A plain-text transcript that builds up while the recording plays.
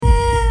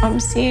I'm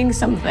seeing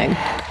something.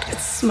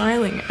 It's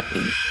smiling at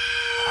me.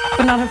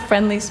 But not a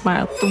friendly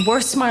smile. The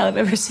worst smile I've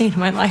ever seen in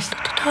my life.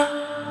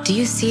 Do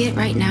you see it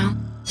right now?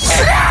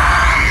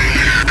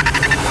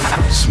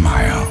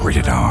 Smile.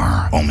 Rated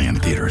R. Only in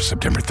theaters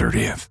September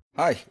 30th.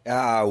 Hi,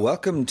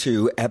 welcome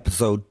to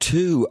episode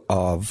 2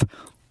 of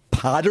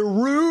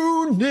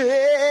Padaroonie,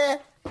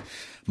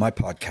 my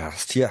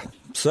podcast. Yeah,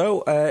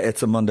 so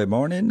it's a Monday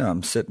morning.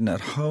 I'm sitting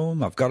at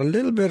home. I've got a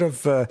little bit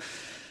of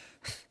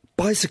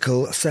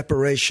bicycle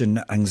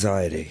separation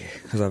anxiety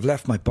because I've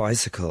left my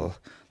bicycle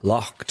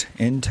locked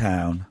in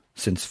town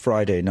since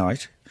Friday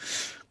night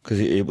because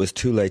it was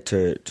too late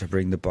to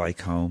bring the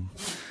bike home.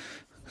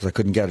 I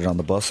couldn't get it on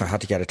the bus. I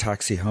had to get a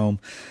taxi home,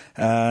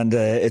 and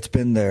it's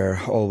been there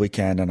all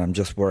weekend, and I'm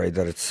just worried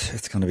that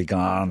it's going to be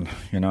gone,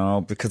 you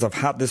know, because I've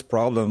had this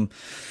problem,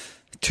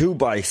 2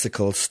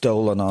 bicycles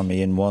stolen on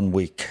me in 1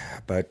 week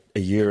about a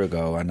year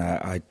ago, and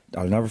I'll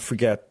never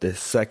forget this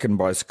second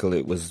bicycle.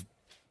 It was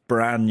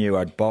brand new.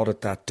 I'd bought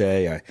it that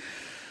day. I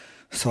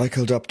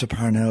cycled up to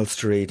Parnell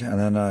Street, and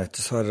then I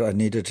decided I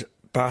needed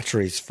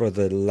batteries for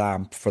the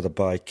lamp for the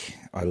bike.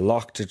 I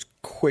locked it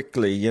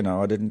quickly, you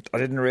know. I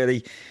didn't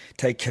really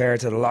take care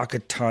to lock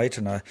it tight,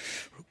 and I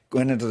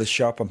went into the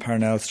shop on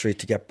Parnell Street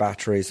to get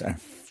batteries, and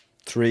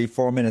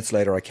 3-4 minutes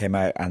later I came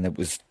out and it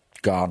was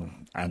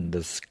gone, and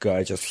this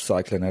guy just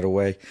cycling it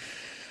away,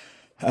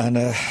 and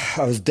I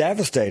was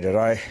devastated.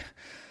 I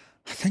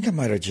think I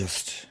might have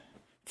just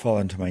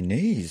fallen to my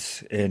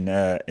knees in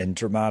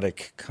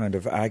dramatic kind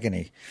of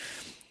agony.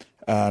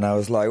 And I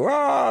was like,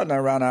 "Whoa!" And I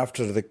ran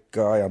after the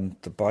guy on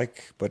the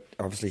bike, but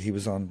obviously he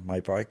was on my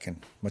bike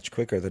and much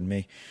quicker than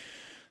me.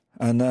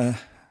 And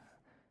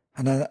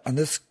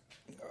this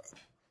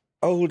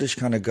oldish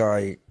kind of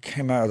guy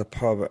came out of the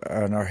pub,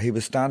 and he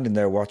was standing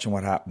there watching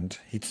what happened.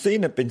 He'd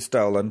seen it been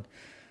stolen,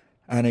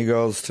 and he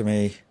goes to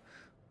me,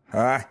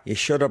 "You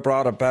should have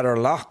brought a better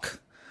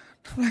lock."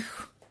 I'm like,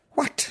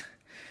 "What?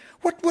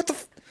 What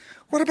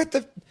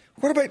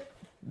about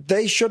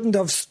they shouldn't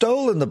have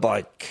stolen the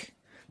bike?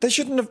 They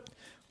shouldn't have.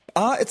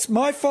 It's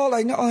my fault."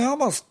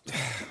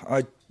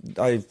 I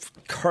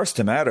cursed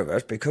him out of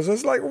it because I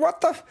was like,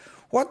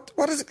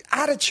 what is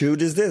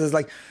attitude is this? It's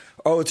like,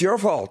 "Oh, it's your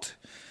fault.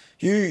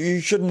 You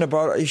shouldn't have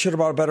bought. You should have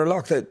bought a better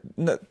lock."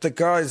 The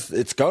guys,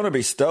 it's going to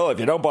be stolen if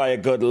you don't buy a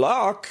good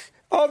lock.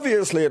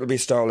 Obviously, it'll be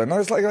stolen. I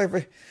was like,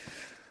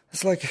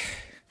 it's like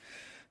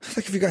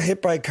if you got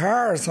hit by a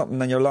car or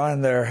something and you're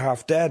lying there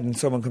half dead, and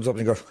someone comes up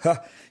and goes,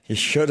 "You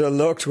should have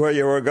looked where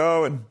you were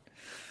going."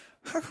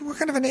 What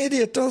kind of an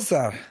idiot does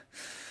that?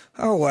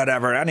 Oh,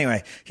 whatever.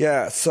 Anyway,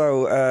 yeah.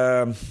 So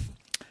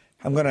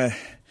I'm gonna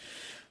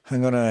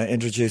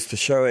introduce the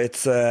show.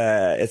 It's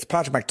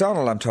Patrick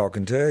McDonald I'm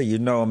talking to. You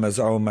know him as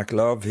Owen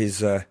McLove.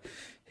 He's a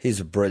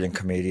brilliant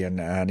comedian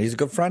and he's a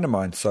good friend of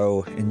mine.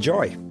 So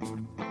enjoy.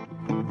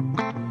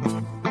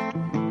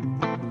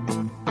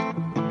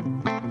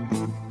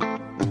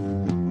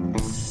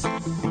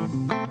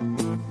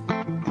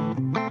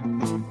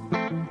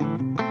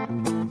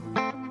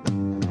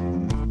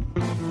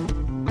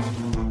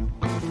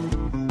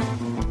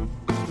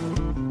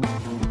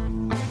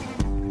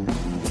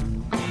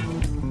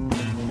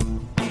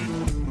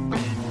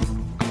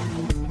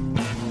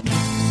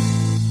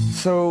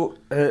 So,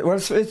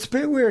 it's a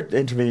bit weird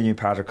interviewing you,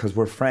 Patrick, because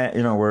we're friends,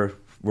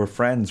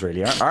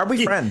 really. Are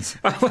we friends?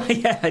 Well,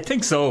 yeah, I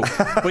think so.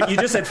 But you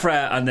just said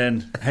frat and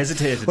then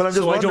hesitated. Well, I'm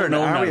just wondering,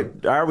 I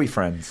don't know are we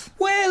friends?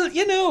 Well,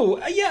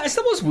 yeah, I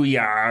suppose we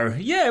are.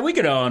 Yeah, we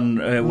get on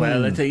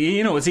well. I think,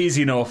 it's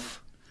easy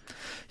enough.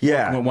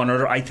 Yeah, with one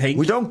another, I think.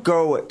 We don't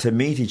go to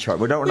meet each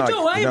other.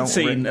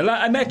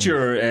 I met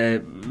your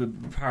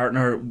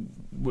partner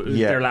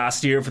there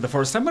last year for the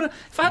first time, but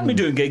if I hadn't been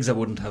doing gigs, I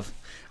wouldn't have.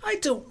 I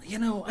don't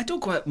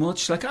go out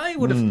much. Like I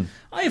would have.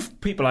 I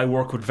have people I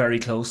work with very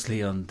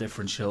closely on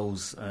different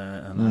shows,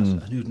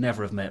 and who'd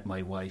never have met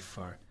my wife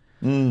or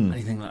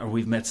anything, or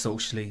we've met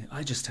socially.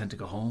 I just tend to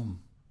go home.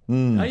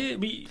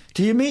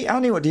 Do you meet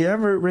anyone? Do you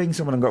ever ring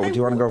someone and go, "Do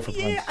you want to go for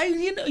friends?"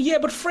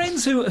 But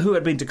friends who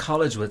I'd been to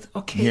college with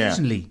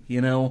occasionally,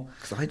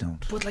 Because I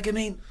don't. But I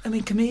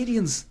mean,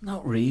 comedians,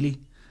 not really.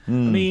 I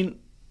mean,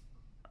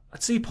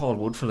 I'd see Paul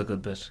Woodfull a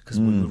good bit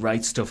because we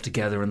write stuff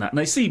together and that, and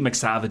I see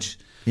McSavage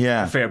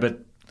a fair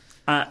bit,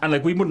 and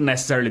like we wouldn't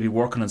necessarily be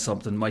working on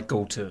something. Might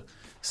go to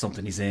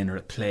something he's in or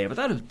a play, but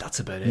that's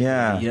about it.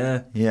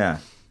 Yeah.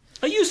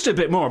 I used to a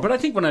bit more, but I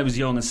think when I was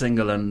young and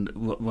single and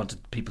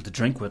wanted people to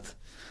drink with.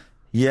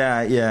 Yeah.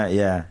 I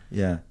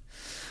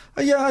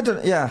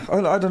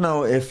don't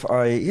know if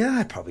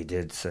I probably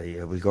did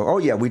say we go. Oh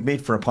yeah, we'd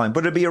meet for a pint,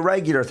 but it'd be a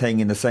regular thing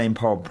in the same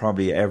pub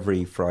probably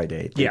every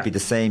Friday. It'd be the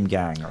same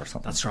gang or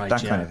something. That's right.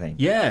 That kind of thing.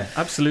 Yeah,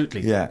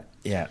 absolutely.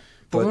 Yeah.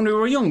 But when we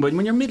were young, but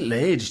when you're middle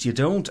aged, you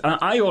don't.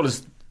 I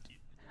always.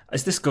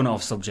 Is this gone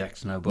off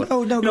subject now? But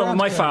no.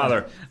 My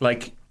father,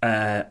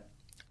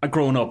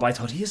 growing up, I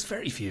thought he has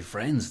very few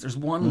friends. There's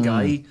one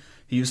guy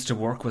he used to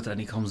work with,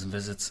 and he comes and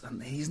visits,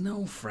 and he's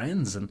no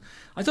friends. And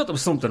I thought there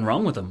was something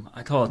wrong with him.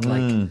 I thought,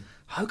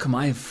 how come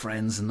I have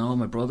friends and all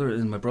my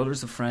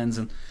brothers have friends,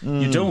 and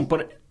you don't?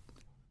 But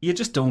you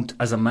just don't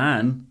as a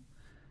man.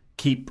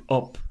 keep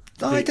up.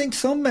 I think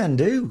some men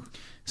do.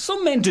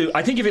 Some men do.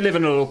 I think if you live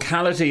in a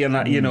locality and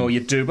that, you know,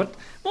 you do. But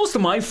most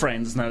of my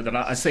friends now that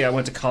I say I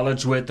went to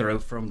college with, they're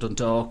out from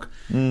Dundalk,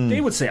 they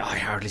would say, I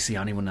hardly see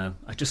anyone now.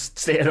 I just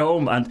stay at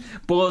home.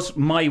 But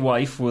my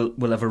wife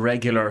will have a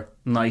regular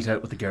night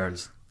out with the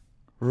girls.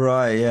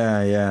 Right,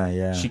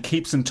 yeah. She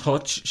keeps in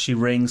touch. She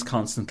rings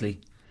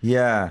constantly.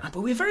 Yeah.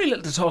 But we have very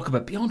little to talk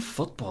about beyond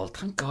football.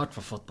 Thank God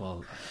for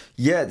football.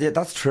 Yeah,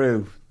 that's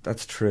true.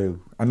 That's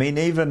true. I mean,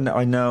 even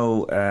I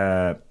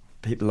know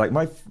people like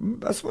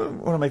that's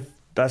one of my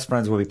best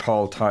friends will be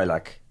Paul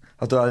Tylak,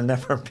 although I'll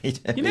never meet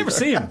him. You never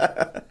see him.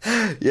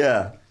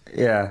 Yeah.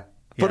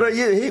 But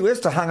we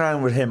used to hang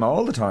around with him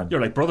all the time. You're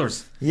like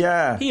brothers.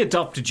 Yeah. He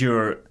adopted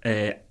your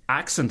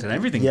accent and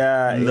everything.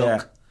 Yeah, look.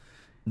 yeah.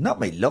 Not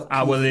my look.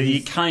 Well,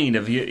 he kind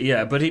of,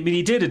 yeah, but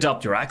he did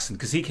adopt your accent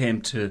because he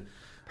came to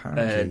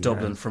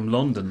Dublin from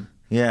London.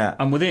 Yeah.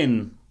 And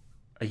within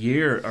a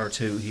year or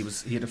two,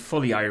 he had a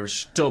fully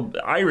Irish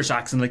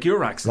accent, like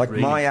your accent, like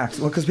really. my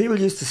accent. Well, because people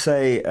used to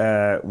say,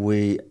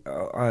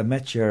 I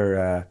met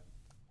your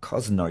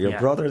cousin or your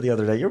brother the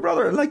other day. Your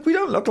brother, like, we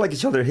don't look like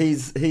each other.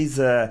 He's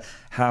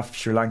half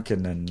Sri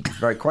Lankan and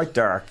very quite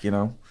dark, you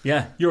know.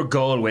 Yeah, you're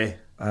Galway.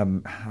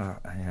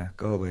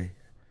 Galway.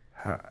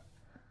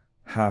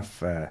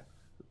 Half. What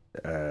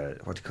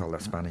do you call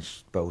that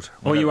Spanish boat?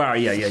 Whatever. Oh, you are,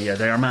 yeah.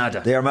 The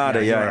Armada. The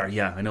Armada, yeah.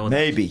 Yeah, I know.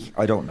 Maybe that.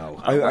 I don't know.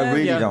 I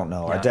really don't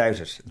know. Yeah. I doubt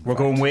it. We're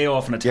going way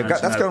off on a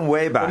tangent. That's going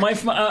way back.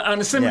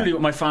 And similarly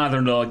with my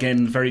father-in-law,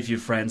 again, very few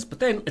friends. But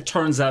then it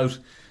turns out,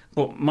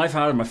 my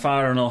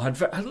father-in-law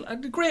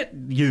had great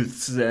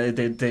youths.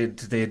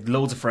 They had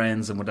loads of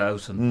friends and went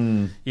out,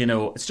 and you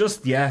know, it's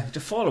just to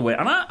fall away.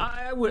 And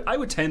I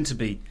would tend to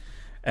be,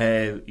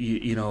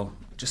 you know,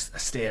 just a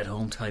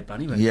stay-at-home type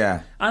anyway.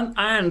 Yeah,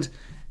 and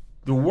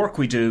the work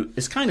we do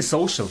is kind of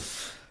social.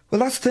 Well,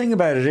 that's the thing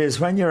about it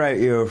is when you're out,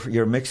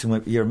 you're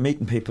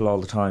meeting people all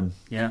the time.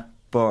 Yeah.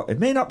 But it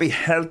may not be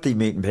healthy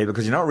meeting people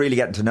because you're not really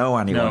getting to know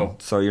anyone. No.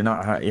 So you're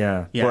not,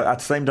 yeah. But at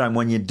the same time,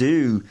 when you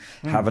do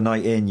have a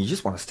night in, you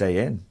just want to stay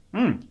in.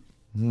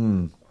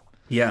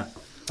 Yeah.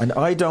 And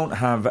I don't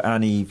have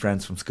any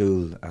friends from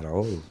school at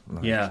all.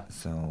 Yeah.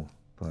 So,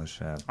 but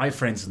I have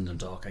friends in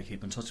Dundalk I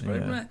keep in touch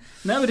with. Yeah.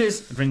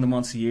 Nowadays, I ring them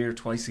once a year,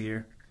 twice a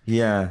year.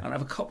 Yeah. And I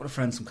have a couple of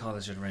friends from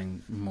college that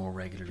ring more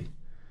regularly.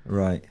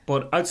 Right.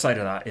 But outside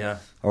of that, yeah.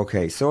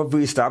 Okay, so have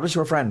we established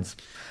we're friends?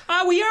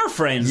 We are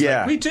friends. Yeah.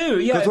 Like, we do,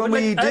 yeah. Because when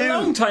we do... A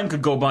long time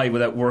could go by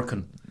without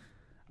working.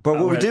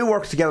 But we do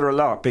work together a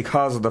lot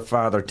because of the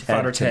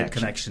Father-Ted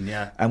connection,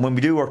 yeah. And when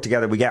we do work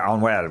together, we get on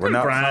well. We're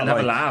not grand, have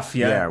a laugh,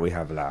 yeah. Yeah, we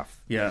have a laugh.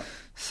 Yeah.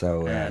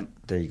 So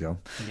there you go.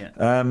 Yeah.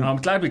 I'm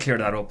glad we cleared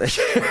that up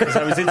because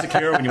I was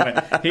insecure when you went.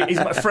 He's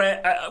my friend.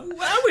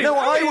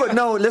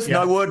 Listen,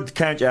 I would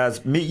count you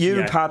as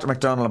you, Patrick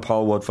McDonald, and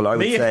Paul Woodfull. I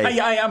would say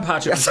I am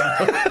Patrick.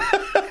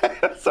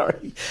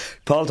 Sorry,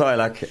 Paul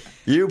Tylak.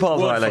 You, Paul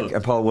Tylak,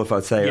 and Paul Woodfull.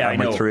 I'd say I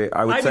my three.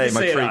 I would say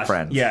my three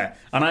friends. Yeah,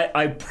 and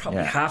I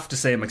probably have to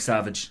say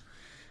McSavage.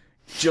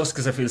 Just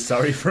because I feel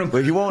sorry for him.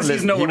 Well, he won't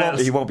listen.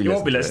 He won't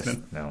be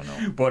listening. No.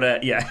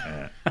 But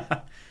yeah.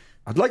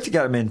 I'd like to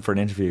get him in for an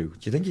interview. Do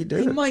you think he'd do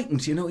it? He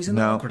mightn't, you know, he's in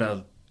the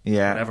Crocodile.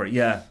 Yeah. Whatever,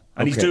 yeah.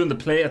 And he's doing the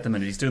play at the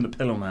minute. He's doing the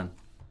Pillow Man.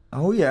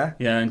 Oh, yeah?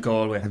 Yeah, in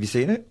Galway. Have you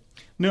seen it?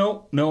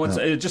 No.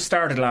 It just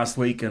started last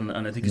week and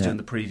I think he's doing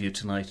the preview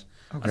tonight.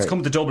 Okay. And it's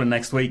coming to Dublin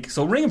next week,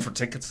 so ring him for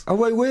tickets.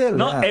 Oh, I will.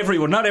 Not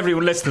everyone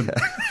listening.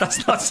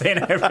 That's not saying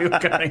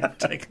everyone can ring for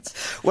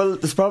tickets. Well,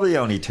 there's probably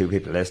only two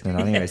people listening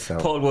anyway. So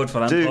Paul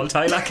Woodfull and Paul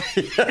Tylak.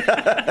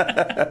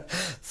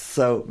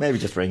 So maybe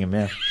just ring him,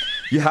 yeah.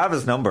 You have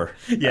his number.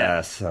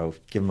 Yeah. So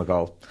give him a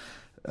call.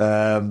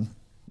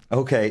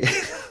 Okay.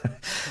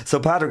 So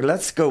Patrick,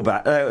 let's go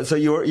back. So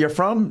you're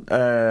from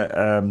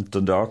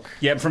Dundalk.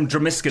 Yeah, I'm from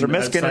Dromiskin.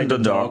 Dromiskin and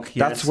Dundalk.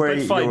 Yeah, that's where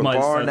you were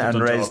born and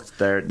raised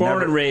there.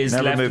 Born and raised,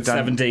 left at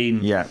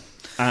 17. Yeah.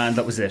 And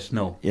that was it.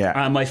 No. Yeah.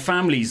 And my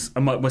family's,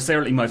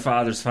 certainly my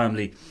father's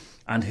family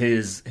and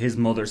his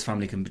mother's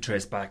family can be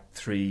traced back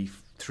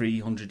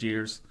 300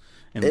 years.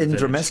 In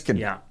Dromiskin?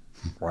 Yeah.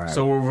 Wow.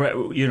 So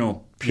we're, you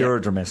know, pure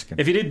Dromiskin.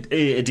 If you did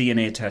a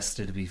DNA test,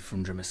 it'd be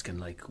from Dromiskin,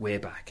 like way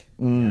back.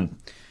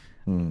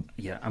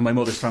 Yeah, and my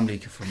mother's family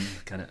from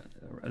kind of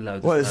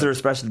allowed. Well, is there a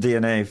special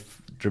DNA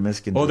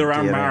Dromiskin? Oh, there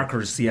are DNA?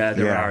 Markers. Yeah,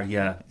 there are.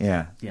 Yeah.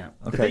 Okay.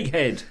 The big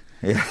head.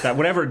 Yeah. That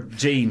whatever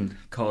gene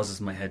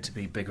causes my head to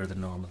be bigger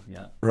than normal.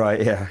 Yeah.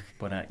 Right. Yeah.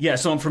 But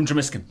so I'm from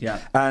Dromiskin. Yeah.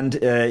 And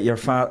your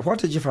father? What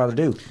did your father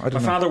do? My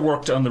father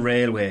worked on the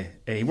railway.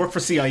 He worked for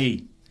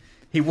CIE.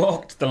 He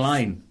walked the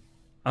line.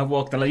 I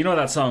walked the line. You know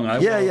that song? I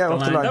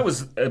walked the line. That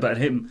was about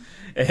him.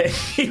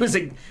 He was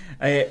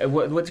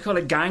what do you call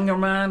it? Ganger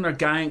man or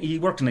gang? He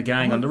worked in a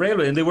gang on the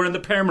railway, and they were in the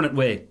permanent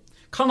way.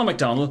 Conor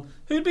MacDonald,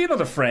 who'd be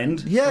another friend.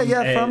 From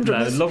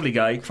Dromiskin. Lovely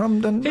guy.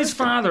 His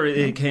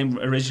father came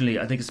originally.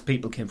 I think his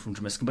people came from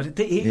Dromiskin, but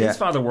his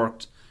father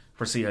worked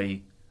for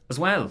CIE as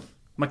well.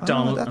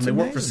 MacDonald, and they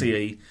worked for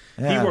CIE.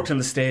 Yeah. He worked in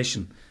the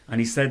station, and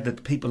he said that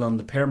the people on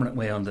the permanent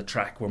way on the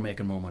track were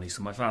making more money.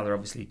 So my father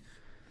obviously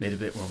made a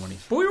bit more money.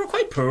 But we were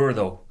quite poor,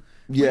 though.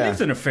 We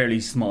lived in a fairly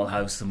small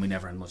house and we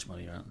never had much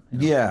money around.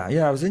 Yeah,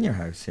 I was in your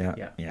house, yeah.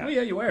 Oh,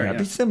 yeah, you were, It'd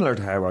be similar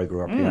to how I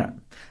grew up, yeah.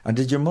 And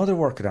did your mother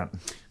work at that?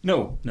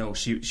 No,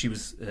 she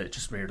was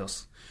just reared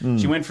us.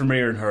 She went from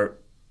rearing her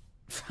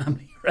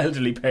family, her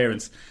elderly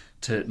parents,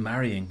 to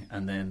marrying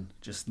and then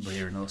just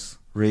rearing us.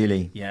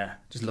 Really? Yeah,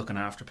 just looking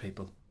after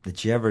people. Did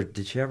she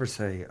ever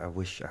say, I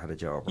wish I had a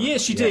job? Yeah,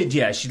 she did,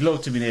 yeah. She'd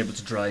love to be able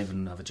to drive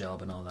and have a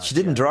job and all that. She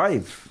didn't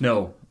drive?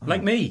 No,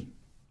 like me.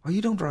 Oh, you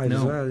don't drive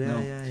as well?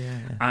 Yeah.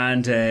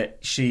 And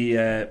she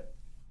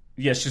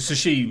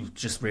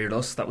just reared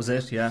us, that was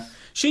it, yeah.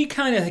 She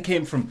kind of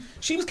came from...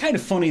 She was kind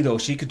of funny, though.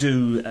 She could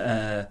do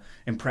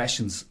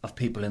impressions of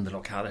people in the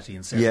locality.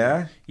 And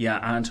yeah? Yeah,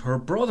 and her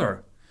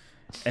brother...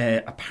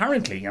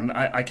 apparently, and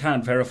I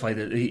can't verify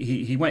that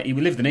he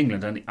lived in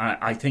England, and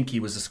I think he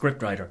was a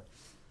scriptwriter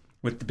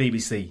with the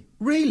BBC.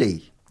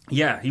 Really?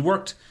 Yeah, he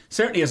worked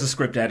certainly as a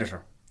script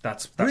editor.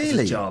 That was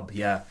his job.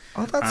 Yeah.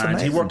 Oh, that's and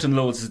amazing. He worked on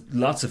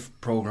lots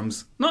of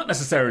programs. Not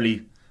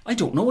necessarily. I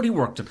don't know what he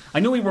worked on. I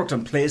know he worked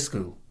on Play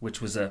School, which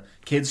was a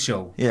kids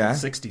show in the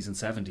 60s and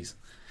 70s.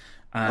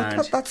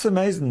 And that's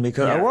amazing,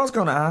 because I was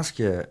going to ask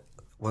you,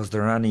 was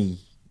there any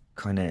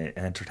kind of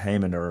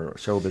entertainment or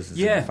show business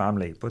in the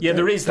family? But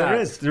there is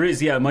that. There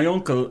is, yeah. My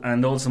uncle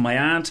and also my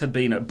aunt had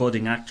been a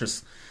budding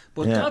actress,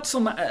 but got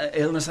some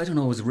illness. I don't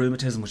know, it was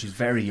rheumatism when she was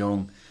very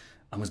young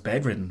and was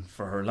bedridden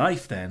for her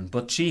life then.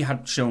 But she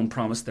had shown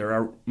promise.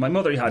 My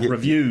mother had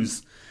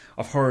reviews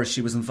of her.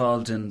 She was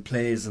involved in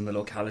plays in the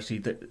locality.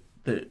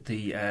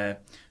 The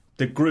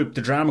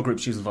drama group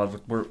she was involved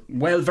with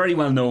were very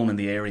well known in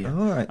the area.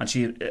 Oh, right. And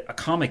she had a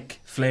comic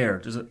flair.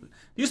 There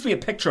used to be a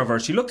picture of her.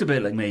 She looked a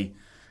bit like me.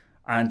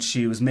 And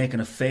she was making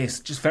a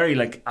face, just very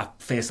like a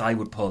face I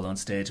would pull on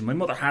stage. And my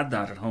mother had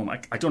that at home.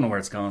 I don't know where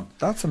it's gone.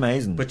 That's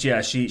amazing. But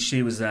yeah,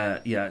 she was,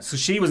 so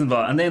she was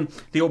involved. And then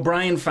the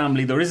O'Brien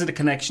family, there isn't a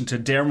connection to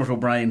Dermot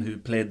O'Brien, who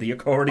played the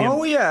accordion.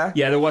 Oh, yeah.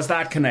 Yeah, there was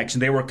that connection.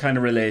 They were kind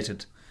of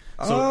related.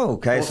 So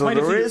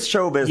there is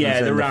show business.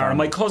 Yeah, there are. Family.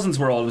 My cousins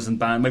were always in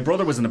band. My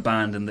brother was in a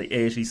band in the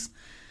 80s.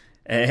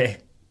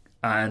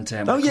 And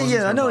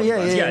I know,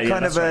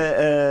 kind of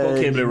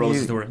OK Blue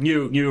Roses, they were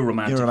new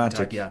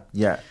romantic.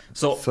 Yeah.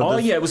 So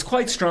it was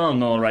quite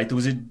strong, all right. There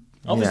was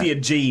obviously a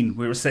gene,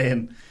 we were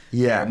saying.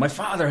 Yeah. My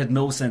father had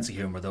no sense of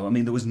humour, though. I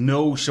mean, there was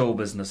no show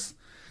business.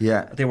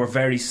 Yeah. They were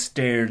very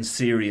stern,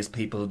 serious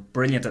people,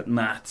 brilliant at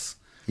maths.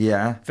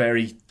 Yeah.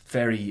 Very,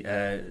 very,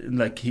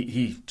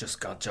 he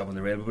just got a job on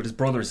the railway, but his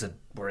brothers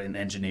were in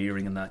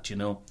engineering and that, you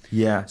know.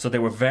 Yeah. So they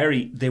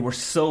were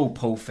so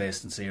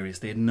po-faced and serious.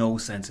 They had no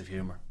sense of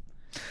humour.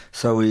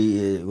 So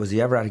was he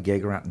ever at a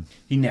gig or anything?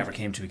 He never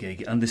came to a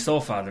gig, and they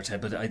saw Father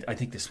Ted, but I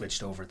think they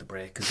switched over at the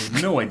break because they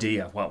had no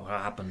idea what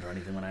happened or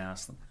anything when I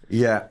asked them.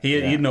 Yeah, he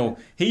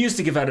used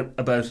to give out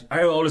about.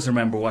 I always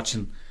remember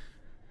watching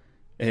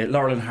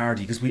Laurel and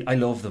Hardy because I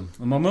love them.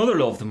 My mother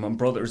loved them. My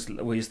brothers,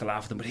 we used to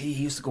laugh at them, but he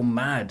used to go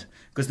mad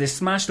because they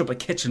smashed up a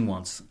kitchen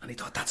once, and he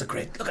thought, "That's a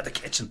great. Look at the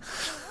kitchen.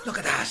 Look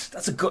at that.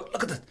 That's a good.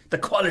 Look at the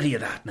quality of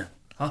that now.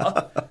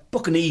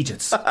 Bucking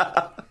Egypts."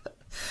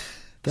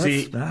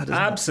 That's bad,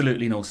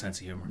 absolutely no sense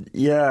of humour.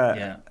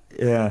 Yeah.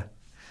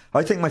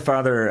 I think my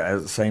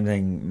father, same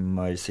thing.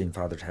 I seen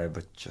Father Ted,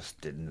 but just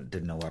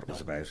didn't know what it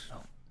was about.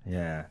 No.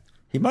 Yeah,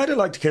 he might have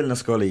liked Killing a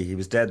Scully. He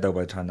was dead though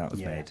by the time that was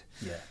made.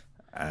 Yeah,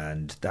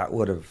 and that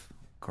would have,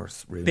 of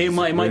course, ruined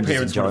my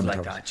parents would have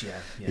liked that.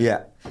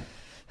 Yeah.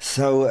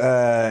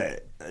 So,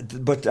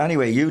 but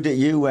anyway,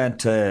 you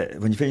went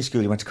when you finished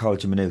school. You went to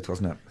college in Maynooth,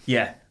 wasn't it?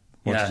 Yeah.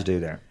 What did you do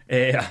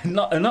there?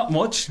 Not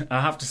much,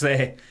 I have to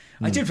say.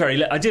 I did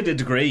I did a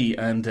degree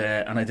and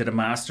I did a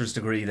master's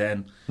degree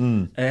then.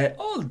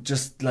 All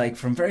just like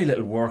from very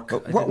little work.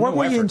 What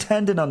were you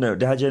intending on there?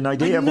 Had you an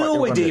idea? I had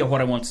no idea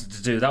what I wanted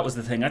to do. That was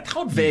the thing. I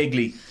thought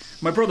vaguely.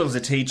 My brother was a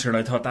teacher, and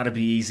I thought that'd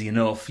be easy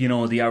enough. You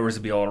know, the hours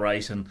would be all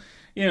right, and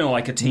you know,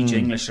 I could teach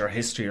English or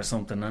history or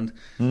something. And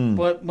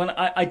but when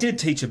I did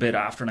teach a bit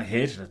after, and I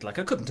hated it. Like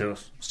I couldn't do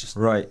it. It's just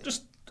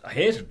I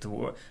hated the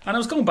work, and I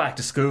was going back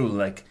to school.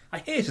 Like I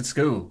hated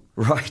school.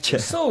 Right. Yeah. It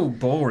was so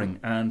boring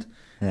and.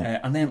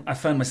 And then I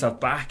found myself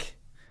back,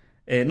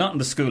 not in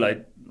the school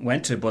I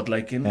went to, but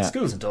like in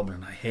schools in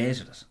Dublin. I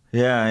hated it.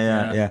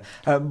 Yeah.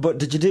 But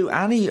did you do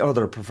any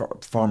other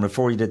performing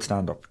before you did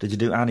stand up? Did you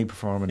do any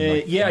performing?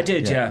 I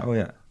did. Yeah. Oh,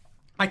 yeah.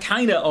 I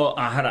kind of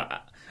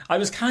I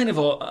was kind of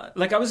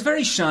like I was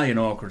very shy and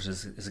awkward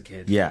as a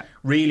kid. Yeah.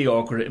 Really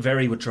awkward,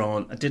 very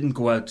withdrawn. I didn't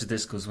go out to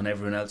discos when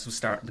everyone else was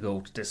starting to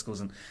go to discos,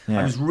 and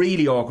I was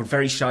really awkward,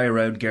 very shy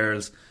around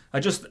girls.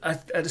 At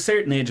a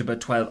certain age,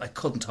 about 12, I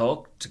couldn't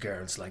talk to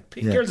girls. Like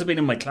girls have been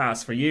in my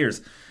class for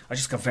years. I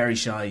just got very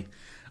shy,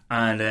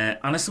 and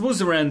I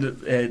suppose around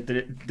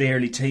the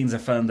early teens, I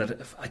found that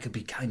I could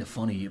be kind of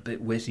funny, a bit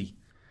witty,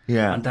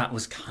 and that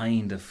was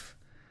kind of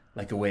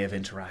like a way of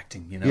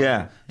interacting, you know.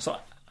 Yeah. So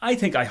I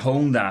think I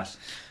honed that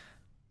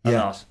a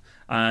lot,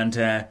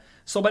 and.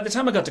 So by the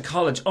time I got to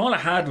college, all I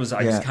had was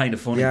I was kind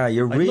of funny. Yeah,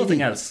 you're really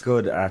nothing else.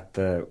 Good at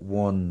the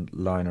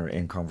one-liner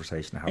in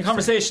conversation.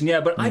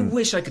 But I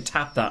wish I could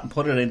tap that and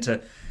put it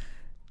into,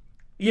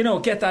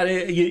 get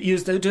that, you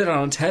do it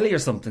on telly or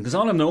something, because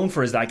all I'm known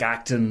for is like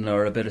acting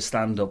or a bit of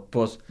stand-up,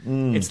 but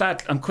it's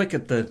that I'm quick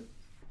at the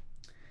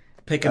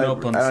picking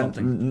up on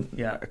something.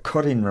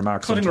 Cutting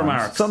remarks.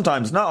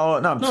 Sometimes,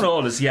 not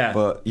always, yeah.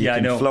 But you can I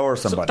know. floor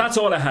somebody. So that's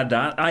all I had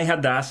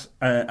that,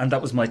 and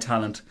that was my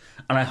talent.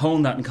 And I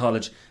honed that in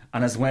college.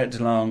 And as I went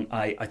along,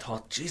 I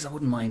thought, geez, I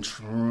wouldn't mind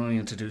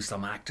trying to do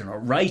some acting or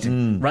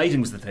writing.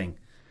 Writing was the thing.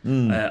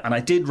 And I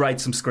did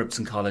write some scripts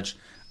in college.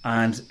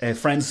 And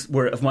friends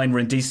of mine were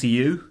in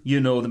DCU.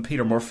 You know them,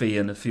 Peter Murphy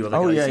and a few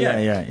other guys.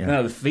 Yeah.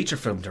 A feature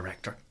film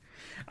director.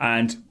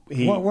 And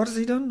what has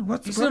he done?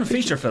 He's done a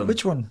feature film.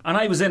 Which one? And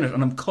I was in it,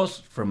 and I'm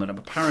cut from it. I'm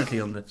apparently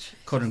on the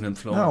cutting room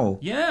floor. No.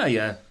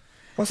 Yeah.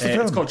 What's the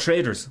film? It's called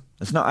Traders.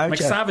 It's not out Mike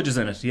yet. Savage is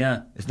in it,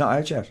 yeah. It's not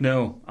out yet?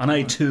 No. And I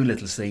had 2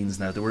 little scenes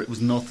now. It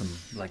was nothing.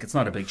 Like, it's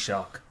not a big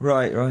shock.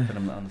 Right. That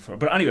I'm on the floor.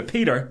 But anyway,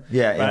 Peter.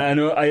 Yeah.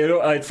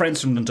 I had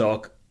friends from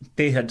Dundalk.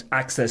 They had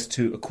access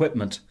to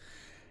equipment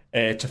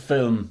to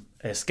film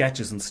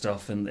sketches and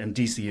stuff in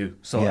DCU.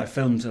 So I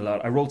filmed a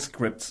lot. I wrote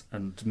scripts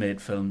and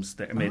made films.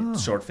 Made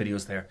short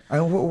videos there.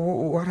 And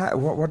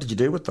what did you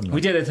do with them?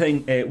 We did a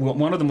thing.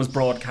 One of them was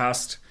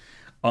broadcast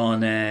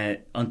on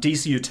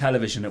DCU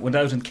television. It went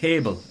out on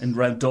cable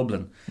around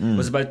Dublin. It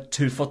was about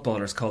 2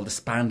 footballers called the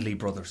Spandley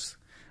brothers,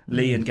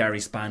 Lee and Gary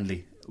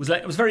Spandley.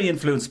 It was very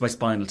influenced by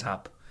Spinal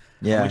Tap.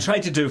 Yeah, and we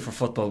tried to do for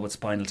football what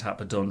Spinal Tap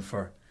had done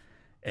for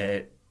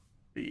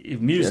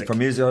music. For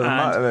music,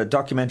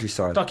 documentary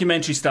style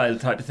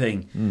type of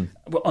thing.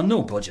 Well, on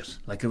no budget.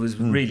 Like, it was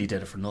really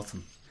did it for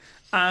nothing.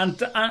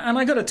 And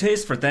I got a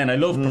taste for it then. I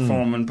loved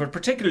performing, but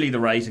particularly the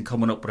writing,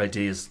 coming up with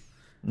ideas.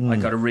 I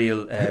got a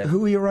real... who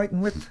were you writing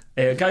with?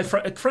 A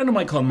friend of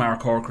mine called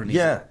Mark Corcoran. He's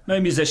now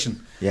a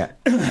musician. Yeah.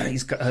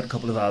 He's had a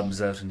couple of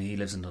albums out and he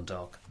lives in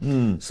Dundalk.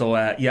 So,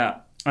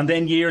 And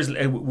then years...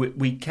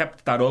 we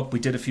kept that up. We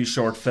did a few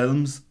short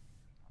films.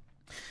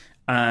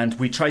 And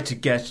we tried to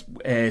get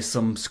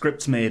some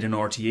scripts made in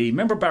RTE.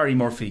 Remember Barry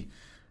Murphy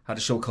had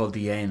a show called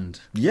The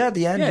End? Yeah,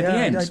 The End. Yeah, The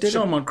End. I did.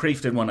 Sean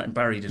Moncrief did one and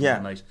Barry did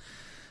one night.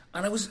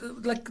 And I was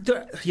like,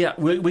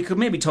 we could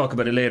maybe talk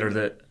about it later,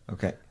 the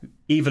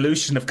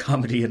evolution of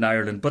comedy in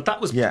Ireland. But that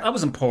was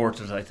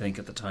important, I think,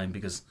 at the time,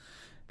 because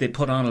they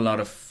put on a lot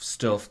of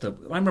stuff that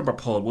I remember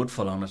Paul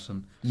Woodfull on it,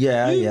 and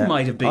you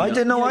might have been. I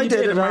didn't know. I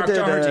did.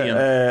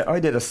 I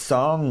did a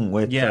song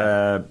with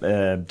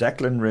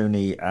Declan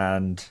Rooney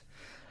and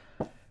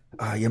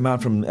your man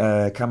from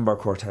Camber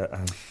Quartet,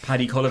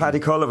 Paddy Cullivan. Paddy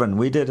Cullivan.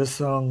 We did a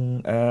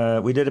song.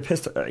 We did a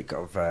piss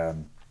of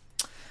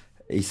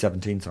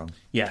E17 song.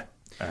 Yeah.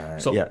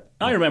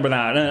 I remember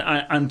that,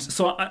 and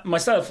so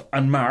myself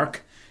and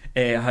Mark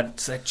had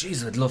said,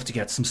 "Geez, I'd love to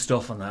get some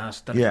stuff on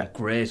that. That'd be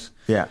great."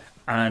 Yeah.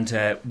 And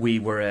we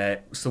were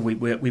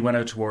we went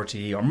out to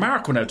RTE, or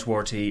Mark went out to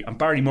RTE, and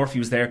Barry Murphy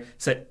was there.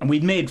 And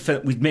we'd made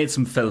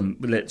some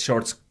film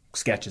short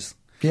sketches.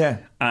 Yeah.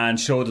 And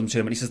showed them to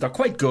him, and he says they're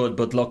quite good,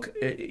 but look,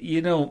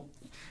 they're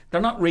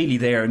not really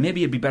there.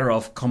 Maybe you'd be better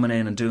off coming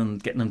in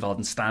and getting involved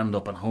in stand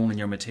up and honing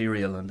your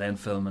material and then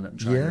filming it and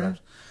trying it out.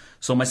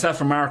 So myself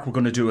and Mark were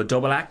going to do a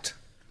double act.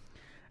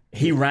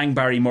 He rang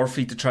Barry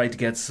Murphy to try to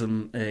get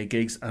some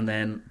gigs, and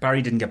then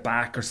Barry didn't get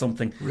back or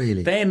something.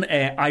 Really? Then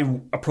I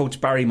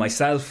approached Barry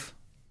myself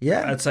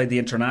outside the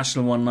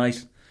International one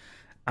night,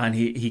 and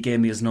he gave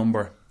me his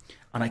number.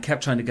 And I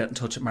kept trying to get in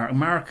touch with Mark.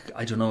 Mark,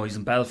 I don't know, he's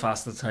in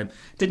Belfast at the time,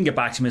 didn't get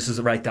back to me.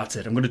 Says, right, that's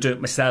it, I'm going to do it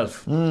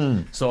myself.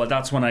 So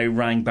that's when I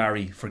rang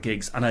Barry for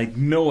gigs, and I had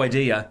no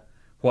idea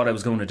what I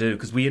was going to do,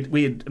 because we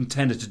had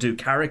intended to do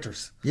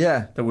characters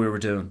that we were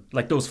doing,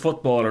 like those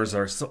footballers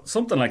or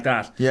something like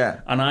that. Yeah.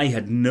 And I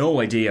had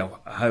no idea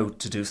how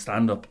to do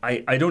stand-up.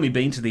 I'd only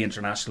been to the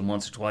International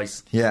once or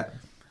twice. Yeah.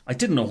 I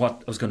didn't know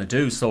what I was going to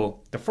do, so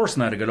the first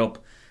night I got up,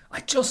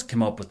 I just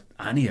came up with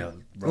any rubbish.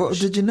 Well,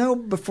 did you know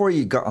before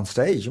you got on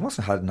stage? You must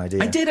have had an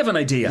idea. I did have an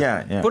idea.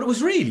 Yeah. But it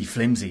was really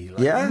flimsy.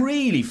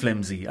 Really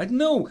flimsy. I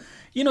know.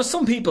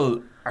 Some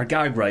people are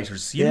gag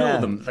writers. You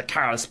know them, the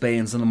Carl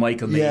Spains and the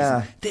Michael Mays.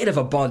 Yeah. They'd have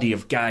a body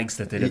of gags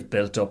that they'd have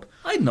built up.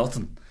 I had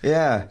nothing.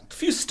 Yeah. A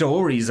few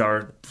stories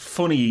or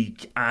funny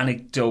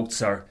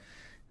anecdotes or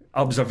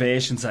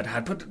observations I'd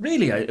had, but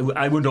really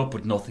I went up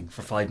with nothing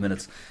for 5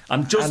 minutes.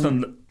 And just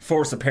on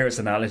force of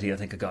personality, I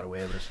think I got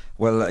away with it.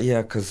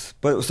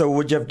 Well, so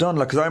would you have done,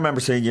 because I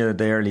remember seeing you in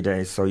the early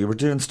days, so you were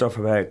doing stuff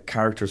about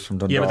characters from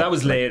Dundalk. Yeah, but that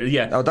was later,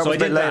 Oh, that was I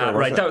did later, that,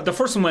 right. The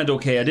first one went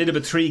okay. I did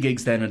about 3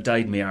 gigs then and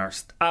died me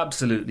arse.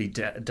 Absolutely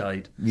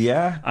died.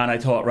 Yeah. And I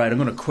thought, right, I'm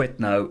going to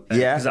quit now,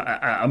 because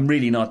I'm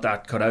really not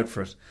that cut out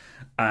for it.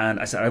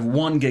 And I said, I have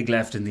 1 gig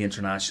left in the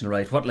International,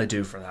 right? What'll I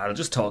do for that? I'll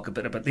just talk a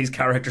bit about these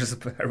characters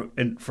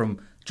from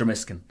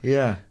Dromiskin.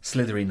 Yeah.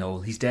 Slithery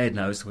Noel. He's dead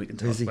now, so we can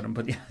talk about him.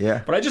 But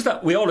But I just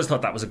thought, we always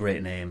thought that was a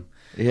great name.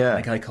 Yeah.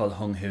 Like a guy called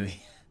Hung Hui,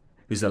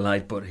 who's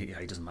alive, but he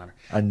doesn't matter.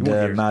 And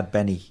Mad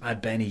Benny.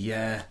 Mad Benny,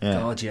 yeah.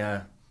 God,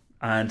 yeah.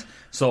 And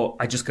so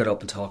I just got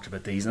up and talked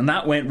about these, and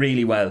that went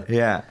really well.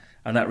 Yeah.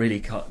 And that really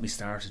got me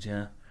started,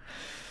 yeah.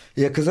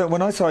 Yeah, because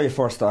when I saw you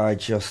first, I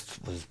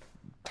just was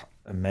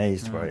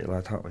amazed by it.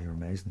 I thought we were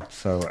amazing.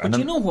 So, but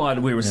you know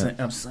what we were saying?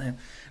 I was saying,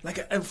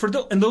 like,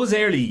 in those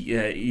early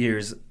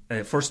years,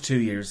 first 2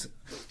 years,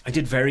 I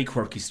did very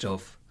quirky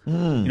stuff. You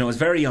know, it was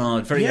very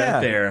odd, very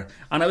out there,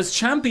 and I was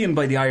championed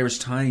by the Irish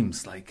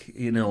Times. Like,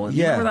 you know,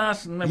 remember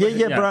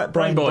that?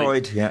 Brian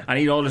Boyd. Yeah, and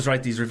he'd always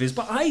write these reviews.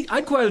 But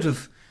I'd go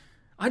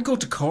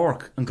to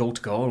Cork and go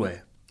to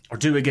Galway, or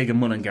do a gig in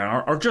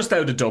Mullingar, or just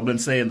out of Dublin,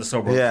 say in the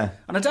suburbs. Yeah.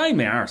 And I'd die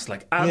my arse.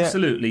 Like,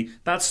 absolutely,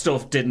 that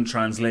stuff didn't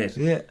translate.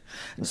 Yeah.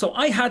 So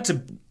I had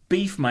to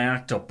beef my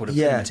act up with a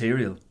bit of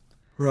material.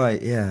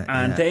 Right, yeah.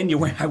 And then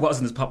I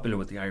wasn't as popular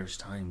with the Irish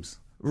Times.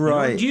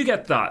 Right. You know, do you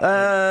get that?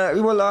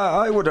 Well,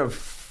 I would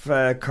have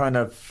kind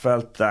of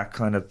felt that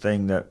kind of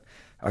thing that,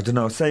 I don't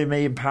know, say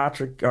me and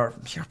Patrick, or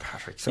you're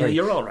Patrick, sorry. Yeah,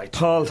 you're all right.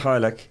 Paul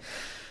Tyler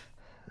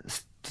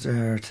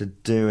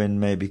started doing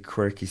maybe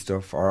quirky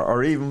stuff,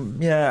 or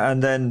even, and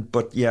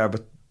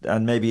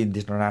maybe in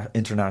the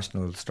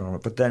international storm,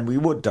 but then we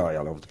would die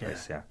all over the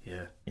place, yeah.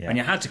 And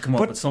you had to come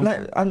up with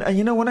something. And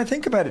you know, when I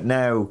think about it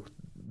now,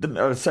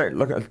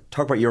 look, I'll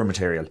talk about your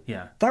material.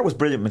 Yeah. That was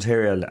brilliant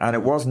material, and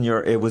it wasn't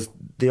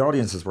the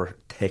audiences were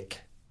thick.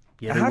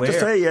 Yeah, I have to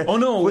say,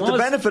 with the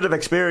benefit of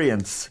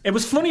experience, it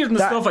was funnier than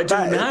the stuff I do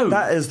now.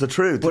 That is the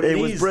truth. But it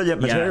was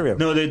brilliant material.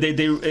 No,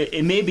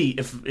 it maybe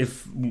if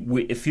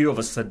a few of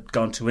us had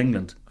gone to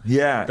England,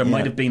 there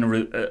might have been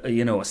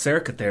a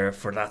circuit there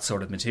for that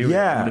sort of material.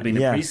 It would have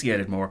been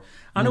appreciated more,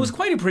 and it was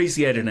quite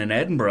appreciated in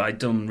Edinburgh. I'd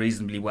done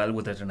reasonably well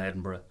with it in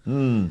Edinburgh,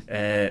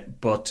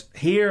 but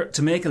here,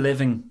 to make a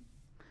living,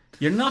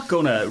 you're not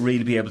going to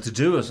really be able to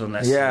do it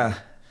unless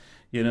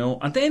you know.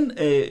 And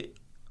then.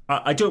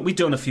 We'd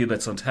done a few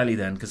bits on telly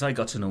then, because I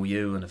got to know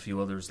you and a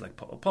few others like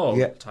Paul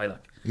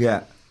Tylock.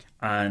 Yeah.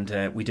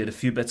 And we did a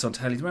few bits on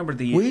telly. Remember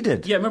we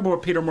did. Yeah, remember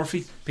Peter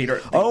Murphy?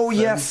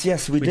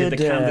 Yes, we did.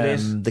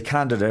 The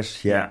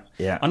Candidate. Yeah.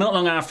 And not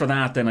long after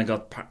that, then I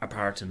got a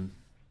part in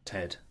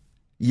Ted.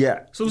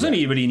 Yeah. So it was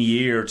only within a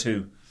year or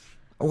two.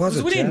 Was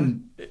it?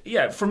 Within,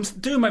 from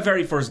doing my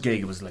very first gig,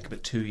 it was like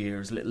about 2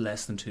 years, a little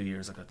less than 2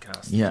 years. I got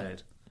cast in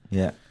Ted.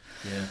 Yeah.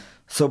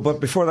 So, but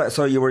before that,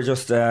 so you were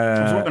just...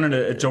 I was working in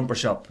a jumper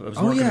shop. I was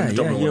working in the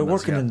Dublin you were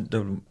working in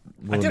Dublin.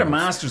 I did a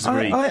master's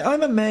degree.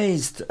 I'm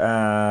amazed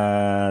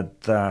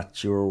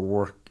that you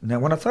were now,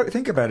 when I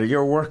think about it,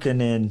 you're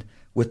working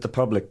with the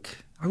public.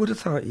 I would have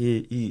thought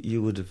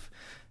you would have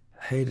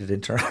hated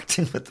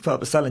interacting with the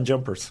public, selling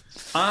jumpers.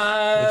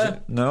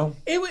 No?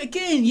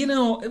 Again, you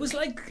know, it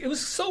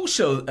was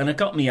social, and it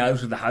got me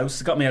out of the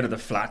house. It got me out of the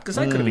flat, because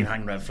I could have been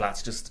hanging around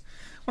flats just...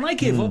 When I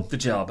gave up the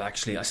job,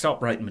 actually, I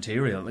stopped writing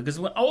material, because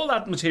all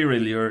that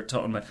material you're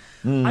talking about,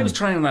 I was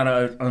trying that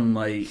out on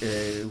my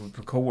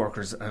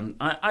co-workers, and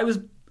I was,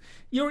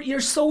 you're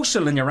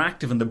social and you're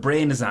active, and the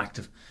brain is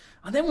active.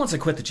 And then once I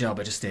quit the job,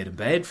 I just stayed in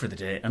bed for the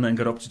day, and then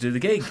got up to do the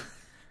gig,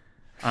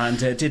 and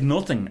did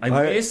nothing. I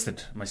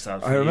wasted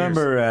myself. I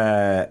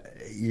remember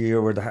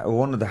you were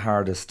one of the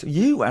hardest.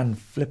 You and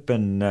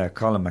flipping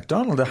Colin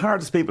MacDonald, the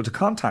hardest people to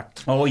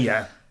contact. Oh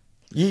yeah.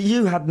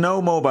 You had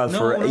no mobile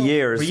for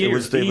years. It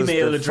was the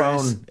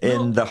phone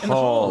in the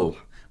hall.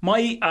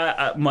 My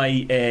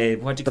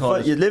what do you call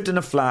it? You lived in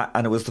a flat,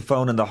 and it was the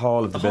phone in the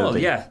hall of the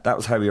building. Yeah, that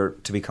was how you were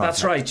to be contacted.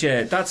 That's right.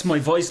 Yeah, that's my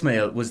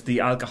voicemail. Was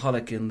the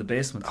alcoholic in the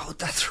basement? Oh,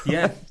 that's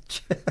right.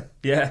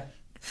 Yeah.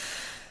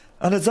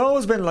 And it's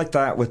always been like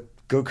that with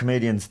good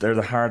comedians. They're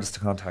the hardest to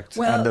contact.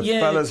 Well, and the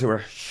fellas who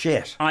are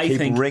shit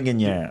keep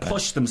ringing you.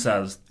 Push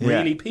themselves.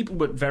 Really, people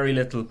with very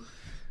little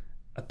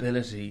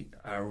ability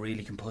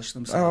really can push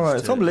themselves. Oh,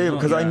 it's unbelievable,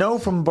 because I know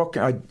from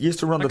booking, I used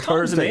to run the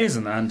Colin's Thursday.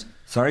 Amazing, and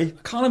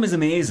Colin is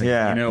amazing,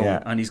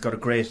 and he's got a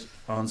great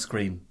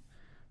on-screen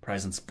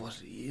presence.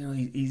 But you know,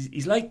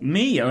 he's like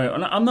me.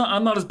 I'm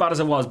not as bad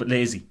as I was, but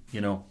lazy. You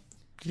know.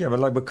 Yeah, but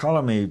like with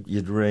Colin,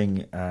 you'd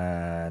ring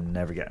and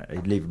never get.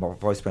 He'd leave a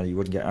voicemail, you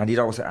wouldn't get, and he'd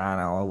always say,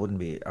 "No, I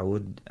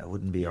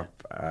wouldn't be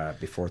up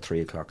before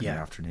 3 o'clock in the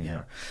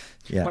afternoon."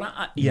 But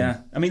I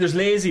mean, there's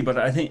lazy, but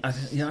I think I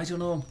don't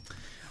know.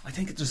 I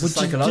think it's just a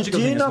psychological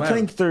thing. Do you not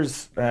think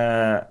there's,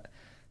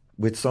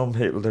 with some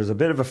people, there's a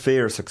bit of a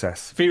fear of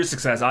success? Fear of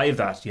success, I have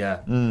that, yeah.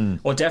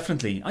 Oh,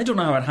 definitely. I don't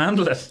know how I'd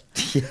handle it.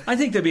 I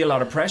think there'd be a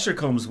lot of pressure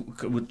come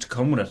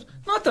with it.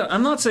 Not that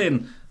I'm not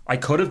saying I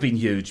could have been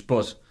huge,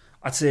 but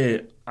I'd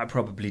say I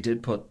probably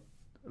did put,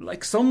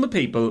 like some of the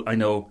people I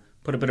know,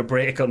 put a bit of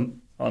brake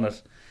on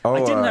it. I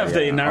didn't have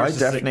the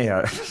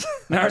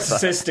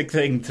narcissistic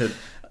thing to...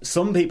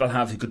 Some people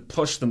who could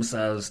push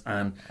themselves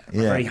and are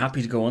very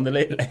happy to go on the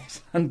late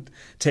and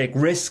take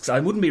risks. I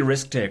wouldn't be a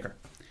risk taker,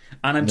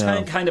 and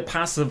I'm kind of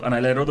passive, and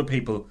I let other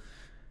people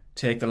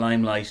take the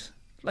limelight.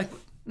 Like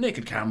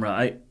Naked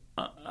Camera,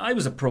 I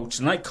was approached,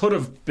 and I could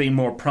have been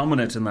more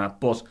prominent in that,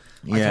 but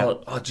I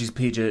thought, oh geez,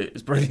 PJ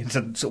is brilliant,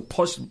 and so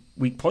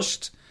we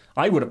pushed.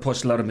 I would have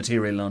pushed a lot of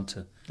material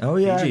onto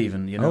PJ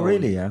even. You know, oh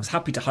really? Yeah, I was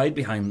happy to hide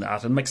behind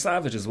that, and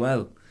McSavage as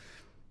well.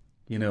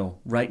 You know,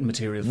 writing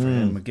material for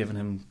him and giving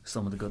him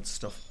some of the good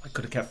stuff I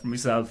could have kept for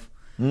myself.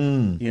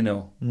 You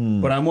know,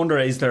 but I wonder,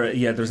 is there?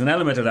 Yeah, there's an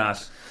element of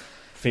that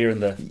fear in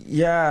the.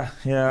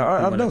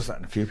 I've noticed that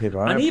in a few people.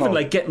 And even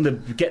like getting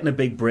a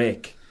big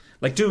break.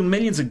 like doing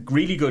millions of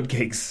really good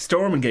gigs,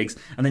 storming gigs,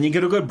 and then you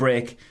get a good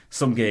break,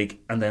 some gig,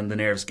 and then the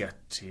nerves get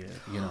to you.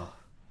 You know,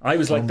 I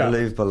was like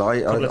Unbelievable.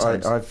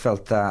 that. I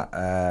felt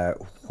that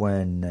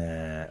when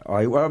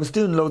I was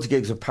doing loads of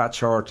gigs with Pat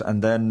Short,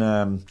 and then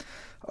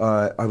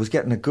I was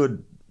getting a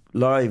good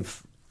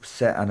live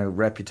set and a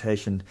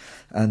reputation,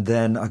 and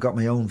then I got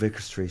my own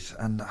Vicar Street,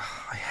 and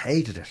I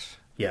hated it.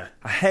 Yeah,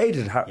 I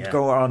hated having to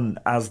go on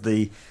as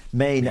the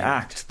main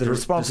act, the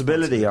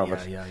responsibility of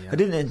it. Yeah.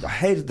 I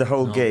hated the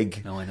whole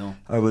gig. No, I know.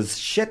 I was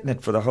shitting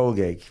it for the whole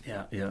gig.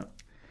 Yeah.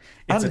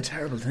 It's a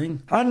terrible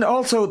thing. And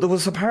also there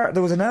was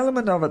an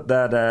element of it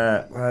that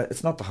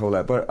it's not the whole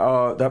lot, but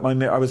that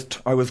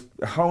I was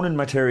honing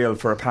material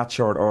for a Pat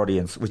Short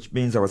audience, which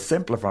means I was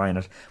simplifying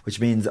it, which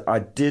means I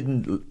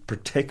didn't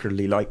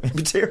particularly like my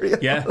material.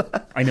 Yeah,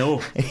 I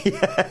know.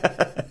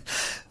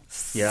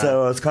 Yeah.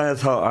 So I was kind of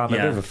thought, I'm a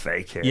bit of a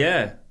fake here.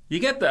 Yeah. You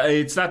get that.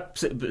 It's that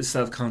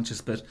self-conscious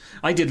bit.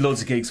 I did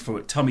loads of gigs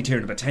for Tommy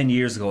Tiernan about 10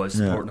 years ago. I was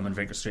supporting him in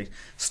Vicar Street.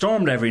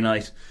 Stormed every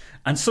night.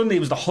 And Sunday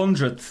was the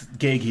 100th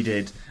gig he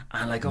did.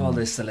 And like all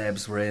the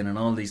celebs were in, and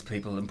all these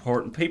people,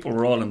 important people,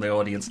 were all in the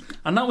audience.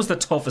 And that was the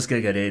toughest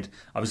gig I did.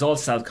 I was all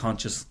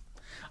self-conscious.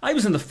 I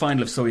was in the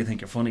final of So You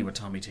Think You're Funny with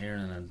Tommy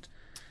Tiernan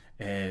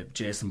and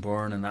Jason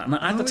Bourne and that. And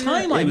at the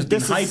time, I was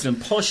being hyped and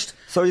pushed.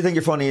 So You Think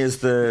You're Funny is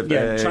the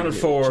Channel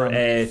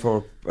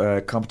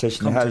 4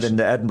 competition held in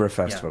the Edinburgh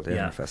Festival.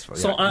 Edinburgh Festival.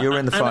 So you were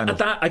in the final. At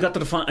that, I got to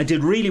the final. I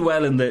did really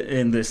well in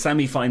the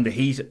semi-final, the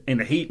heat,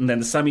 and then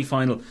the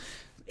semi-final.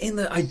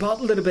 I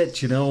bottled it a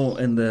bit,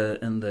 in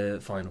the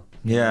final.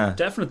 Yeah,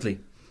 definitely.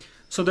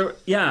 So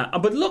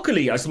but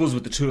luckily, I suppose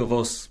with the two of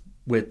us,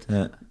 with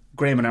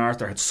Graham and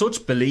Arthur, had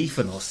such belief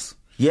in us.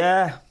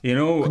 Yeah,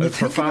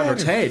 for Father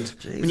Ted.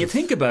 When you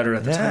think about it,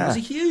 at the time, it was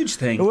a huge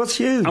thing. It was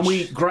huge, and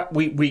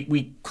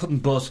we couldn't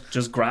but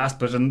just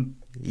grasp it. And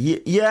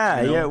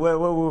yeah. Well,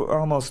 we were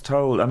almost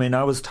told. I mean,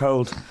 I was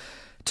told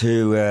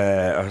to,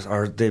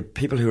 or the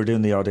people who were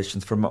doing the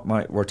auditions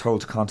were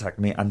told to contact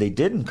me, and they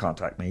didn't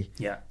contact me.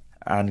 Yeah,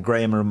 and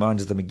Graham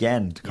reminded them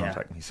again to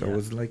contact me. So it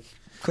was like,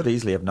 could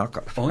easily have not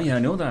got it. Oh yeah, I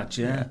know that.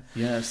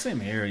 Yeah, same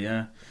here.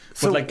 Yeah.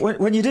 So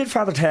when you did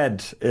Father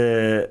Ted,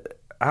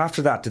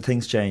 after that, did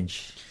things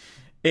change?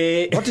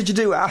 What did you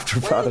do after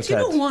Father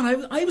Ted? You know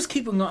what? I was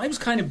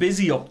kind of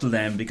busy up till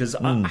then, because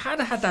I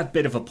had that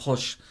bit of a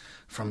push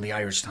from the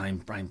Irish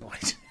Times, Brian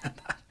Boyd.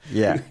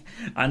 Yeah,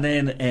 and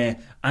then and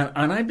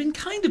I'd been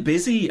kind of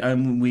busy,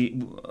 and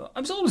I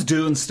was always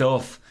doing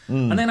stuff.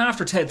 And then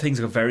after Ted, things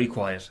got very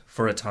quiet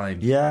for a time.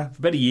 Yeah, for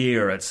about a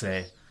year, I'd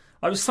say.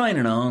 I was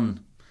signing on,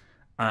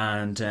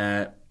 and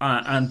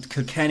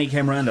Kilkenny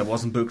came around. I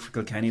wasn't booked for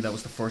Kilkenny. That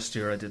was the first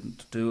year I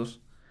didn't do it.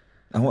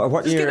 And what year?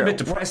 It's getting a bit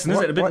depressing,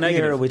 isn't it? A bit negative. What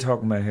year are we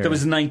talking about here? There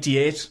was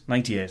 98. And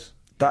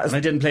I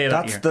didn't play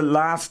that year. That's the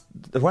last.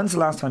 When's the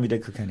last time you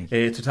did Kilkenny?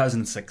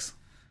 2006.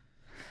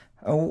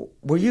 Oh,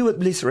 were you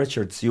with Lisa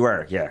Richards? You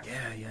were, yeah.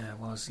 Yeah, I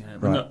was. Yeah,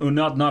 right.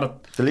 not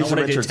at the Lisa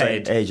Richards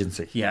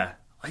agency. Yeah,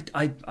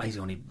 I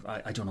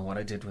don't know what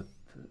I did with.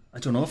 I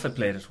don't know if I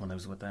played it when I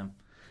was with them.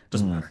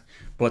 Doesn't matter.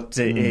 But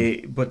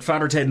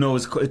Father Ted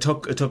knows it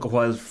took a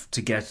while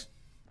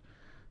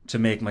to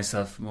make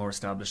myself more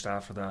established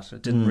after that.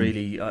 It didn't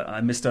really.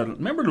 I missed out.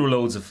 Remember, there were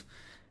loads of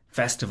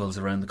festivals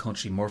around the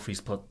country.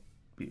 Murphy's put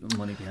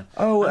money behind.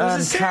 Oh,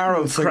 and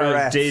Carol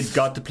crowd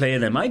got to play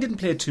them. I didn't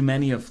play too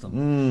many of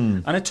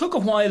them, and it took a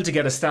while to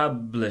get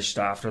established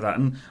after that.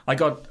 And I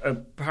got a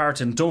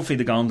part in Don't Feed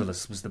the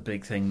Gondolas was the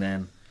big thing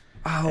then.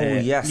 Oh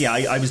yes, yeah.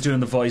 I was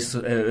doing the voice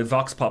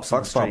Vox Pops.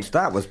 Vox Pops.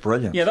 That was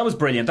brilliant. Yeah, that was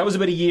brilliant. That was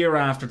about a year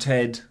after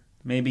Ted.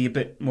 Maybe a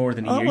bit more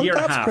than a year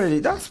and a half.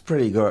 That's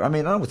pretty good. I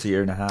mean, I know it's a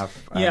year and a half.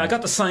 Yeah, I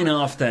got the sign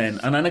off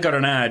then, and then I got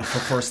an ad for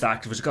First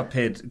Act, which got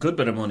paid a good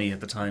bit of money at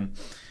the time.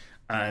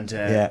 And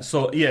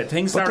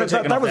things started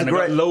taking off. Then I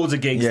got loads of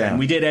gigs. Then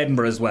we did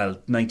Edinburgh as well.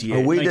 98.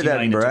 Oh, we did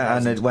Edinburgh,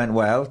 and it went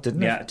well,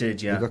 didn't it? Yeah, it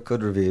did. Yeah, we got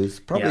good reviews.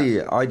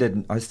 Probably, I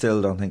didn't. I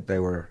still don't think they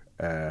were.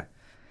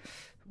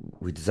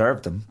 We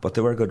deserved them, but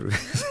they were good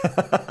reviews.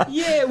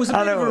 Yeah, it was a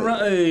bit of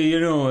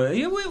a,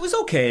 it was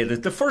okay.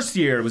 The first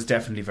year was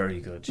definitely very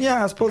good.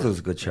 Yeah, I suppose it was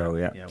a good show.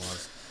 Yeah, it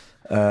was.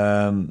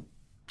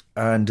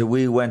 And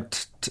we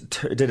went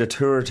did a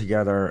tour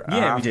together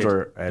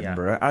after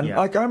Edinburgh, and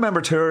like I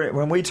remember touring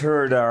when we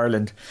toured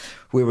Ireland,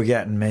 we were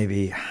getting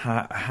maybe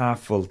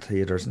half full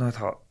theatres, and I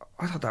thought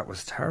that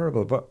was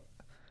terrible, but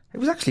it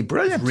was actually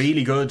brilliant.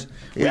 Really good.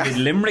 Yeah. We did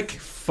Limerick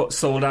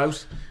sold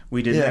out.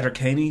 We did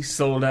Letterkenny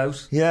sold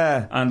out.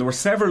 Yeah. And there were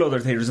several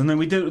other theatres, and then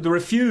there were a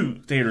few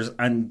theatres,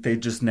 and they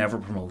just never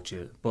promote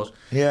you. But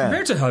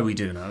compared to how we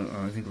do now,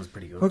 I think it was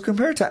pretty good. Well,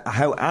 compared to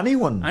how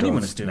anyone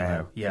is doing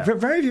now. Yeah.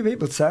 Very few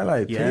people sell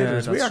out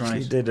theatres. We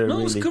actually did a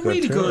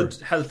really good,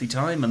 healthy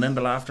time. And then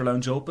the Laughter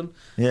Lounge open.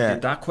 Yeah.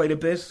 Did that quite a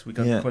bit. We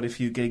got quite a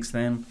few gigs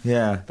then.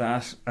 Yeah.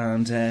 That,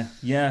 and And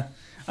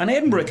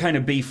Edinburgh kind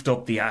of beefed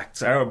up the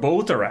acts, or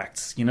both our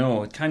acts.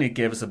 It kind of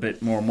gave us a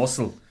bit more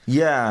muscle.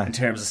 Yeah. In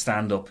terms of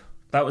stand-up.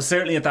 That was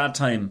certainly at that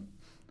time.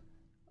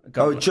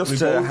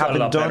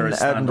 Having done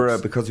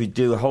Edinburgh, because we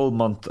do a whole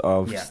month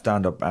of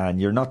stand-up,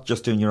 and you're not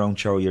just doing your own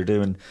show, you're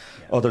doing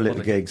other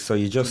little gigs, so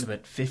you just...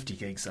 about 50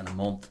 gigs in a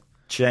month.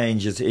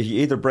 Changes. It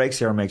either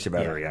breaks you or makes you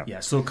better, Yeah,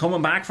 so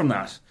coming back from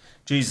that,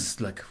 Jesus,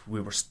 like,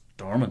 we were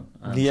storming.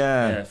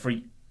 And, for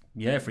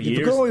years.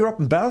 Because we were up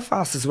in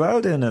Belfast as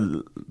well,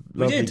 doing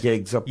lovely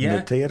gigs up in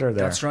the theatre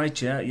there. That's right,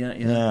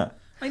 yeah.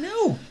 I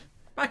know.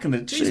 Back in the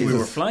days, we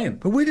were flying.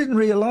 But we didn't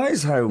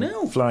realise how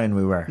flying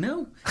we were.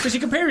 No. Because you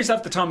compare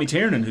yourself to Tommy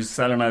Tiernan, who's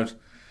selling out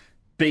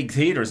big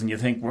theatres, and you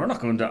think, we're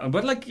not going down.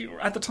 But like,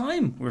 at the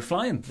time, we were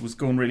flying. It was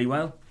going really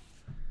well.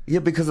 Yeah,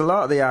 because a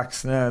lot of the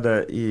acts now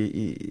that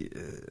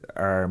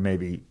are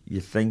maybe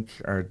you think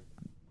are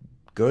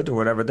good or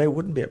whatever, they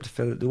wouldn't be able to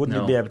fill it. They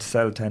wouldn't be able to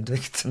sell 10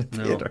 tickets in a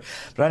theatre.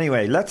 But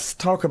anyway, let's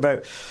talk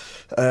about...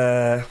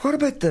 what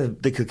about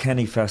the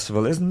Kilkenny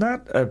Festival? Isn't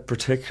that a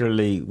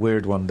particularly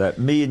weird one that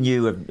me and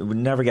you would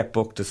never get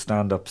booked as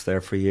stand-ups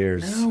there for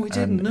years? No, we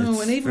didn't.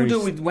 And even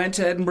though we went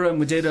to Edinburgh and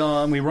we did,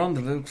 and we were on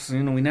the looks,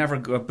 we never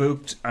got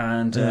booked.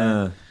 And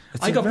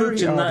I got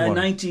booked in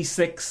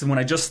 96 when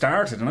I just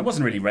started, and I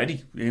wasn't really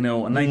ready. In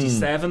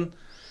 97.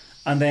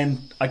 And then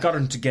I got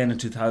into again in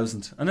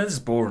 2000. And this is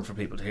boring for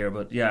people to hear,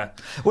 but yeah.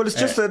 Well, it's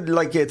just that,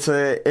 like,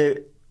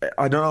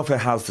 I don't know if it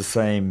has the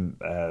same...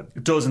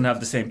 it doesn't have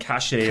the same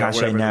cachet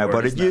now,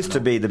 but it used to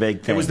be the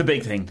big thing. It was the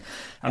big thing.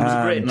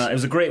 And it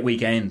was a great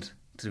weekend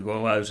to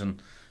go out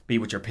and be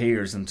with your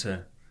peers and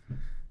to...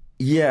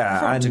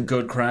 Yeah. And to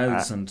good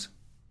crowds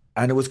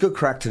and it was good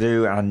crack to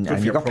do, and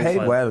you got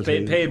paid well.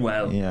 Paid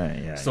well.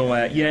 Yeah. So,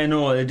 I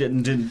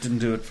didn't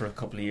do it for a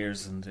couple of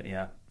years, and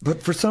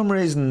But for some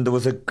reason, there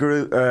was a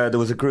group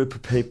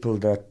of people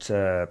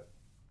that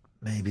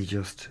maybe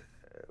just...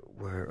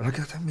 I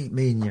think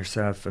me and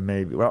yourself, and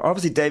maybe... Well,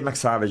 obviously Dave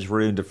McSavage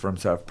ruined it for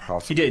himself,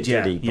 possibly. He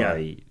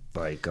did,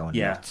 by going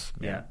nuts.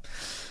 Yeah.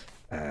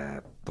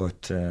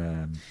 But...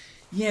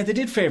 they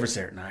did favour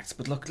certain acts,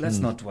 but look, let's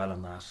not dwell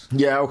on that.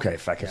 Yeah, okay,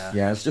 fuck it.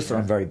 Yeah, it's just that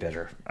I'm very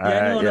bitter.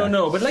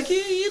 No. But like,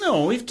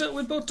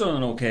 we've both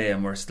done okay,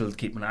 and we're still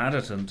keeping at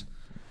it, and...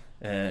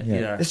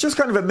 It's just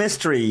kind of a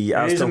mystery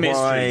as to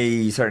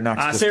why certain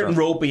acts... certain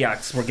ropey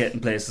acts were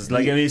getting places.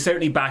 Like,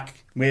 certainly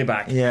way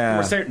back. Yeah. There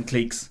were certain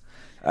cliques.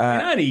 In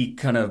any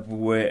kind of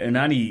way, in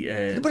any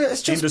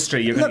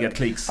industry, you're going to get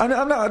cliques. I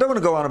don't want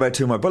to go on about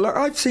too much, but look,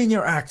 I've seen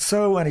your act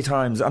so many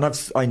times, and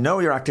I know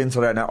your act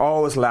inside out, and I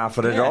always laugh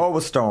at it. It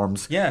always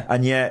storms,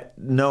 and yet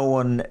no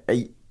one.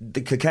 The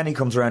Kilkenny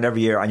comes around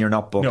every year, and you're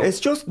not booked. No. It's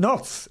just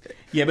nuts.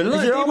 Yeah, but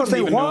you almost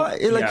think why?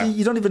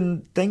 You don't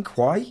even think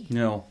why.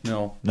 No.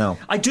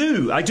 I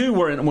do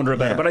wonder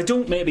about it, but I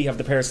don't maybe have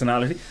the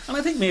personality, and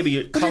I think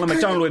maybe Colin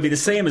McDonald would be the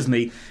same as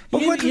me.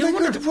 But what do you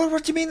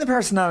mean the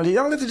personality?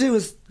 All they have to do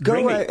is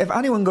go out. If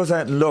anyone goes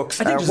out and looks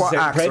at what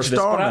acts are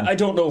storming, I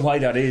don't know why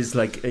that is.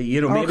 Like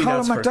maybe Colin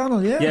that's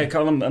McDonald,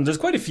 Colin, and there's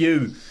quite a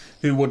few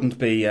who wouldn't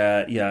be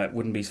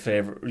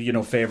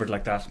favoured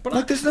like that.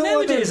 But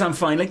nowadays I'm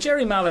fine. Like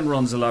Jerry Mallon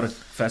runs a lot of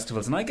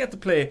festivals, and I get to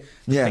play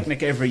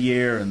Picnic every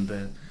year, and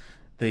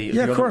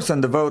of course,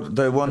 and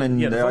the one in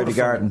the Ivy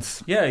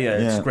Gardens.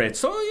 It's great.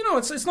 So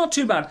it's not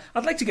too bad.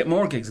 I'd like to get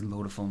more gigs in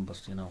Vodafone,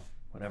 but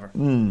whatever.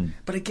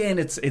 But again,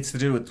 it's to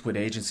do with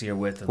agency or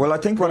with. Well, I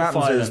think what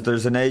happens is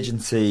there's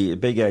a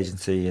big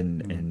agency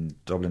in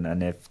Dublin,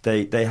 and if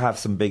they have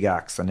some big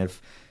acts, and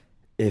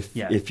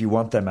if you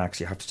want them acts,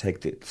 you have to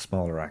take the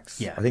smaller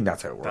acts. Yeah. I think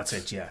that's how it works.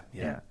 That's it,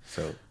 yeah.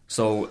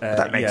 So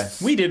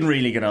we didn't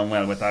really get on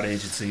well with that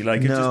agency.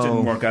 Like, it just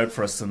didn't work out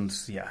for us, and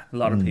a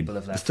lot of people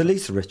have left. It's the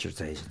Lisa Richards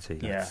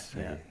agency.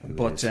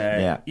 But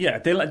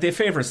they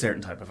favour a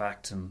certain type of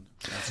act, and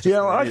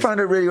I found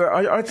it really.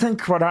 I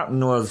think what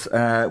happened was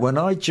when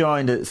I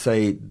joined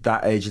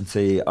that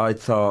agency, I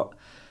thought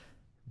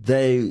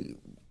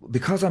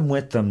because I'm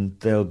with them,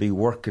 they'll be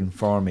working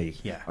for me.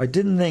 Yeah. I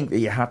didn't think that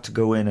you had to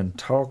go in and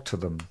talk to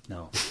them.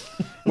 No.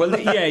 Well,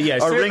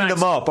 or ring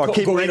them up, or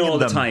keep ringing all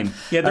them the time.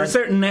 Yeah, there are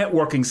certain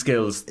networking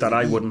skills that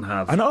I wouldn't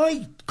have, and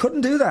I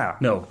couldn't do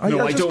that. No, I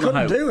don't know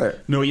how. Do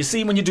it. No, you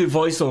see, when you do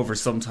voiceovers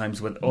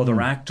sometimes with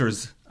other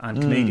actors and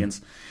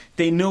comedians,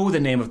 they know the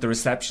name of the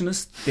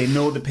receptionist, they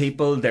know the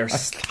people, they're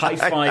high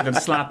five and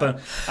slapping,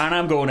 and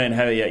I'm going in, and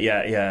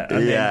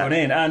then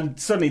going in, and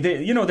suddenly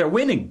they're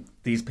winning.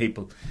 These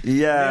people,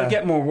 they'll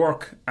get more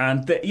work,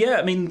 and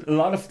a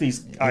lot of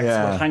these acts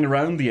will hang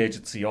around the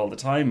agency all the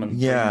time, and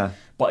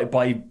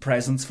buy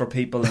presents for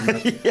people, and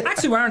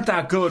actually aren't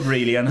that good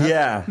really, and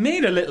have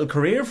made a little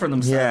career for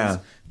themselves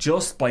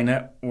just by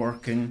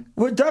networking.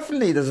 Well,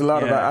 definitely, there's a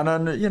lot of that,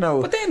 and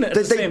but then at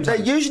the same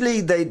time,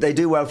 they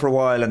do well for a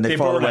while, and they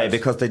fall away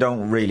because they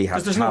don't really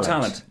have because there's no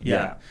talent.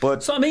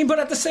 But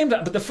at the same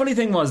time, but the funny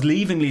thing was,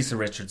 leaving Lisa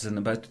Richards in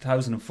about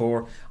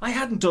 2004, I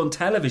hadn't done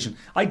television.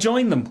 I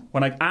joined them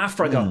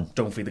after I got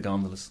Don't Feed the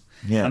Gondolas,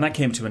 and that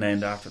came to an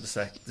end after the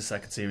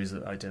second series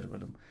that I did with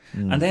them,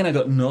 and then I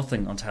got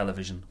nothing on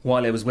television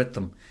while I was with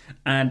them,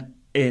 and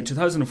in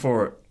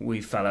 2004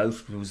 we fell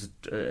out. There was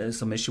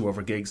some issue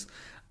over gigs.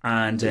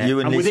 And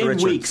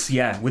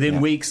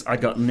within weeks, I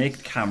got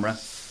nicked camera.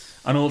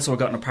 And also I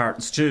got an part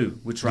in Stew,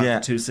 which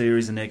ran for 2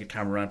 series, and Naked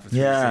Camera ran for 3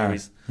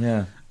 series.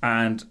 Yeah.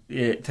 And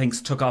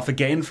things took off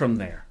again from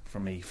there for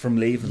me, from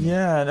leaving.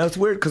 Yeah, no, it's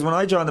weird because when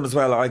I joined them as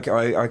well, I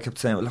kept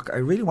saying, look, I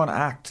really want to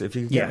act. If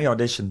you could get me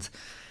auditions.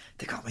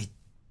 They got me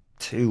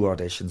 2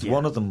 auditions.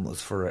 One of them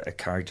was for a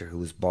character who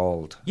was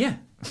bald. Yeah.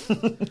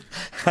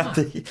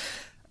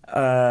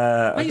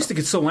 I used to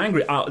get so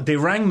angry. They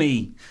rang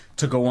me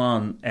to go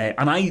on,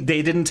 and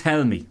they didn't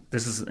tell me.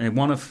 This is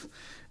one of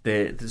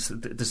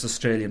this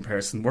Australian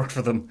person worked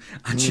for them,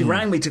 and she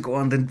rang me to go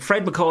on the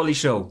Fred McCauley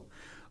show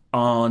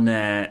on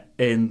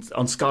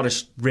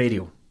Scottish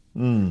radio,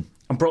 and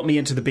brought me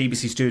into the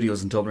BBC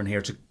studios in Dublin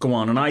here to go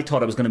on. And I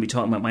thought I was going to be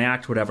talking about my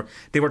act, whatever.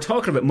 They were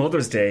talking about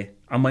Mother's Day,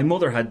 and my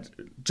mother had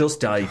just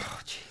died. Oh,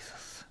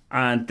 Jesus.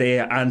 And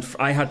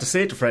I had to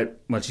say to Fred,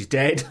 well, she's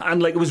dead,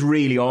 and like it was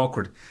really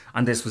awkward.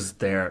 And this was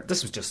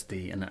just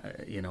the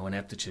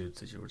ineptitude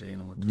that you were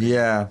dealing with.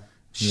 Yeah,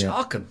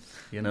 shocking.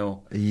 The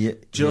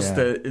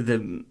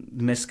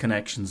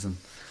misconnections and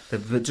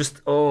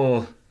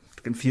the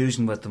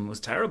confusion with them was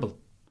terrible.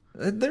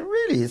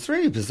 It's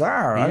really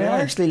bizarre. Yeah. I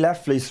actually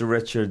left Lisa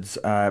Richards,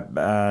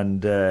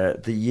 and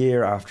the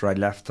year after I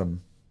left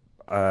them,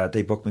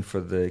 they booked me for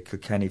the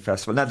Kilkenny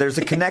Festival. Now, there's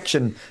a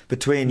connection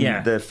between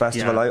the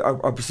festival. Yeah.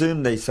 I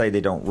presume they say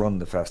they don't run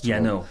the festival. Yeah,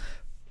 no.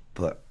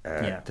 But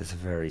there's a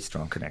very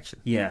strong connection.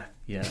 Yeah.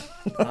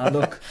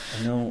 Look,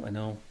 I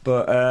know.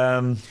 But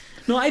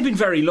no, I've been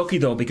very lucky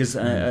though, because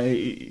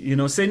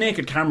say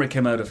Naked Camera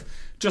came out of,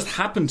 just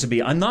happened to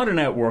be. I'm not an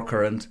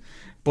outworker,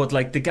 but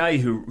like the guy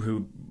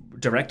who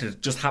directed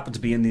it just happened to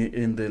be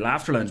in the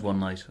Laughter Lounge one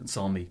night and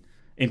saw me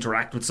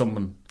interact with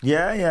someone.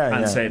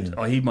 And said,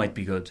 "Oh, he might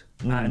be good,"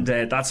 and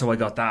that's how I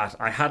got that.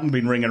 I hadn't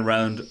been ringing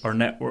around or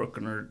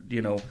networking or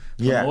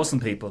promoting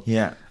people.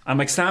 Yeah, and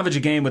like Savage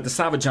again with the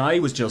Savage Eye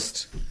was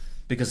just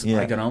because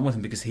I got on with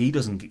him because he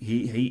doesn't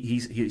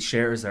he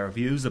shares our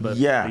views about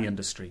the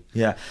industry.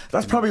 Yeah,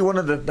 that's probably one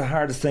of the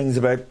hardest things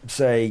about,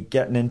 say,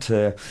 getting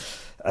into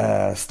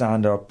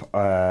stand-up,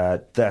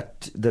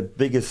 that the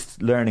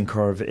biggest learning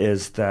curve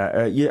is that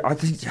I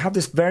think you have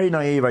this very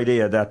naive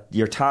idea that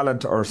your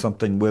talent or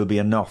something will be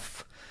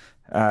enough,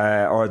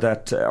 or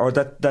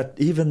that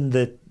even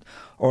the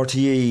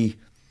RTE,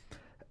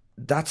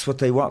 that's what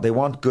they want. They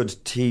want good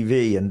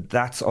TV, and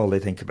that's all they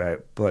think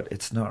about. But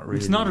it's not really.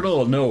 It's not at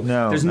all. No.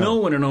 There's no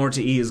one in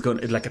RTE is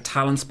going like a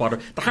talent spotter.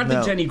 There had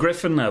been Jenny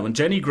Griffin now, and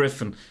Jenny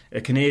Griffin, a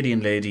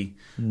Canadian lady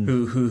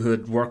who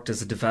had worked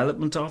as a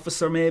development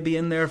officer maybe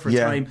in there for a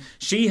time.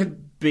 She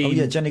had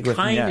been. Jenny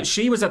Griffin.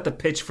 She was at the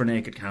pitch for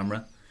Naked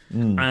Camera,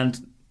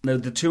 and now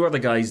the 2 other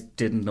guys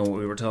didn't know what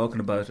we were talking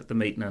about at the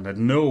meeting and had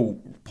no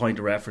point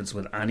of reference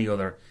with any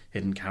other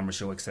hidden camera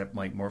show except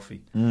Mike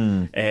Murphy.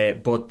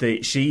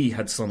 But she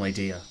had some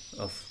idea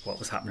of what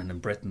was happening in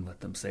Britain with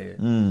them, say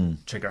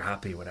Trigger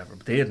Happy or whatever,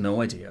 but they had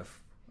no idea of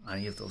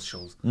any of those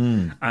shows.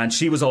 And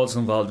she was also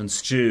involved in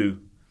Stew,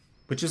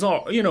 which is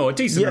all a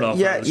decent enough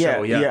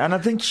show. Yeah, and I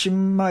think she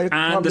might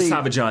and probably, the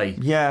Savage Eye,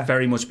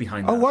 very much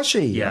behind that. Oh, was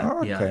she? Yeah,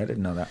 okay, I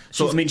didn't know that.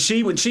 So I mean,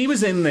 when she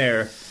was in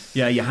there,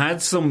 you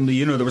had some,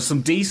 there were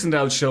some decent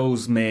out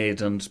shows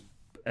made and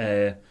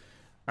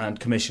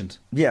commissioned.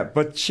 Yeah,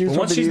 but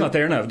once she's not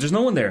there now, there's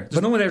no one there.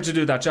 There's no one there to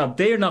do that job.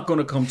 They're not going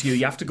to come to you.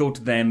 You have to go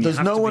to them. There's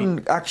no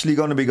one actually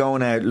going to be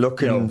going out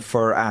looking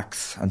for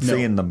acts and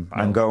seeing them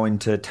and going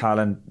to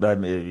talent,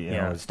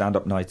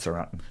 stand-up nights or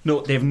anything.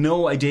 No, they have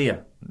no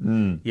idea.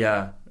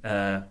 Yeah.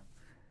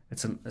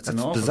 It's an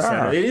awful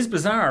bizarre. It is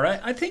bizarre.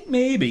 I think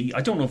maybe,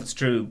 I don't know if it's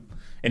true,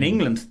 in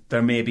England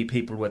there may be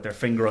people with their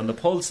finger on the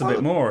pulse a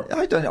bit more.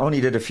 I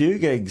only did a few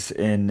gigs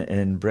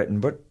in Britain,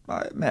 but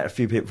I met a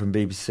few people from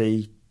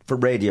BBC for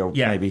radio,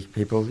 maybe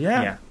people.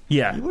 Yeah.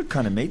 You would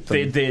kind of meet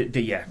them.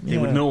 They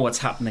would know what's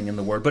happening in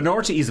the world. But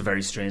North is a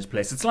very strange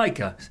place. It's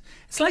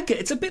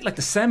a bit like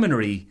the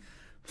seminary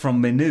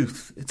from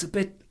Maynooth. It's a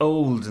bit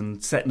old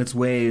and set in its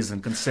ways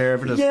and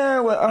conservative.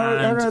 Yeah,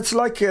 well, it's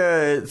like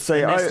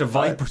say a nest of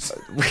vipers.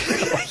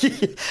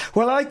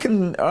 Well, I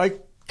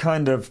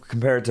kind of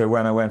compared to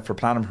when I went for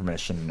planning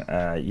permission,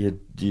 you'd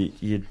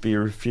be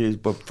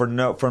refused, but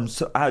from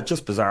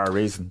just bizarre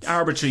reasons,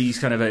 arbitrary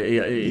kind of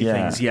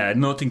things. Yeah,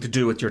 nothing to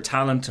do with your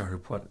talent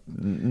or what.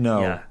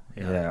 No.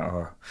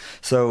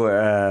 So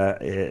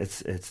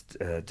it's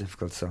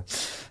difficult. So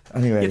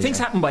anyway, things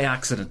happen by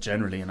accident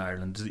generally in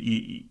Ireland,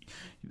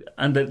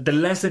 and the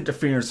less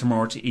interference from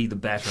RTE, the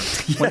better.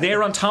 When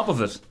they're on top of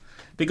it,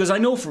 because I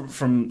know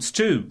from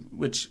Stew,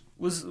 which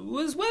was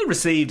well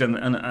received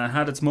and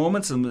had its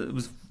moments and it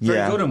was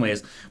very good in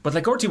ways. But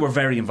like RTE were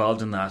very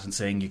involved in that and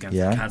saying you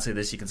can't say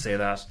this, you can say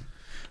that.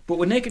 But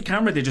with Naked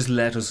Camera, they just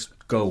let us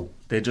go.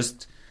 They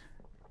just,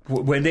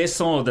 when they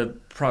saw the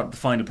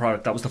final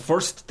product, that was the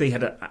first they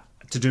had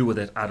to do with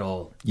it at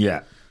all.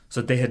 Yeah.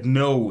 So they had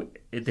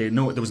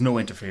there was no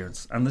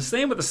interference. And the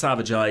same with the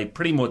Savage Eye.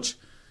 Pretty much,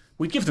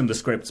 we'd give them the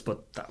scripts,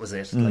 but that was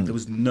it. Like there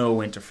was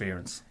no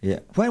interference. Yeah.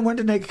 When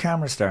did Naked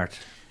Camera start?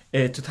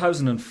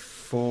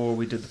 2004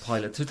 we did the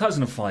pilot.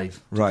 2005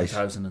 to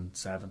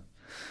 2007.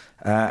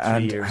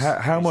 And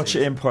how much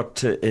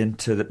input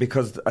into that?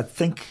 Because I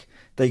think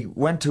they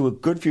went to a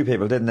good few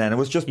people, didn't they? And it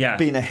was just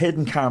being a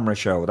hidden camera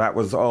show. That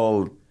was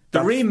all.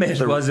 The remit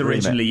was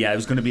originally, it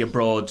was going to be a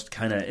broad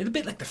kind of, it's a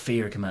bit like The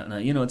Fear came out now,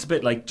 you know, it's a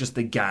bit like just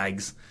the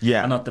gags,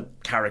 and not the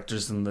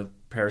characters and the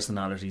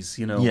personalities,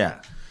 you know.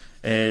 Yeah.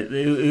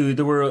 They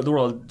were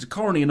all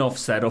corny enough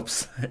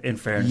setups, in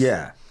fairness.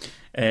 Yeah.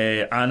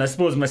 And I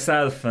suppose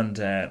myself and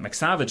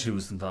McSavage, who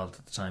was involved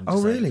at the time,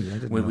 really?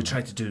 We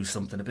tried to do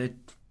something a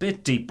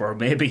bit deeper,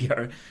 maybe,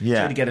 or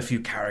try to get a few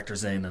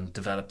characters in and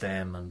develop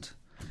them, and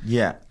so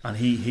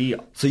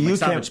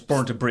McSavage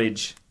burnt a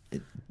bridge.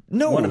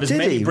 No, one of his did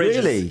many he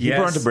bridges. Really? He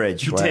burned a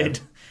bridge. He did,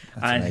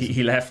 and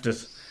he left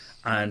it.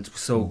 And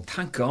so, Mm.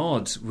 thank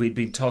God, we'd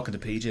been talking to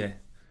PJ,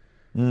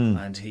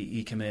 and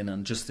he came in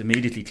and just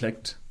immediately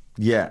clicked.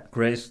 Yeah,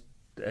 great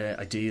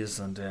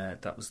ideas, and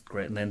that was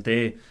great. And then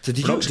the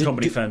production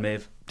company found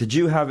Maeve. Did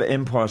you have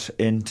input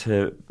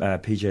into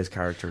PJ's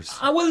characters?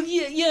 Well,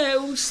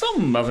 yeah,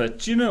 some of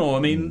it. You know, I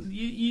mean,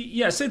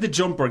 say the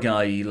jumper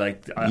guy.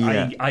 Like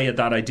I had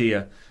that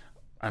idea.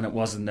 And it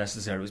wasn't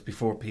necessary. It was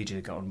before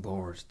PJ got on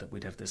board that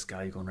we'd have this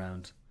guy going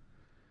around,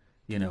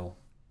 you know,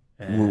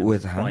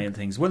 with buying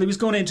things. Well, he was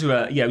going into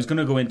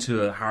to go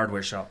into a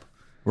hardware shop,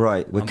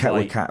 right? With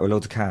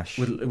loads of cash.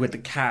 With the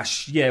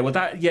cash, yeah. Well,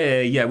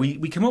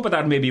 we came up with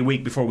that maybe a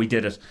week before we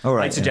did it. All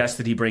right, I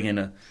suggested he bring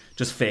in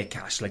just fake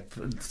cash, like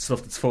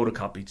stuff that's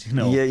photocopied, you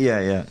know.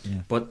 Yeah.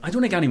 But I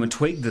don't think anyone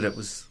twigged that it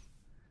was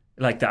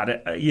like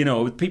that, you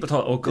know. People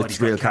thought, oh God, it's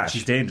he's real got cash.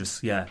 He's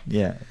dangerous. Yeah.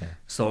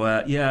 So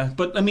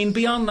but I mean,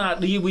 beyond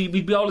that,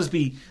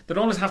 there'd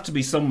always have to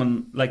be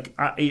someone like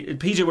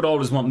PJ would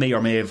always want me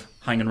or Maeve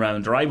hanging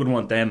around, or I would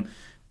want them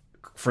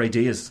for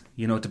ideas.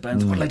 You know, it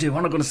depends. What'll I do? What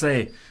am I going to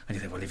say? And you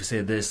think, well, if you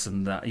say this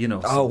and that, you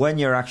know. So, when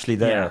you're actually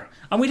there,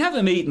 and we'd have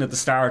a meeting at the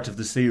start of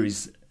the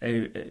series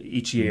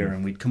each year,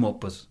 and we'd come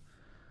up with,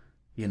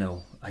 you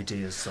know,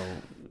 ideas. So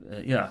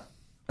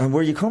And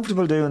were you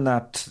comfortable doing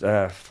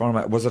that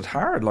format? Was it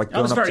hard, like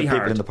going up to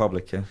people in the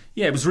public?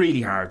 Yeah, it was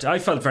really hard. I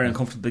felt very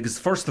uncomfortable because,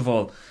 first of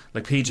all,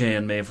 like PJ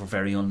and Maeve were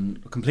very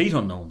complete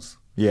unknowns.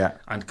 Yeah,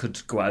 and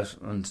could go out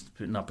and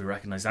not be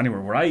recognised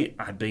anywhere. Where I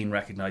had been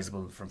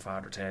recognisable from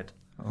Father Ted.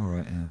 All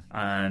right,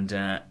 yeah.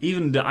 And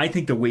even I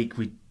think the week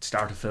we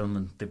started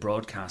filming, they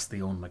broadcast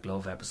the Owen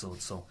McLove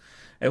episode, so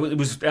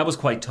that was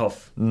quite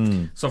tough.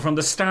 So from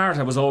the start,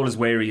 I was always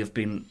wary of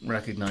being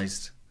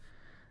recognised.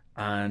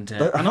 And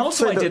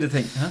also I did a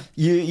thing. Huh?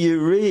 You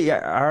really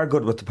are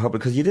good with the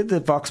public, because you did the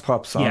Vox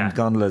Pops on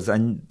gondolas,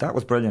 and that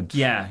was brilliant.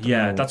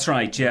 Yeah, that's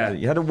right. Yeah,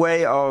 you had a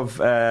way of.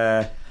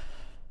 So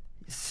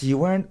you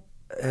weren't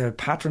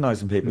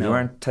patronising people. No. You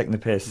weren't taking the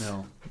piss.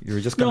 No. You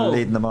were just kind of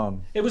leading them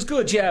on. It was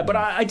good, yeah. But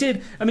I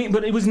did. I mean,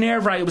 but it was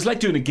nerve-wracking. It was like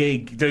doing a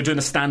gig. They're doing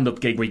a stand-up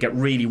gig where you get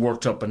really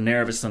worked up and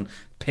nervous and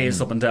pace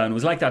up and down. It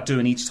was like that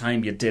doing each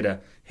time you did a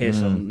hit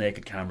on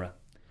naked camera.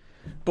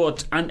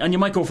 But and you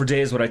might go for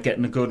days without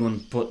getting a good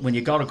one, but when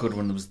you got a good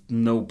one, there was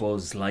no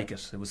buzz like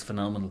it. It was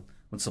phenomenal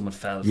when someone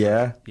fell.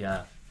 Yeah.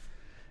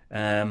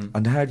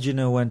 And how did you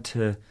know when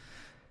to?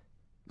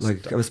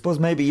 Like, I suppose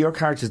maybe your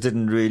characters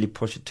didn't really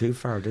push it too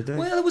far, did they?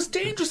 Well, it was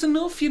dangerous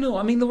enough, you know.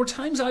 I mean, there were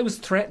times I was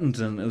threatened,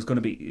 and it was going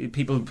to be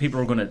people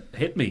were going to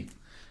hit me.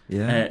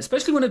 Yeah.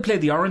 Especially when I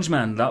played the Orange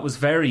Man, that was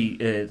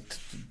very,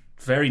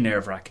 very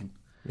nerve-wracking.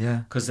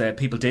 Yeah. Because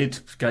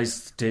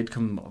guys did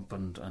come up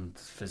and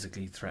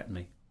physically threaten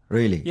me.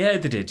 Really? Yeah,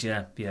 they did.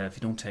 Yeah. If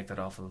you don't take that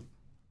off,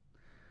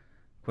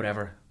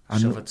 whatever,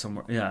 shove it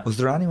somewhere. Yeah. Was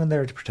there anyone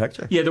there to protect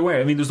you? Yeah, there were.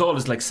 I mean, there was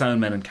always like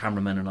sound men and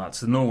cameramen and all that,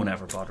 so no one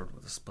ever bothered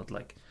with us. But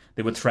like,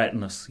 they would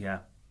threaten us. Yeah,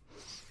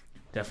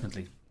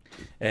 definitely.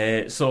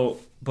 That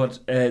was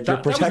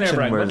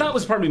nerve-wracking. But that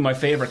was probably my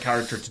favourite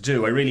character to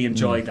do. I really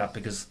enjoyed that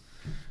because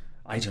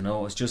I don't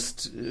know. It's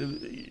just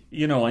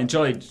I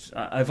enjoyed.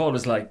 I've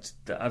always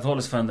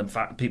found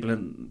them people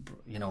in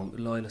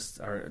loyalists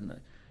or.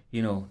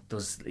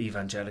 Those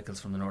evangelicals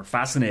from the north,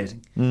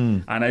 fascinating,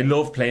 and I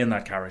love playing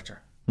that character,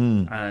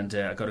 and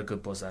I got a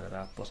good buzz out of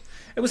that. But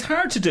it was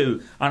hard to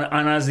do,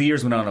 and as the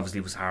years went on, obviously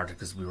it was harder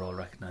because we were all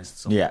recognised.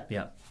 So,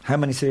 yeah. How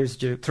many series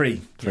did you?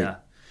 Three. Yeah.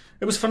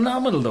 It was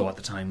phenomenal though at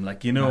the time.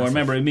 Like I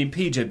remember. I mean,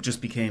 PJ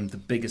just became the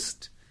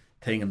biggest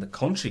thing in the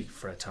country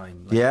for a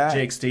time. Like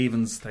Jake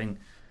Stevens thing.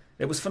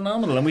 It was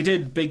phenomenal, and we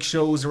did big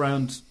shows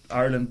around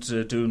Ireland,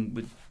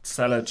 with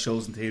sellout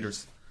shows in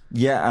theatres.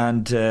 Yeah,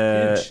 and.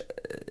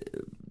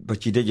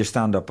 But you did your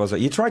stand-up, was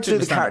it? You tried to do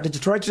Did you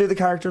try to do the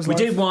characters? We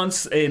did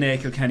once in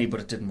Kilkenny, but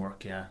it didn't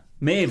work. Yeah,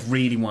 Maeve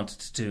really wanted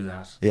to do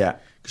that. Yeah,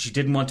 because she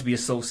didn't want to be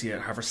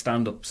have her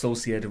stand-up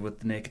associated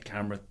with the Naked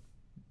Camera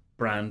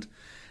brand,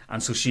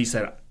 and so she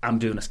said, "I'm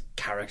doing a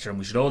character, and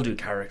we should all do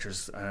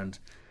characters, and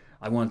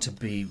I want to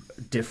be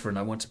different.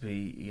 I want to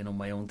be,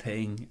 my own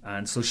thing."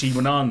 And so she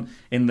went on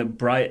in the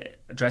bride,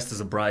 dressed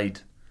as a bride.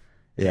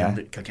 Yeah,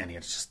 and Kilkenny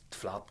had just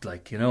flopped.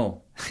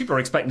 People were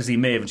expecting to see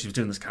Maeve, and she was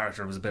doing this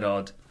character. It was a bit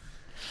odd.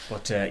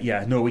 But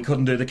we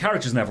couldn't do it. The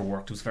characters never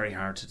worked. It was very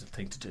hard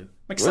to do.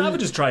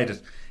 McSavage has tried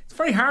it. It's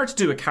very hard to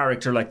do a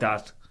character like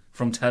that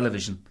from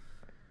television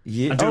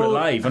and do it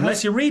live,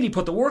 unless you really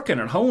put the work in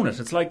and hone it.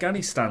 It's like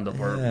any stand-up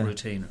or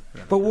routine.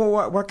 But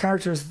what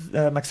characters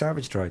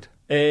McSavage tried?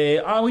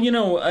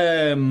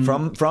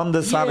 From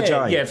the Savage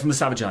Eye? Yeah, from the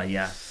Savage Eye,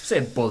 yeah. Say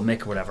Bull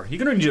Mick or whatever. You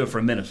can only do it for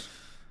a minute.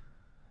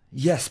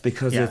 Yes,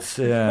 because it's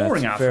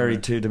boring it's very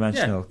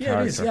two-dimensional character.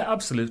 Yeah, it is. Yeah,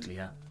 absolutely,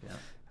 yeah.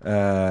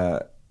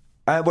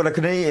 Well, I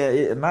can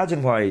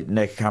imagine why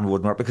Nick Cameron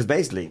wouldn't work, because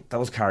basically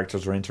those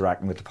characters were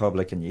interacting with the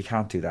public, and you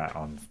can't do that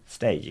on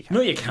stage.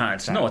 No, you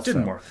can't. No, it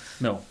didn't work.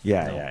 No.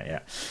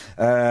 Yeah.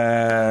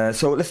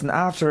 So listen,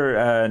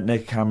 after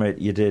Nick Cameron,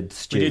 you did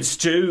Stew. We did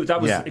Stew.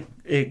 That was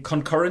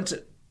concurrent.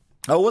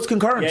 Oh, it was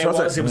concurrent. Yeah, it was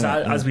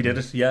as we did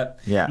it. Yeah.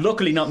 Yeah.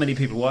 Luckily, not many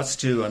people watched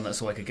Stew, and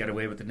so I could get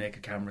away with the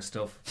naked camera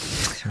stuff.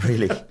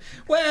 Really?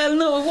 Well,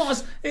 no, it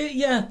was.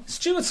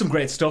 Stew had some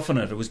great stuff in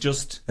it. It was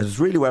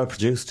really well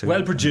produced too.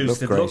 Well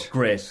produced. It looked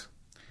great.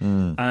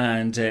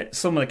 And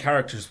some of the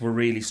characters were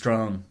really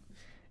strong.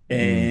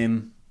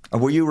 And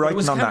were you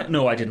writing on that?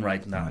 No, I didn't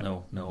write on that.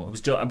 No. It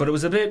was but it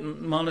was a bit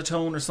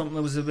monotone or something.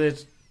 It was a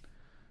bit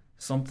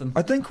something.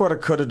 I think what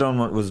it could have done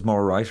was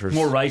more writers.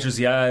 More writers,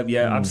 yeah,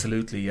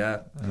 absolutely,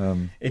 yeah.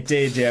 It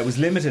did, yeah. It was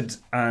limited,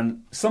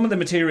 and some of the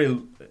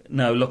material,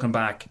 now looking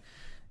back,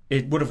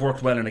 it would have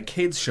worked well in a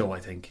kids' show,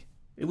 I think.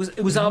 It was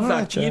of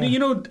that, you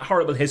know,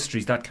 Horrible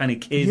Histories, that kind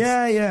of kids.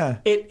 Yeah.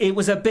 It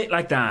was a bit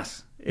like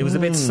that. It was a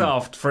bit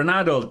soft for an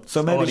adult.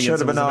 So maybe it should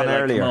have been on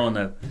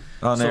earlier.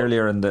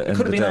 Earlier in the It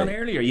could have been day. on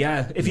earlier,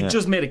 yeah. If you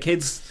just made a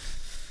kids'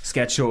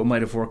 sketch show, it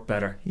might have worked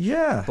better.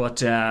 Yeah.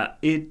 But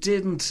it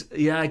didn't.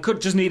 Yeah, I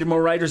could just needed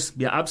more writers.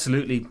 Yeah,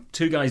 absolutely.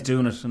 2 guys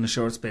doing it in a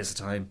short space of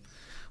time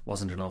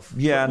wasn't enough.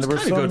 Yeah, and there were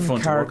some good fun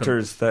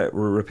characters that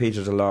were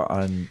repeated a lot,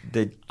 and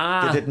they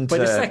didn't. By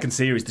the second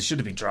series, they should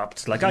have been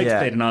dropped. Like, I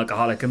played an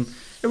alcoholic, and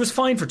it was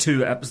fine for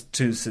two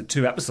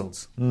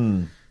episodes.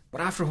 But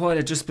after a while,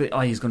 it just be,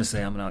 he's going to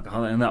say I'm an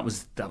alcoholic, and that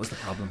was the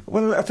problem.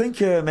 Well, I think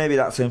maybe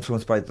that's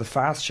influenced by the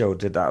Fast Show.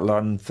 Did that a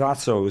lot, and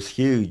Fast Show was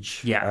huge.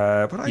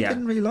 Yeah, but I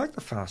didn't really like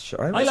the Fast Show.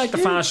 I like the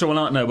Fast Show a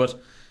lot now, but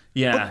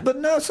yeah, but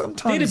no,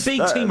 sometimes they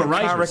had a big team of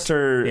writers.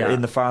 Character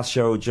in the Fast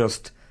Show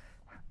just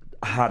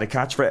had a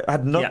catchphrase,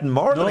 had nothing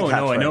more than a catchphrase.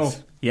 No, I know.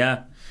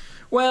 Yeah,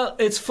 well,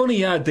 it's funny.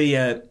 Yeah,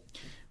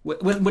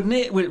 with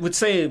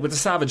the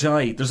Savage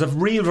Eye, there's a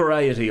real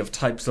variety of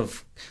types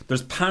of.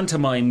 There's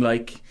pantomime,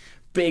 like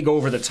big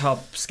over the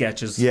top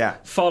sketches,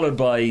 followed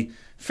by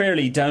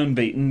fairly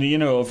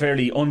downbeaten,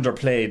 fairly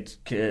underplayed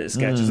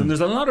sketches, and there's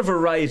a lot of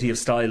variety of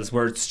styles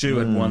where Stu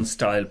had one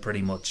style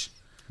pretty much.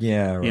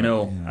 Yeah, right,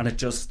 and it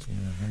just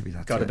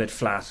got a bit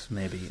flat.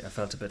 Maybe I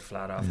felt a bit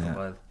flat after a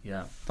while.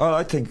 Yeah. Oh,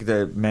 I think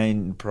the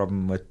main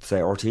problem with say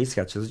RTE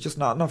sketches is just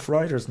not enough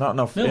writers, not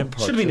enough input.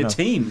 Should have been a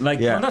team. Like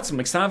that's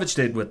what McSavage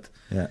did with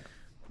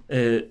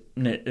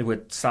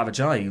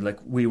Savage Eye. Like,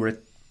 we were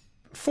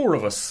 4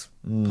 of us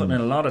putting in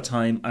a lot of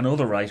time, and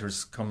other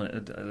writers coming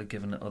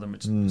giving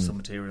some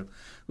material.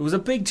 It was a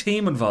big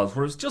team involved,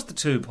 where it was just the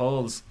 2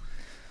 Pauls.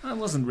 That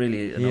wasn't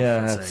really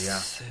enough.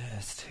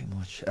 It's too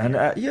much. And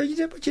you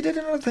did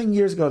another thing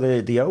years ago,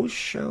 the O's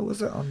show,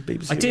 was it on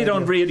BBC? I did Radio?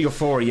 On Radio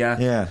 4,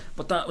 yeah.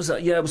 But that was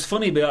it was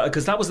funny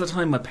because that was the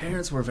time my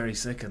parents were very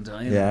sick, and so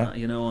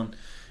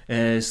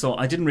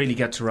I didn't really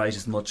get to write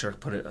as much or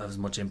put as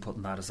much input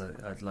in that as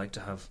I'd like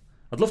to have.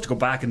 I'd love to go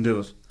back and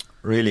do it.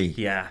 Really?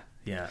 Yeah.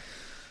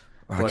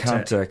 I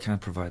can't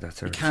provide that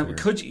service. You can't.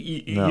 Could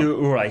you? No.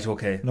 You're right.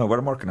 Okay. No, but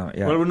I'm working on it.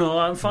 Yeah. Well, no,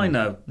 I'm fine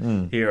now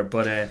here.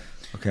 But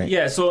okay.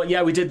 Yeah. So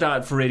we did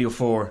that for Radio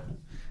 4.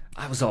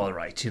 I was all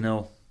right. It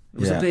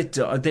was a bit.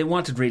 They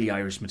wanted really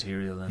Irish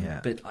material and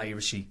a bit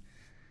Irishy.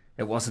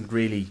 It wasn't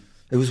really.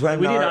 It was when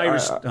we did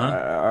Irish.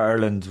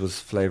 Ireland was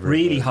flavoured.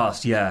 Really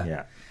hot.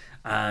 Yeah.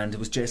 And it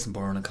was Jason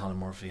Byrne and Colin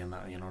Murphy, and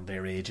that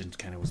their agent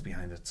kind of was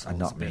behind it. So and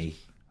not me.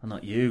 And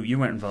not you. You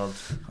weren't involved.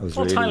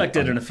 Paul Tylock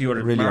did it, and a few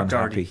other. Really Mark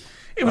unhappy. Doherty.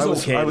 It was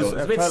okay. It was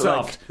a bit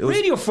soft.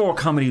 Radio 4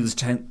 comedy was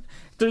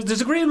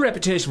there's a great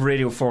reputation for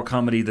Radio 4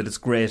 comedy, that it's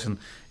great and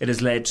it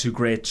has led to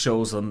great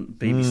shows on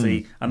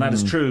BBC, and that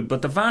is true.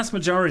 But the vast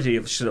majority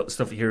of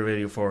stuff you hear on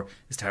Radio 4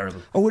 is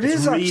terrible. Oh, it's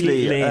is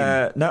really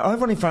actually. Now,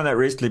 I've only found out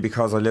recently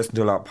because I listen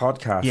to a lot of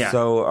podcasts. Yeah.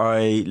 So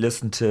I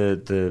listened to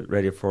the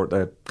Radio 4,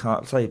 the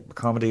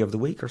Comedy of the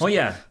Week or something.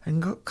 Oh, yeah.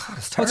 And God,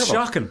 it's terrible. That's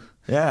shocking.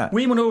 Yeah.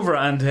 We went over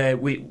and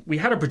we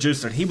had a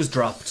producer, and he was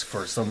dropped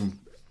for some.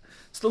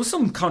 So there was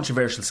some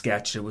controversial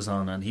sketch it was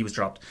on, and he was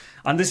dropped.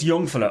 And this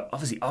young fella,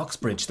 obviously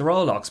Oxbridge, they're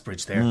all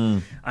Oxbridge there,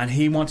 and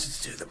he wanted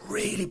to do the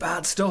really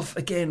bad stuff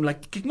again,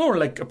 like more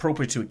like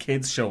appropriate to a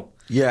kids show.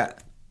 Yeah.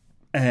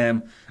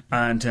 So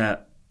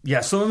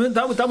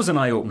that was an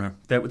eye opener.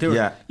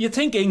 You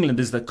think England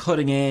is the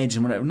cutting edge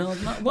and whatever? No,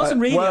 it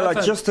wasn't really. Well,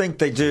 I just think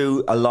they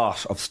do a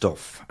lot of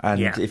stuff, and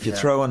if you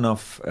throw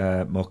enough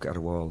muck at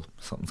a wall,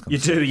 something's going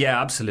to. You do,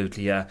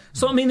 absolutely, yeah.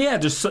 So I mean,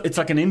 it's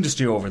like an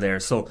industry over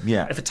there. So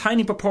if a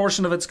tiny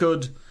proportion of it's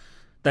good,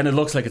 then it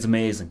looks like it's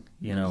amazing,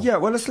 Yeah,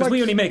 well, it's like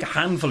we only make a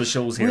handful of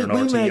shows here in RTE,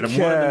 and one of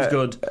them's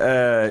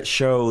good.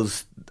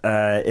 Shows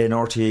in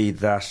RTE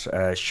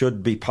that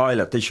should be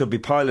pilot. They should be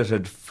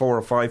piloted 4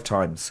 or 5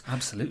 times.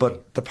 Absolutely.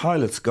 But the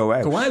pilots go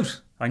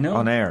out. I know.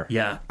 On air.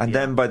 Yeah. And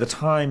then by the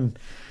time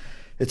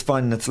it's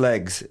finding its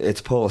legs,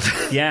 it's pulled.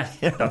 Yeah,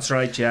 that's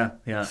right, yeah.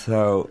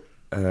 So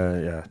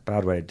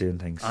bad way of doing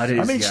things. It is,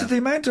 I mean, the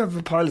amount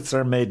of pilots that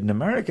are made in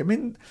America, I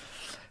mean,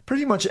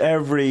 pretty much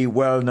every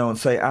well-known,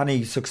 say,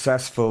 any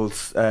successful,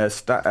 sitcom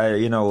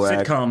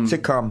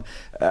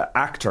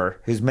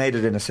actor who's made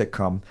it in a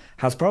sitcom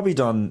has probably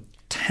done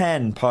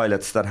 10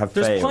 pilots that have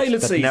failed,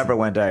 pilot that season. never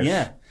went out.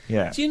 Yeah.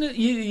 Yeah. Do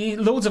you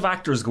know, loads of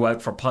actors go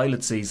out for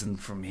pilot season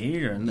from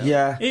here. And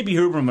A.B.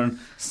 Huberman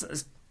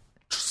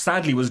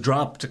sadly was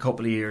dropped a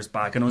couple of years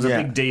back, and it was a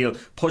big deal,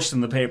 pushed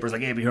in the papers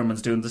like A.B.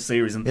 Huberman's doing the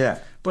series. And,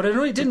 but it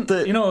really didn't.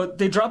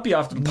 They drop you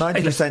after the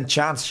pilot. 90%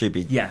 chance she'd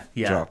be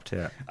dropped.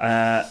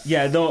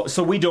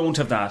 So we don't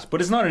have that,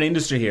 but it's not an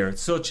industry here.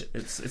 It's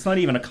not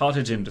even a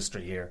cottage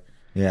industry here.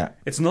 Yeah,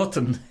 it's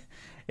nothing.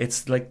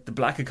 It's like the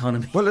black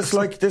economy. Well, it's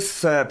like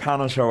this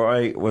panel show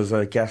I was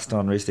a guest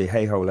on recently,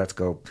 Hey Ho, Let's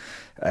Go.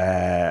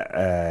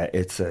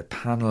 It's a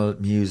panel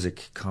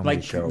music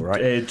comedy show, right?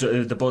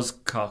 The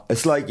Buzzcocks.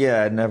 It's like,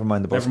 never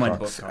mind the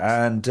Buzzcocks.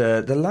 And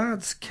the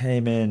lads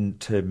came in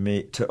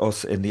to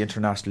us in the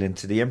International,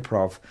 into the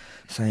Improv,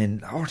 saying,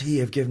 RTE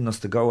have given us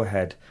the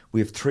go-ahead.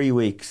 We have 3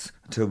 weeks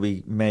until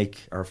we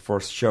make our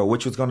first show,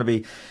 which was going to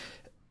be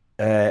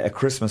a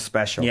Christmas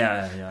special. 3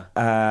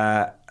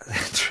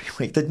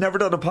 weeks. They'd never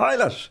done a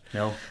pilot.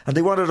 No. And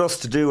they wanted us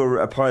to do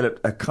a pilot,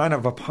 a kind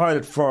of a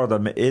pilot for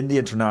them in the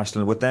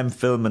International, with them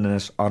filming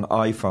it on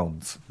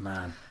iPhones.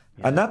 Man.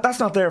 Yeah. And that's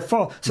not their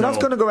fault. So that's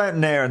going to go out in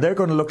there and they're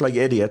going to look like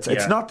idiots.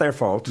 It's not their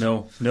fault.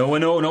 No, it's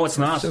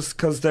not. It's just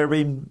because they're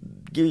being...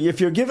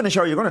 If you're given a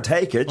show, you're going to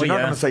take it. You're not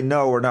going to say,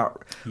 no, we're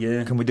not.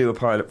 Yeah. Can we do a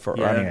pilot for...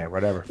 Anyway,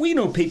 whatever. We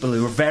know people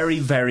who are very,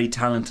 very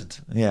talented.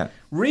 Yeah.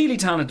 Really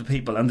talented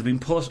people, and they've been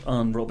put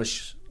on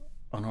rubbish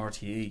on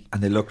RTE.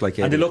 And they look like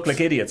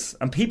idiots.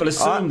 And people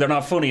assume they're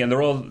not funny, and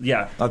they're all...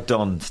 I've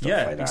done stuff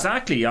like that. Yeah,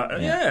 exactly.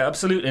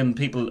 Absolutely. And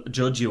people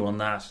judge you on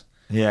that.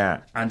 Yeah.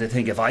 And they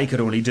think, if I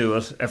could only do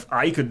it, if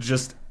I could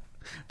just...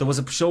 There was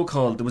a show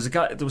called... There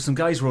was some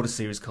guys wrote a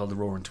series called The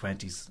Roaring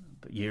Twenties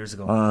years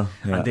ago.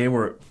 And they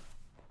were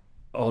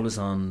always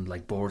on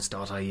like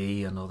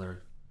boards.ie and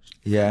other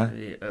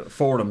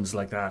forums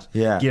like that,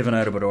 giving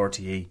out about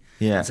RTE,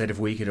 and said if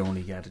we could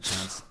only get a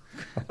chance.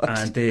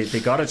 And they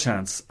got a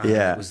chance, and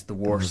it was the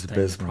worst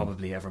thing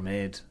probably ever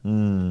made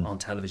on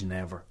television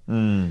ever.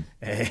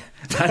 It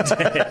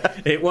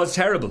was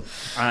terrible,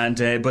 and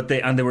they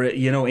were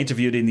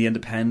interviewed in the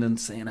Independent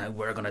saying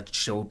we're going to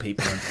show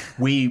people, and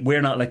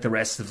we're not like the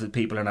rest of the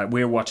people, and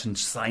we're watching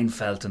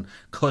Seinfeld and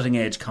cutting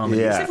edge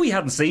comedy. As if we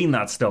hadn't seen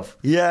that stuff.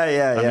 And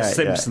the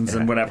Simpsons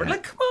and whatever.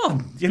 Like, come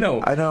on,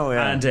 I know.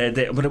 And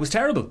but it was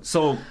terrible.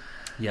 So.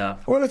 Yeah.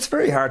 Well, it's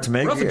very hard to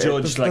make.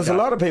 There's a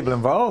lot of people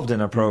involved in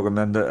a program,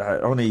 and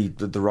only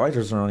the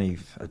writers are only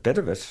a bit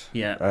of it.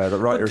 Yeah. The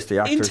writers, the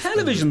actors. In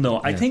television,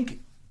 though, I think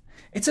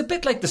it's a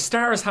bit like the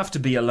stars have to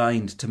be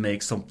aligned to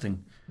make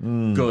something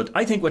good.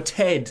 I think with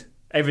Ted,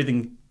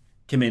 everything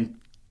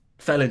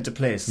fell into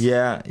place.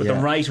 With the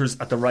writers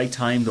at the right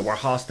time that were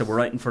hot, they were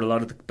writing for a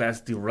lot of the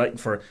best, they were writing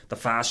for the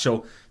Fast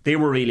Show, they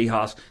were really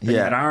hot. Then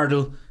you had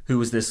Ardle, who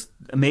was this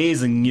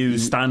amazing new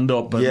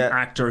stand-up and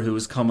actor who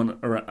was coming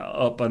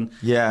up, and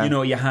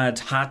you had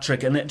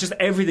Hat-Trick, and just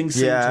everything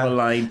seemed to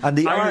align. And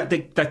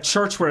the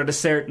Church were at a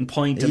certain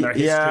point in their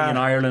history in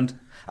Ireland.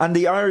 And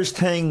the Irish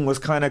thing was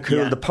kind of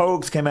cool. The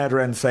Pogues came out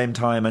around the same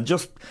time, and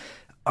just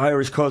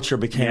Irish culture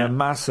became a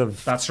massive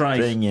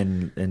thing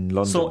in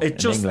London. So it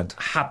just England.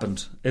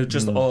 happened. It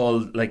just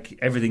all, like,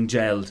 everything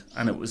gelled,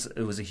 and it was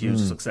a huge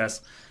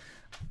success.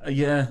 I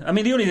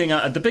mean,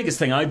 the biggest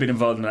thing I'd been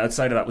involved in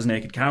outside of that was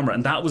Naked Camera,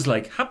 and that was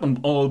happened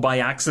all by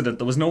accident.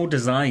 There was no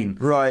design.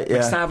 Right,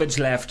 Savage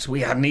left,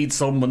 we had need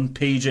someone,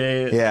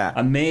 PJ,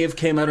 and Maeve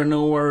came out of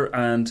nowhere,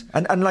 and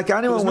like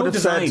anyone would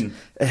have said,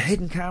 a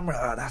hidden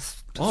camera,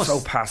 that's so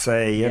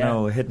passé,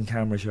 a hidden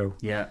camera show.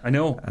 Yeah, I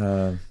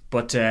know.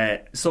 But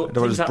so it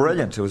was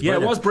brilliant. It was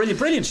brilliant. It was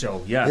brilliant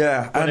show.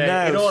 Yeah. But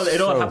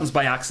it all happens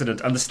by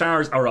accident, and the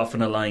stars are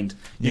often aligned.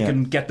 You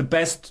can get the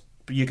best.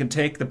 You can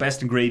take the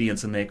best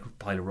ingredients and make a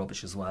pile of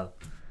rubbish as well.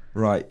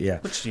 Right. Yeah.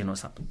 Which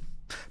has happened.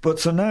 But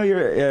so now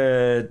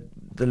you're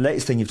the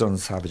latest thing you've done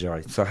is Savage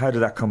Eye. So how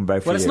did that come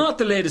about for you? Well, it's not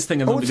the latest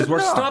thing I've done because we're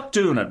stopped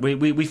doing it.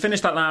 We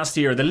finished that last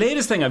year. The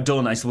latest thing I've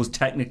done, I suppose,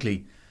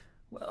 technically.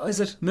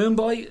 Is it Moon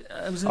Boy?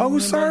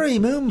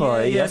 Moon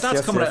Boy. Yeah,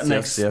 that's coming out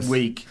next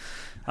week.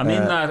 I'm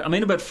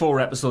in about 4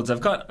 episodes.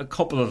 I've got a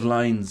couple of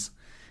lines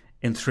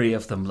in 3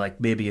 of them, like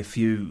maybe a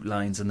few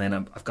lines, and then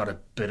I've got a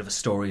bit of a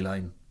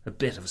storyline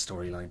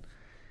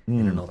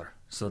in another.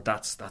 So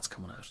that's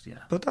coming out. Yeah,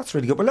 but that's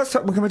really good. But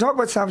can we talk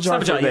about Savage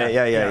Eye?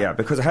 Yeah.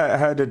 Because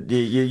how did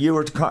you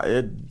were?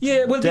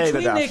 Well, David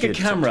between Naked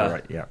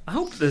Camera. I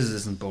hope this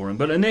isn't boring,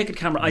 but a Naked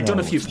Camera. I'd done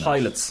a few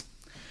pilots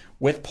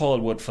with Paul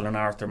Woodfull and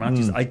Arthur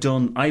Matthews.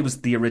 I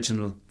was the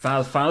original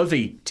Val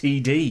Falvey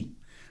TD.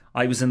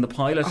 I was in the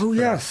pilot. Oh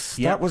yes,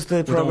 that was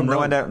the programme that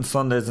went out on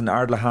Sundays, and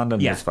Ardla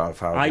Handon was Val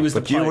Falvey. I was,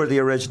 but you were the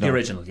original. The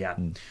original, yeah.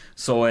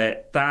 So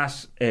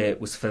that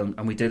was filmed,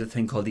 and we did a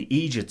thing called the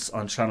Egypts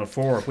on Channel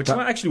 4, which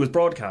actually was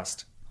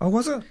broadcast. Oh,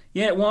 was it?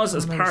 Yeah, it was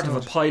as part of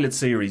a pilot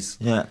series.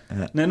 Yeah.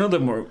 Now, none of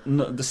them were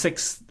the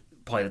 6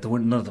 pilot.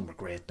 None of them were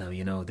great now,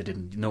 you know.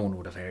 No one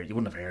would have heard. You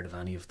wouldn't have heard of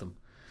any of them.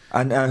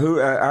 And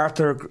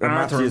Arthur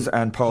Matthews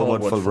and Paul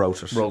Woodfull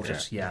wrote it. Wrote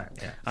it, yeah.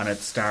 And it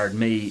starred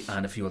me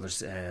and a few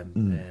others.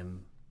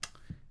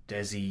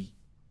 Desi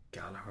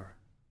Gallagher,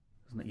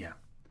 isn't it? Yeah.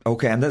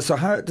 Okay, and so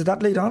how did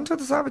that lead on to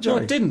the Savage Eye? No,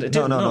 it didn't.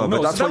 No.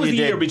 But that's so that what was you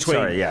the did. year between.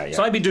 Sorry, yeah.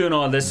 So I'd be doing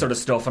all this sort of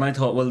stuff, and I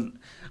thought, well,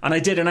 and I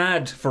did an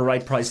ad for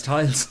Right Price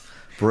Tiles.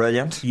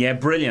 Brilliant. Yeah,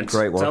 brilliant.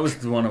 Great work. So that was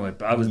the one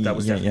that was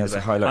definitely it's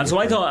a highlight. And so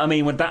I thought, I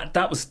mean, when that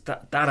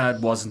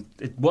ad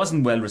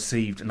wasn't well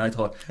received, and I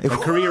thought my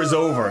career is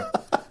over.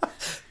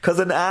 Because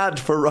an ad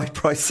for Right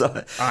Price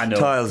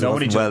Tiles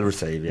wasn't well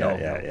received.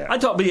 Yeah. I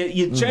thought, but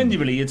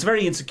genuinely, it's a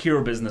very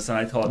insecure business, and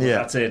I thought,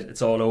 that's it,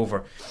 it's all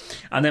over.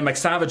 And then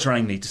McSavage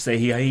rang me to say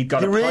he'd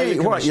got a pilot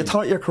commission. What? You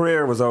thought your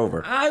career was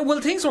over?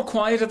 Well, things were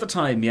quiet at the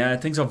time. Yeah,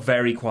 things were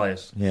very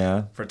quiet.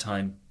 Yeah, for a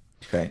time.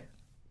 Okay.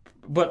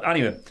 But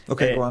anyway,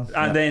 okay, go on.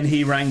 And then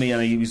he rang me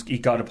and he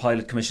got a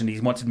pilot commission. He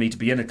wanted me to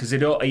be in it because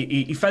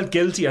he felt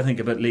guilty, I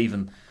think, about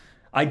leaving.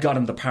 I got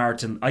him the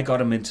part and I got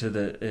him into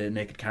the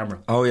Naked Camera.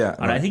 Oh yeah,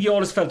 and I think he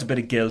always felt a bit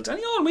of guilt,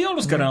 and we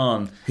always got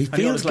on. He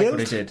feels guilt. Liked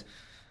what I did.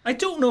 I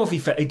don't know if he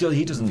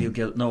doesn't feel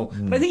guilt. No,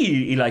 but I think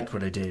he liked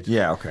what I did.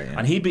 Yeah, okay. Yeah.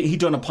 And he'd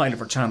done a pilot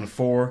for Channel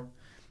 4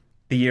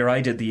 the year I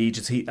did the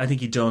Aegis. I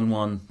think he'd done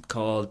one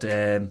called.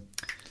 He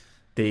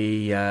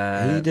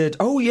did.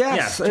 Oh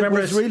yes, yeah. It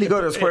was really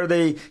good. It's where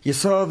you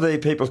saw the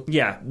people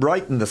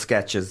writing the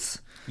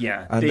sketches.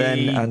 Yeah,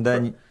 and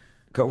then.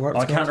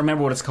 I can't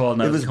remember what it's called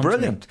now. It was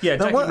brilliant. Yeah,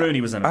 Jackie Rooney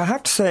was in it. I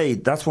have to say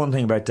that's one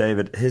thing about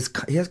David.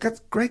 He has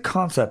got great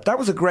concept. That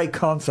was a great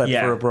concept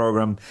for a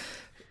program.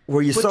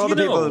 Where you saw the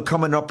people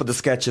coming up with the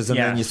sketches, and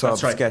then you saw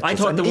the sketches. I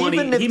thought the one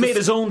he made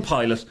his own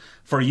pilot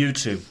for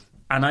YouTube,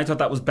 and I thought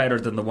that was better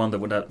than the one that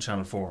went out on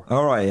Channel 4.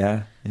 All right,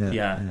 yeah.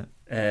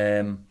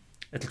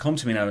 It'll come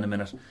to me now in a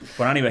minute.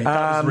 But anyway,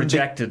 that was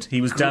rejected. He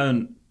was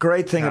down.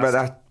 Great thing about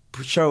that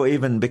show,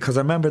 even because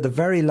I remember the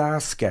very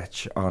last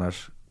sketch on it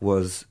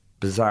was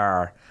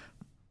bizarre.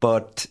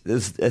 But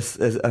it's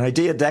an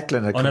idea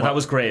Declan had come that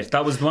was great.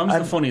 That was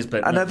the funniest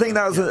bit. And I think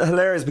that was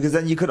hilarious because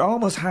then you could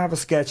almost have a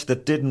sketch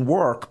that didn't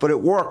work, but it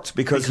worked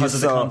because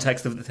of the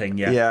context of the thing.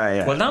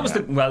 Yeah. Well, that was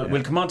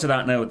we'll come on to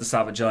that now with the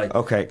Savage Eye.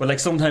 Okay. But like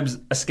sometimes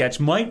a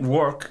sketch might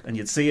work, and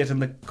you'd see it in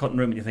the cutting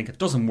room, and you think it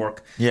doesn't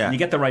work. Yeah. And you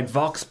get the right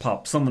vox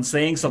pop, someone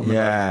saying something.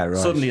 Yeah. Right.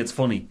 Suddenly it's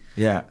funny.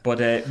 Yeah.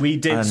 But we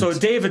did. So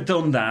David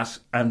done that,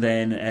 and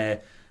then.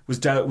 Was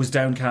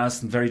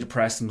downcast and very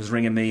depressed and was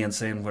ringing me and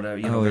saying whatever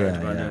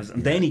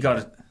and then he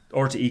got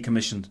RTE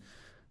commissioned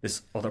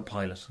this other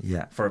pilot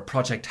for a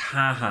project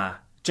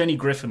Ha. Jenny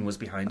Griffin was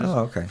behind it,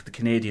 the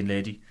Canadian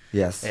lady,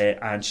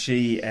 and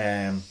she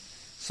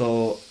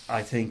so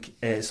I think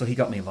so he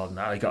got me involved in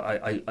that.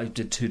 I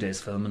did 2 days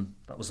filming,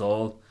 that was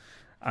all,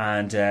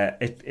 and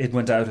it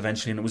went out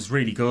eventually and it was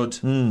really good.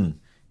 He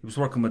was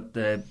working with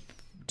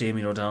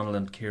Damien O'Donnell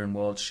and Kieran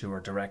Walsh, who are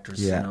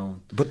directors. Yeah. You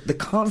know, but the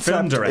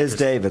concept is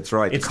David's,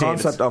 right? It's the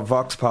concept David's. of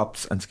vox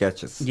pops and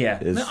sketches. Yeah.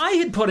 Now, I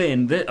had put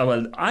in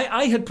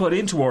I had put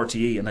into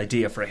RTE an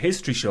idea for a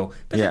history show.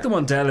 The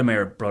one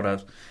Delamere brought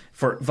out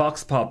for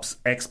vox pops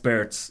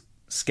experts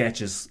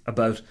sketches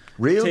about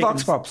real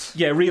vox pops.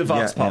 Yeah, real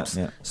vox pops.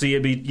 Yeah. So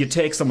you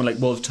take someone like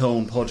Wolfe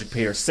Tone, Padraig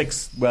Pearse,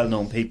 6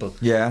 well-known people,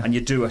 and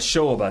you do a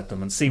show about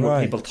them and see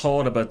what people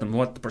thought about them,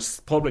 what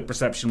the public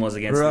perception was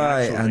against the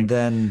actual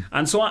thing.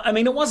 And so I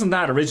mean, it wasn't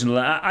that original.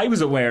 I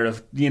was aware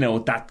of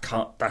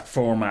that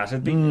format.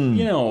 It'd been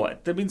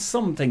there'd been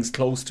some things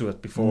close to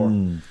it before.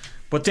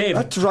 But Dave,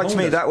 that strikes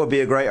me that would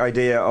be a great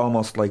idea,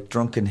 almost like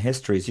Drunken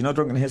Histories. You know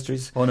Drunken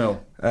Histories? Oh no,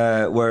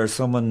 where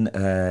someone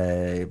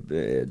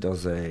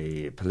does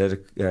a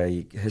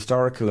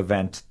historical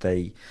event.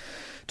 They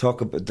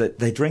talk about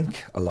they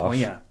drink a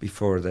lot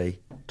before they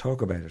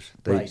talk about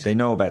it. They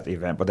know about the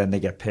event, but then they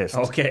get pissed.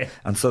 Okay,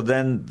 and so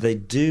then they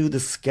do the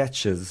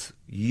sketches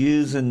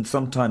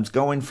sometimes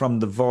going from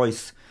the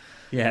voice,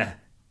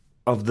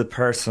 of the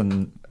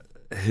person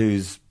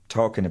who's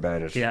talking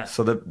about it. Yeah,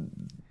 so that.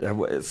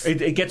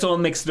 It gets all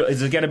mixed up.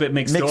 Does it get a bit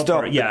mixed up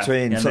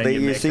between? So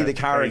you see the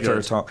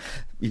character talk.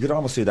 You could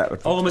almost do that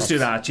with. Almost do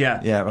that,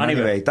 yeah. Yeah. But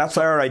anyway, that's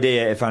our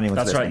idea. If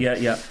anyone's listening. Right.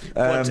 Yeah.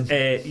 But So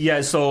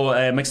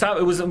McSavage,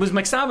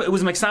 it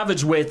was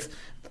McSavage with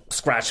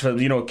scratch film.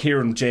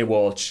 Kieran J.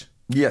 Walsh.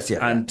 Yes,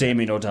 and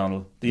Damien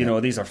O'Donnell.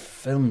 These are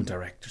film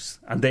directors,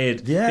 and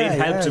they'd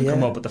helped him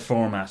come up with the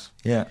format.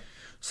 Yeah.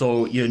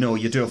 So you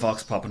do a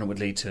vox pop and it would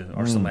lead to,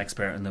 or some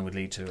expert, and it would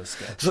lead to a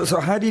sketch.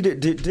 So how do you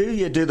do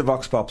you do the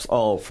vox pops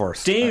all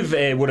first? Dave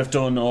would have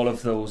done all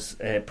of those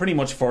pretty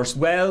much first.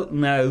 Well,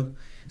 now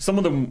some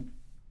of them,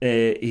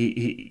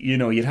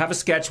 you'd have a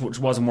sketch which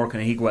wasn't working,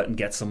 and he'd go out and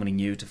get somebody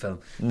new to film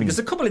because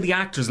a couple of the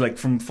actors, like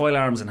from Foil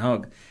Arms and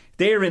Hug,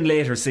 they're in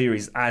later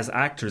series as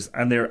actors,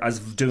 and they're as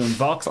doing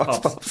vox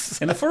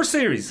pops in the first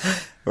series.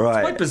 Right.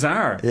 It's quite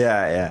bizarre.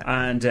 Yeah.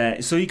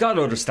 And so you got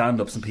other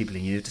stand-ups and people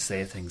he knew to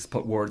say things,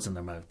 put words in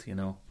their mouth,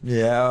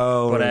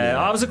 Yeah. But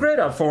it was a great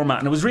format,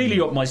 and it was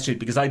really up my street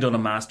because I'd done a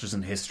master's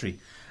in history,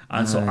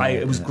 and so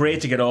it was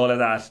great to get all of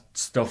that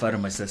stuff out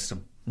of my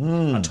system.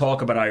 and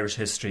talk about Irish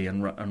history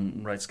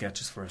and write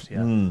sketches for it.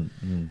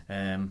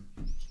 Yeah.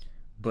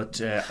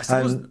 But I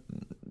suppose.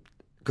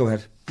 Go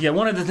ahead. Yeah,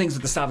 one of the things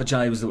with the Savage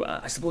Eye was,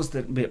 I suppose,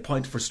 there'd be a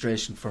point of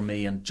frustration for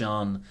me and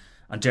John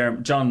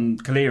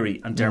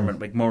Calleary and Dermot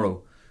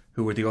McMurrough,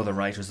 who were the other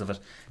writers of it.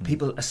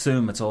 People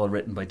assume it's all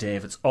written by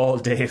Dave. It's all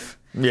Dave.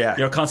 Yeah.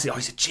 You're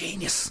constantly, he's a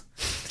genius.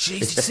 Jeez,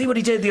 did you see what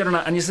he did the other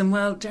night? And you say,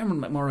 well,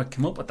 Dermot McMurrough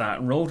came up with that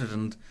and wrote it,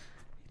 and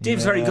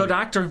Dave's a very good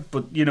actor,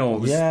 but, it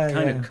was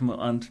kind of come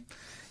on.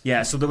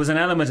 Yeah, so there was an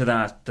element of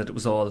that it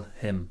was all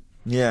him.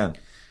 Yeah.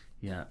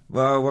 Yeah.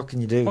 Well, what can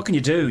you do? What can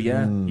you do?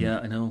 Yeah, yeah,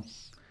 I know.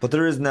 But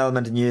there is an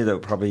element in you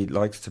that probably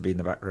likes to be in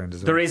the background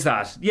as well. There is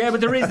that. Yeah, but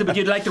there is but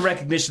you'd like the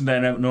recognition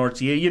then out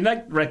north. You'd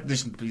like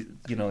recognition,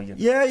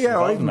 Yeah,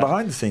 or even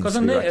behind the scenes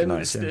to be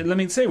recognised. Let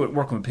me say,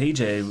 working with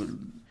PJ,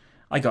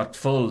 I got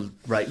full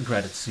writing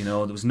credits,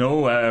 There was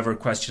no ever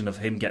question of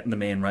him getting the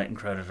main writing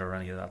credit or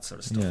any of that sort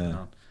of stuff.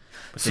 Yeah.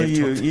 But so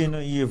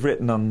you've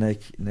written on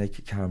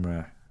Naked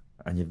Camera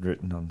and you've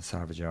written on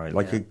Savage Eye.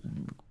 A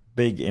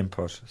big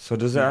input. So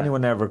does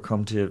anyone ever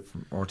come to you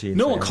from RTÉ?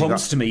 No one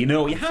comes to me.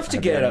 You have to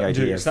get out and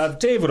do it yourself.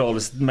 Dave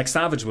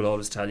McSavage would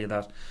always tell you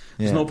that.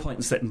 There's no point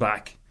in sitting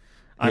back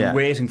and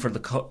waiting for the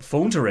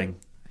phone to ring.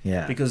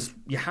 Yeah. Because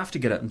you have to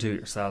get out and do it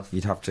yourself.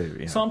 You'd have to,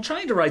 yeah. So I'm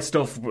trying to write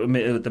stuff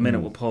at the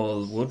minute with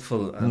Paul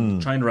Woodfull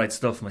and trying to write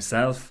stuff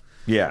myself.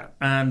 Yeah.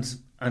 And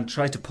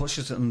try to push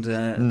it, and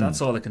that's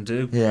all I can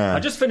do. Yeah. I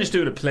just finished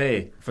doing a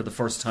play for the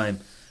first time.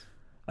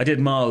 I did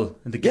Moll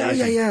in the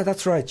Gaelic. Yeah,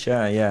 that's right.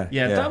 Yeah,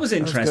 that was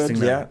interesting.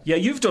 Good, yeah,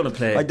 you've done a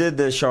play. I did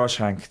the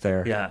Shawshank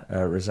there. Yeah,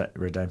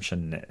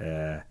 Redemption.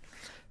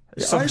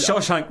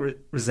 Shawshank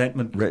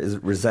Resentment.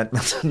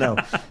 Resentment. No,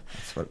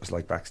 that's what it was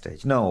like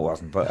backstage. No, it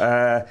wasn't. But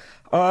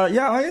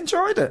I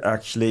enjoyed it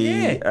actually.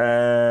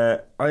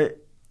 Yeah.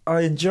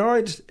 I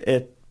enjoyed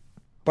it.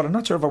 But I'm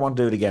not sure if I want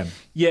to do it again.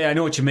 Yeah, I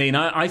know what you mean.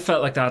 I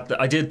felt like that.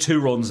 I did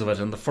 2 runs of it,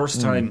 and the first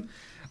time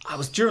I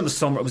was during the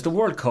summer. It was the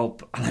World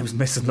Cup, and I was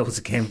missing loads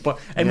of games. But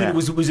I mean, it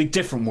was a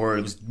different world.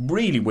 It was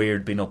really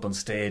weird being up on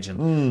stage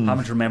and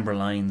having to remember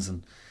lines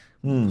and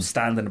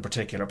stand in a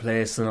particular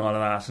place and all of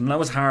that. And that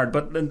was hard.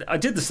 But I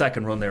did the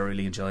second run there. I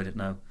really enjoyed it.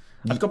 Now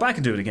I'd go back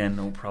and do it again.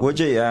 No problem. Would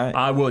you? Yeah,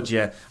 I would.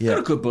 Yeah, got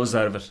a good buzz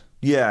out of it.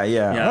 Yeah.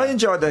 I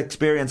enjoyed the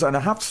experience, and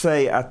I have to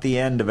say, at the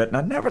end of it, and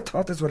I never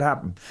thought this would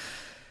happen.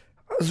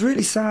 I was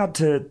really sad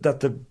that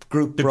the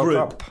group broke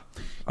up.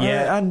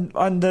 Yeah, and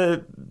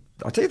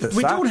I'll tell you this.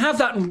 We don't have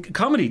that in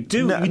comedy,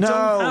 do we? We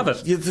don't have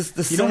it. You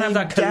don't have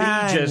that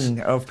collegiate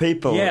of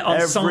people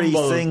every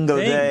single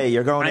day.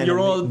 You're going and in you're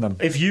and all. meeting them.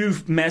 If you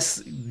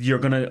mess, you're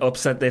going to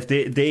upset. If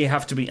they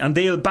have to be, and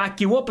they'll back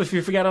you up if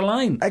you forget a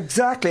line.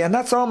 Exactly, and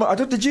that's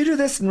almost. Did you do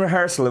this in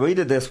rehearsal? We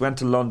did this. Went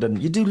to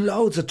London. You do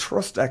loads of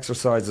trust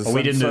exercises. Oh,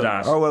 we didn't do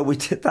that. Oh well, we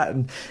did that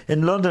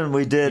in London.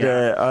 We did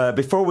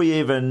before we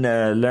even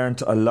learnt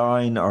a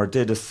line or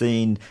did a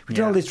scene. We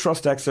did all these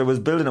trust exercises. It was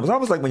building. It was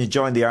almost like when you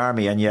join the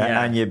army and you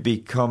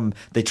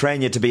they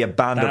train you to be a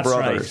band of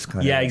brothers.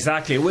 Right. Yeah,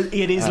 exactly.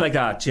 It is like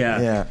that.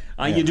 Yeah.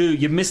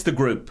 You miss the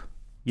group.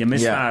 You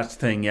miss that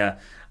thing. Yeah.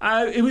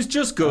 It was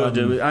just good,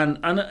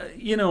 and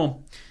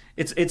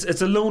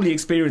it's a lonely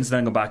experience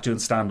then go back doing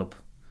stand up,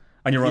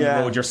 and you're on the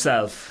road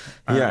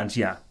yourself. And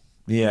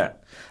yeah.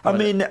 I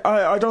mean,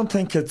 I don't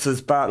think it's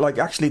as bad. Like,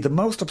 actually, the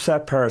most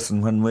upset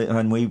person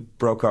when we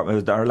broke up,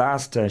 our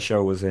last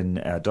show was in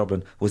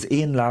Dublin, was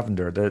Ian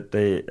Lavender,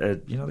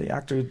 the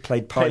actor who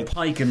played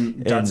Pike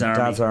in Dad's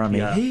Army.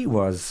 Yeah. He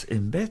was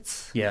in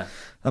bits. Yeah.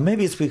 And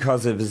maybe it's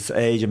because of his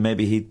age, and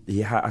maybe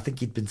I think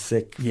he'd been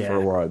sick for a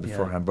while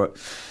beforehand. But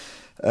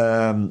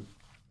I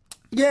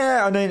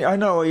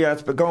know,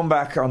 but going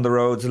back on the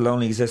roads, a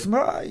lonely existence.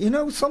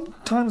 Well,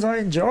 sometimes I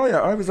enjoy it.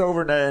 I was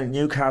over in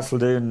Newcastle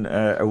doing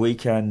a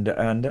weekend,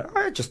 and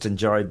I just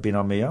enjoyed being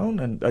on my own,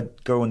 and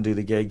I'd go and do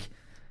the gig.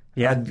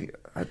 Yeah. And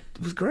it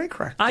was great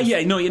crack.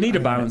 You need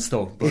a balance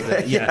though. But,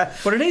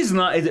 but it is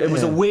not. It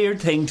was a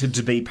weird thing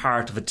to be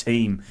part of a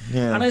team.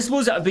 Yeah. And I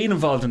suppose I've been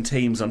involved in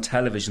teams on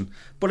television,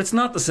 but it's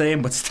not the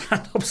same. But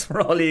stand-ups,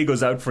 we're all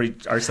egos out for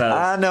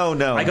ourselves.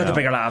 No. I got the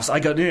bigger laughs. I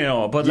got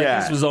but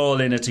this was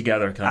all in it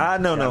together. It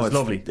was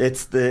lovely.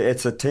 It's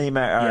a team.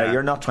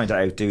 You're not trying to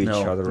outdo each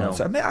other. No.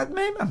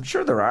 I'm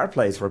sure there are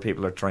plays where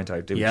people are trying to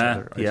outdo each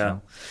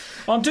other.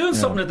 Well, I'm doing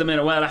something at the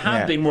minute. Well, I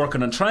have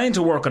been trying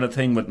to work on a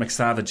thing with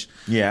McSavage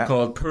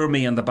called Poor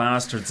Me and the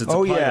Bastards. It's a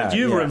pilot.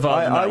 You were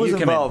involved in that. I was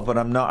involved, but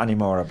I'm not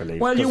anymore, I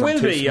believe. Well, you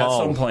will be at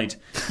some point.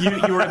 You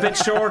were a bit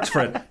short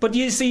for it. But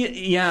you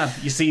see,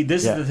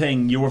 this is the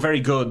thing. You were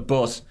very good,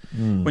 but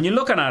when you're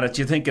looking at it,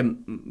 you're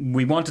thinking,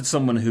 we wanted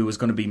someone who was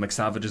going to be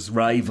McSavage's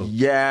rival.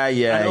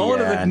 And all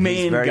of the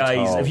main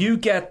guys, tall. If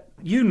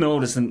you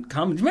notice in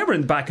comedy, remember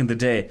back in the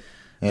day,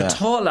 the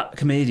tall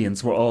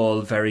comedians were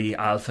all very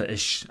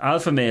alpha-ish,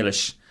 alpha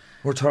male-ish.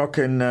 We're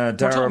talking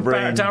Dara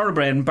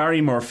Brain,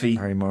 Barry Murphy.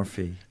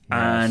 Yes.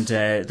 And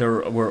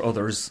there were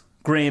others.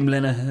 Graham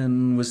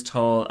Linehan was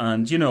tall,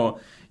 and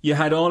you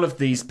had all of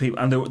these people,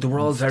 and they were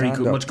all very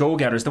good, much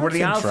go-getters. They were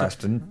the alpha.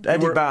 Interesting.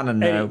 Eddie Bannon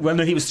now. Well,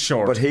 no, he was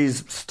short. But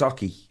he's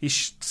stocky.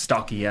 He's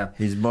stocky, yeah.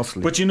 He's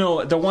muscly.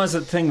 But there was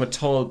a thing with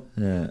tall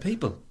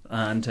people.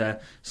 And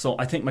so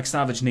I think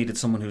McSavage needed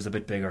someone who was a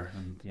bit bigger.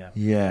 And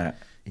Yeah.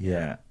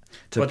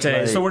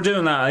 So we're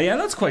doing that. Yeah,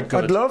 that's quite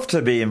good. I'd love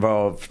to be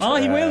involved. Oh,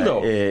 he will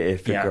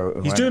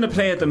though. He's doing a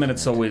play at the minute,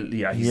 so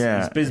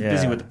he's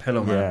busy with the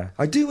Pillow Man. Yeah,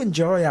 I do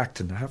enjoy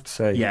acting, I have to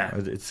say. Yeah,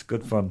 it's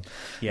good fun.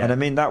 Yeah. And I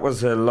mean, that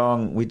was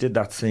we did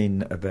that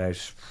scene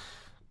about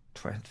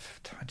 20,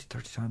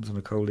 30 times on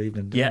a cold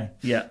evening. Yeah.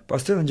 But I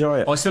still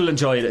enjoy it. I still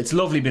enjoy it. It's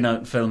lovely being out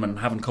and filming and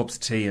having cups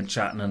of tea and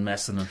chatting and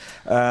messing.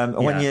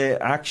 When you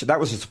actually, that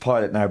was just a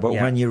pilot now, but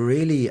when you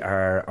really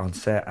are on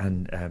set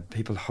and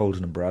people hold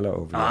an umbrella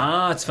over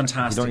you. It's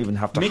fantastic. You don't even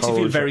have to Makes you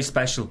feel very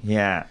special.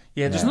 Yeah.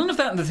 Yeah, there's none of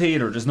that in the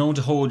theatre. There's no one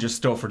to hold your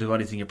stuff or do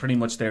anything. You're pretty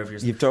much there for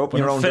yourself. You have to open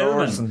your own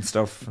doors and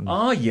stuff.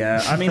 Oh,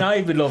 yeah. I mean,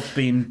 I would love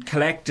being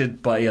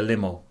collected by a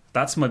limo.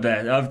 That's my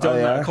bet. I've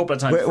done that a couple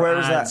of times. Where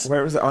was that?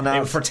 Where was it? On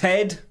ads? For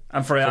TED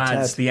and for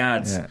ads. The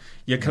ads. Yeah.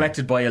 You're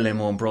collected by a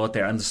limo and brought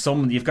there, and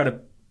you've got a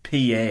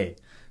PA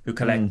who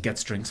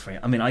gets drinks for you.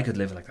 I mean, I could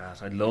live like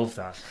that. I'd love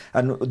that.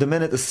 And the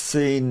minute the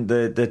scene,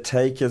 the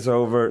take is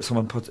over,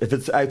 someone if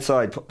it's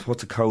outside,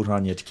 puts a coat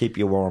on you to keep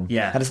you warm.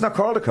 Yeah. And it's not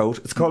called a coat;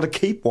 it's called a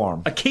keep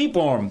warm. A keep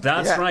warm.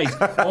 That's right.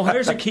 Oh,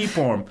 here's a keep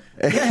warm.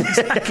 Yeah,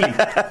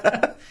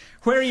 exactly.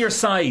 Where are your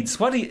sides?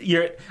 What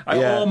are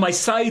Oh, my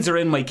sides are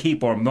in my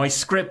keep warm. My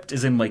script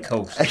is in my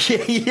coat.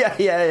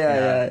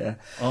 Yeah.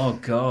 Oh,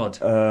 God.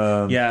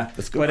 Yeah.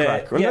 It's good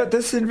crack. Well,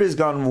 this interview's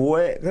gone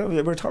way...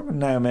 We're talking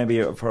now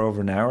maybe for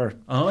over an hour.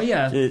 Oh,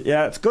 yeah.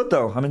 Yeah, it's good,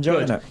 though. I'm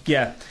enjoying it.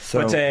 Yeah. So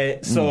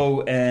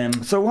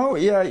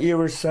what... you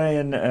were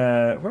saying...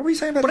 what were you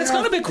saying about... But it's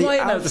got a bit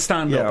quiet now, the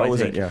stand-up, I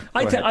think.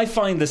 I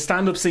find the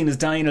stand-up scene is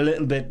dying a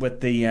little bit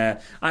with the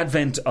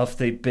advent of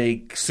the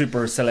big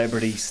super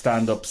celebrity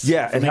stand-ups.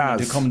 Yeah, it has.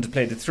 Who come to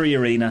play the 3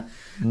 Arena,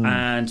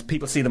 and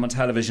people see them on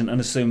television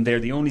and assume they're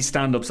the only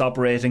stand-ups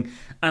operating,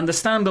 and the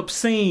stand-up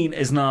scene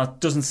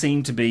doesn't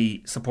seem to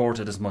be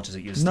supported as much as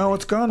it used to be. No,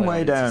 it's gone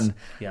way down.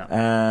 Yeah.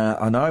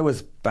 And I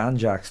was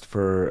banjaxed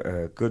for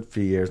a good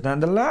few years. Now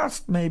in the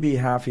last maybe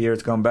half a year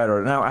it's gone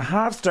better. Now I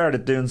have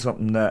started doing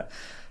something that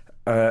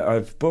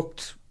I've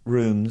booked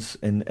rooms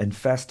in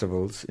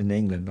festivals in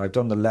England. I've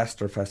done the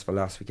Leicester Festival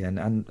last weekend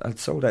and I'd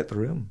sold out the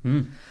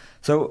room.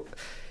 So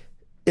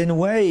in a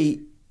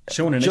way,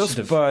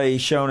 just by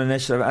showing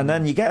initiative, and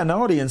then you get an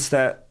audience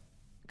that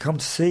come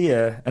to see you,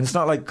 and it's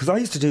not like, because I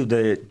used to do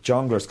the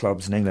jonglers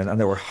clubs in England and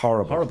they were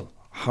horrible,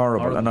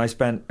 and I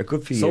spent a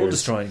good few years soul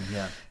destroying,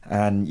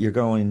 and you're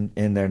going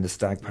in there in the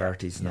stag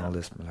parties and all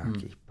this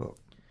malarkey, but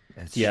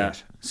it's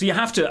shit. So you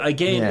have to,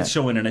 again, it's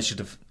showing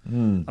initiative,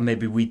 and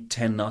maybe we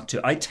tend not to.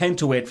 I tend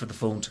to wait for the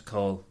phone to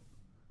call.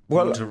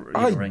 Well,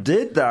 I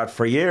did that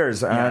for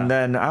years, and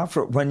then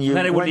after when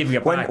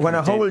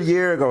a whole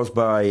year goes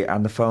by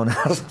and the phone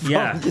hasn't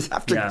phoned, you just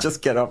have to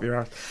just get up your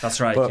arse.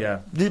 That's right.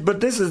 But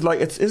this is like,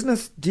 isn't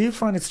it? Do you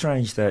find it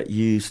strange that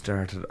you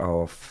started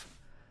off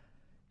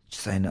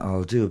saying,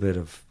 "I'll do a bit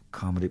of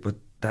comedy," but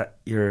that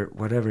you're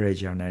whatever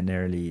age you are now,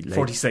 nearly late,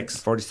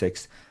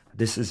 46.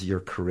 This is your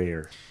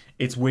career.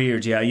 It's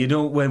weird, yeah. You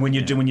don't when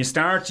you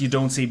start, you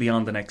don't see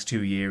beyond the next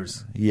 2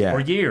 years,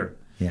 or year.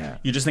 Yeah,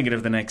 you just think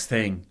of the next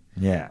thing.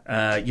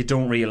 Yeah, you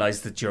don't realise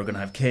that you're going to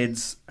have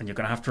kids and you're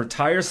going to have to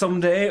retire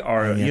someday,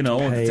 or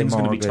the thing's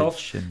going to be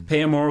tough.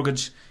 Pay a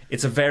mortgage.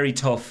 It's a very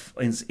tough,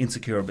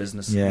 insecure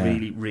business. It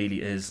really,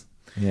 really is.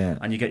 Yeah,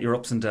 and you get your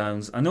ups and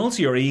downs, and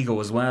also your ego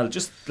as well.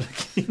 Just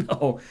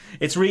like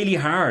it's really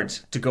hard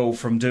to go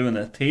from doing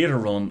a theatre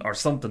run or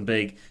something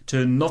big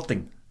to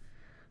nothing.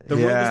 The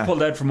rug is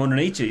pulled out from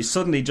underneath you. You're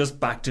suddenly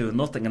just back doing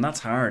nothing, and that's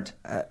hard.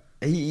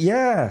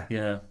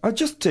 Yeah. I'm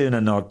just doing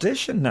an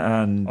audition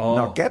and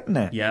not getting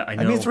it. Yeah, I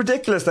know. I mean, it's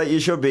ridiculous that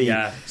you should be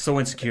so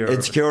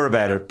insecure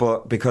about it,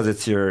 but because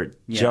it's your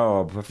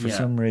job, but for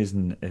some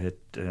reason it.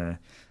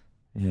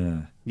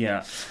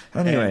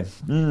 Anyway,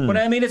 but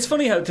I mean, it's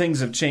funny how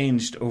things have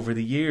changed over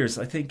the years.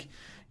 I think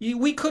you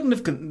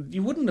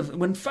wouldn't have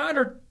when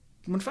Father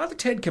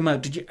Ted came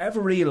out. Did you ever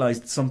realise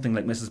that something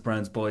like Mrs.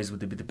 Brown's Boys would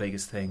be the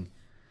biggest thing?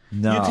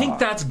 No. You think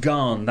that's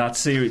gone? That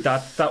series,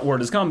 that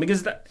word is gone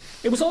because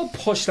it was all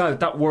pushed out.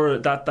 That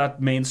word,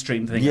 that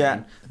mainstream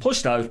thing,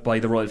 pushed out by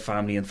the royal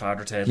family and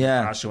Father Ted,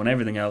 and Cash Show and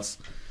everything else.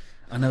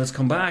 And now it's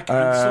come back.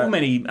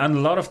 And a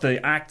lot of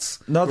the acts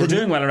were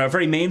doing well and are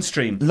very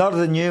mainstream. A lot of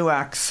the new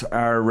acts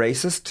are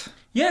racist.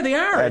 Yeah, they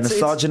are.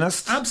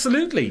 Misogynist.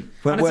 Absolutely.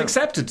 And it's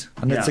accepted.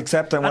 And it's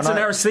accepted. That's in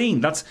our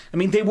scene.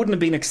 They wouldn't have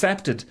been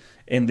accepted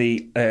in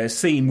the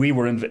scene we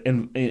were in the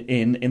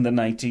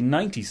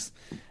 1990s.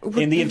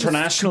 In the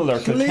International or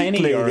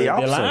Kilkenny or the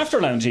Laughter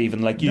Lounge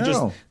even.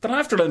 The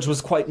Laughter Lounge was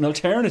quite an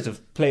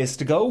alternative place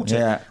to go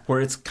to, where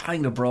it's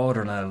kind of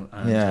broader now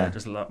and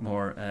there's a lot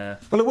more...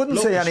 well, I wouldn't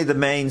say any of the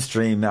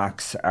mainstream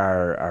acts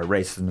are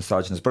racist and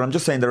misogynist, but I'm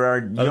just saying there are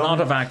a lot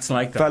of acts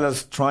like that.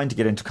 Fellas trying to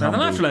get into comedy.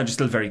 Now, the Laughter Lounge is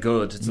still very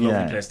good. It's a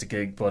lovely place to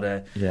gig,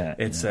 but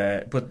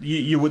but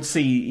you would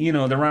see,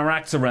 there are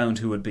acts around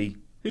who would be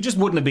who just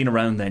wouldn't have been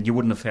around then. You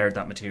wouldn't have heard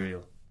that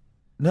material.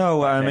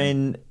 No, I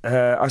mean,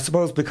 I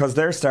suppose because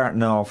they're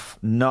starting off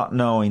not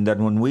knowing that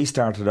when we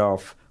started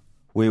off,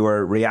 we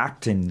were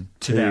reacting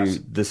to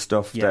the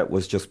stuff that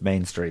was just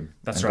mainstream.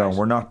 That's and right. Going,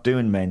 we're not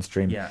doing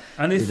mainstream. Yeah,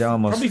 and they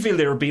probably feel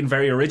they were being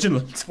very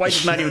original. Why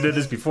didn't anyone do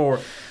this before?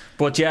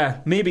 But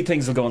yeah, maybe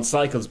things will go in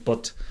cycles.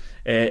 But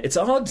it's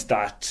odd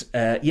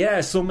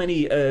that, so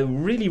many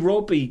really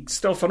ropey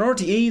stuff on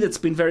RTE that's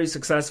been very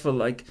successful,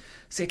 like,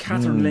 say,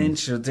 Catherine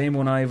Lynch or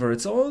Damon Ivor.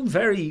 It's all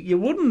very...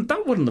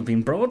 That wouldn't have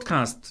been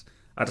broadcast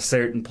at a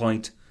certain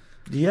point.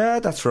 Yeah,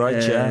 that's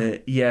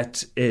right,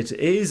 Yet it's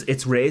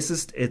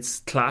racist,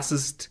 it's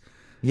classist.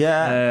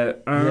 Yeah.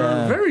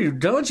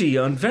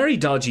 Very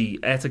dodgy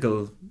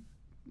ethical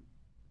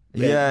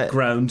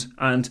ground.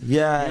 And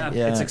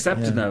it's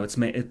accepted now. It's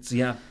it's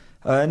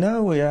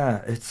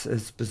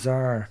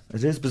bizarre.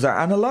 It is bizarre.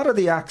 And a lot of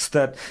the acts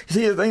that... You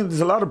see, I think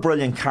there's a lot of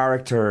brilliant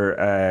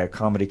character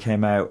comedy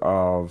came out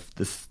of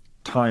this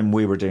time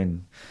we were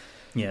doing.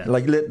 Yeah.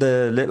 Like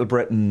the Little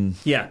Britain...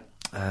 Yeah.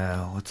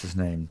 What's his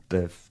name?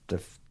 The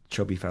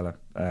chubby fella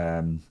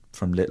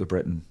from Little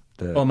Britain.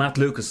 Matt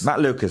Lucas.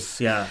 Matt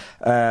Lucas. Yeah.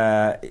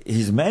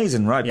 He's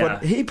amazing, right? Yeah.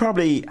 But he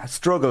probably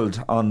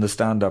struggled on the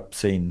stand-up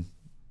scene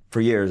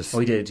for years. Oh,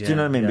 he did, yeah. Do you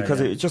know what I mean?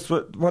 Because it just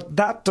what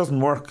that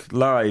doesn't work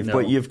live.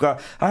 No. But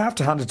I have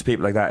to hand it to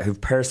people like that who've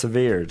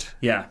persevered.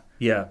 Yeah.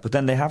 Yeah. But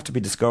then they have to be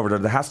discovered, or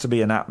there has to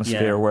be an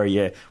atmosphere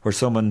where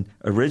someone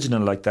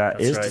original like that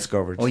is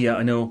discovered. Oh yeah,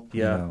 I know.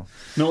 Yeah. You know?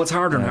 No, it's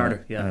harder and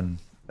harder. Yeah. And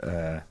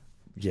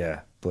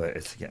but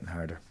it's getting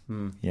harder.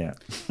 Yeah.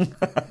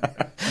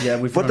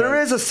 Yeah, but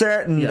there is a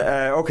certain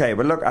okay.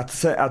 But look, at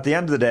the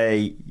end of the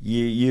day,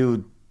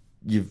 you're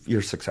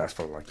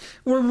successful. Like,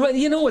 well,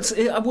 you know,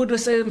 I would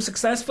say I'm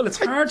successful. It's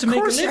hard to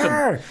make a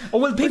living. Oh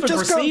well, people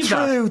perceive that. We've just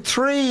gone through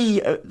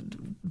 3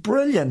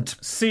 brilliant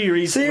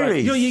series.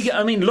 Right. You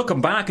I mean, looking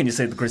back and you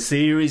say the great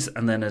series,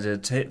 and then at the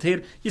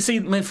theatre, you see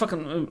my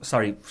fucking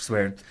sorry for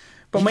swearing,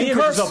 but my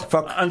image is up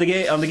on the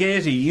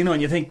Gaiety, you know,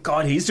 and you think,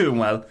 God, he's doing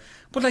well.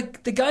 But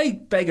like the guy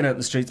begging out in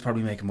the streets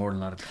probably making more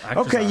than a lot of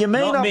actors. Okay, you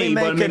may not be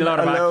making a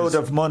load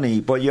of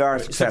money, but you are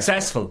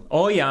successful.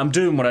 Oh yeah, I'm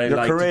doing what I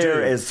like to do. Your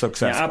career is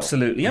successful. Yeah,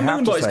 absolutely. Yeah,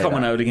 Moon Boy's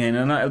coming out again,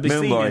 and I'll be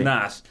seeing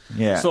that.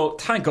 Yeah. So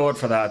thank God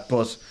for that.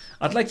 But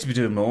I'd like to be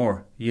doing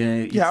more.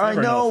 I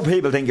know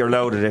people think you're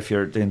loaded if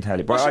you're doing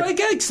telly, but I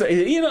get,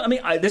 you know, I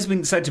mean, this has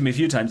been said to me a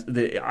few times.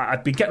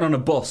 I've been getting on a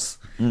bus,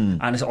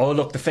 and it's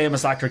look, the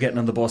famous actor getting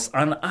on the bus,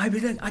 and I'd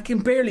be like, I can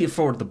barely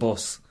afford the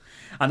bus.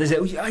 And they say,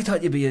 I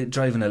thought you'd be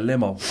driving a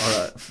limo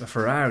or a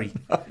Ferrari.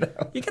 Oh, no.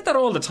 You get that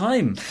all the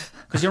time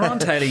because you're on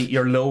telly,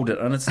 you're loaded,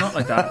 and it's not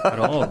like that at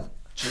all.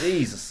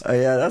 Jesus.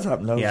 Yeah, that's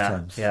happened loads of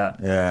times.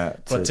 Yeah.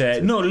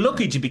 But no,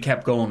 lucky to be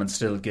kept going and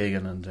still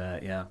gigging, and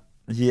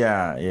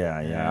Yeah.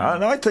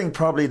 And I think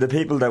probably the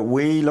people that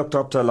we looked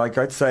up to, like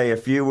I'd say,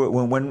 if you were,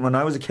 when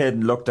I was a kid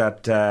and looked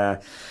at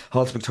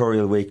Holt's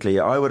Pictorial Weekly,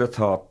 I would have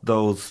thought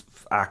those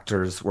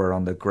actors were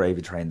on the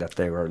gravy train, that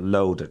they were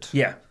loaded.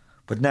 Yeah.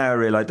 But now I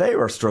realise they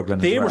were struggling.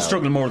 They were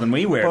struggling more than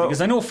we were, because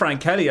I know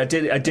Frank Kelly. I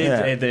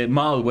did the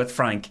mall with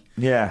Frank.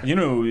 Yeah, you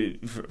know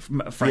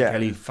Frank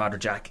Kelly, Father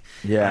Jack.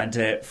 Yeah,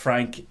 and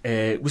Frank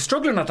was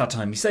struggling at that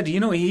time. He said,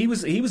 you know, he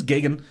was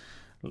gigging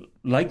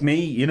like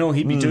me. You know,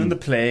 he'd be doing the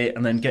play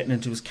and then getting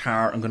into his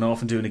car and going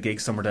off and doing a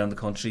gig somewhere down the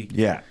country.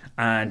 Yeah,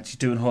 and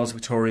doing Halls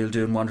Victorial,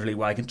 doing Wanderley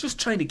Wagon, just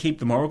trying to keep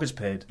the mortgage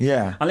paid.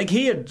 Yeah, and like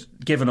he had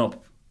given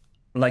up.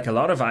 Like a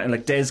lot of,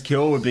 like Des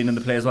Keogh had been in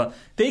the play as well.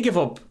 They give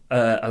up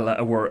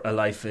a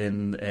life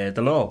in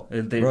the law.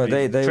 They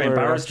trained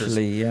barristers.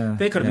 Actually,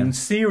 they could have been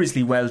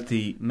seriously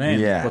wealthy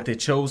men, but they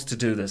chose to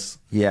do this.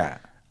 Yeah,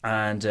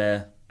 and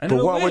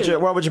but what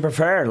would you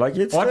prefer? Like,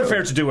 I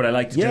prefer to do what I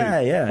like to do.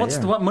 Yeah.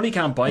 What money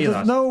can't buy you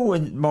that? There's no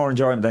more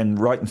enjoyment than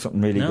writing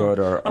something really good.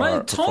 And I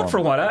taught for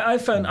a while. I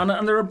found,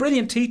 and there are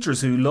brilliant teachers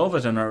who love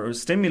it and are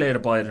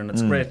stimulated by it, and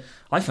it's great.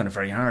 I found it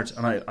very hard,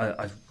 and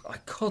I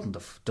couldn't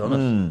have done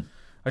it.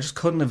 I just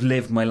couldn't have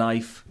lived my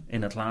life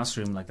in a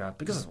classroom like that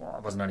because I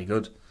wasn't any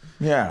good.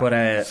 Yeah. But,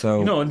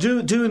 you know,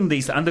 doing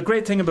these... And the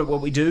great thing about what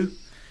we do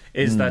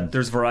is that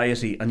there's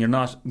variety, and you're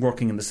not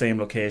working in the same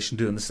location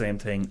doing the same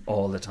thing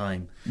all the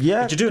time.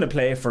 Yeah. But you're doing a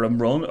play for a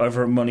run or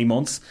for many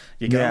months.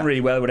 You get on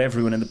really well with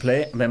everyone in the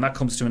play, and then that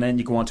comes to an end,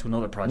 you go on to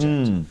another project.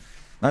 And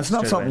it's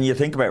not something you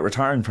think about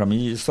retiring from.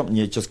 It's something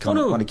you just kind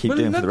of want to keep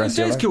doing for the rest of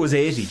your life. Des Keogh was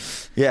 80.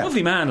 Yeah.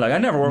 Lovely man. Like, I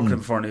never worked with him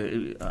before,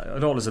 and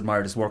I'd always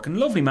admired his work. And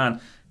lovely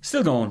man.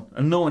 Still going,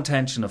 and no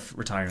intention of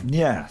retiring.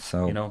 Yeah,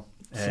 so you know,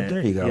 so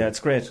there you go. Yeah, it's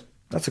great.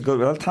 That's a good.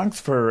 Well, thanks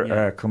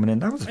for coming in.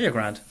 That was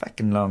a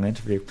fucking long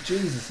interview.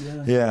 Jesus,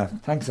 yeah. Yeah,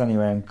 thanks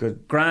anyway. And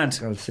good.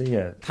 Grant. I'll see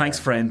you. Thanks,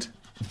 friend.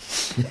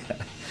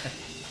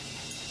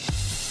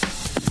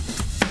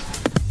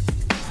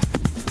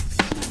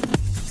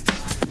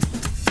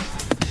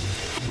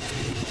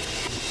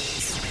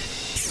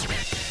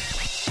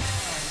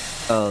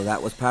 Oh,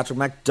 that was Patrick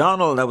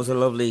MacDonald. That was a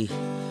lovely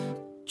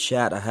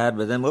chat I had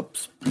with him.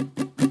 Whoops,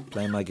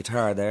 playing my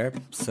guitar there.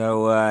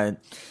 So,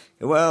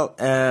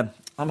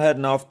 I'm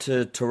heading off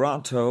to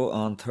Toronto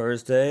on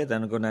Thursday.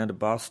 Then I'm going down to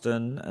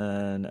Boston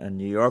and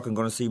New York. I'm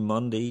going to see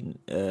Monday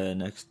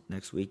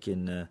next week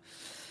in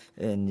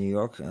New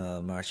York,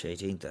 March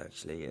 18th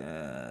actually.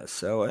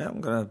 So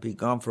I'm going to be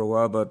gone for a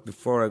while. But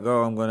before I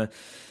go, I'm going to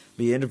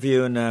be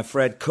interviewing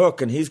Fred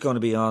Cook, and he's going to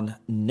be on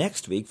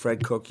next week.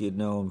 Fred Cook, you'd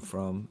know him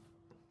from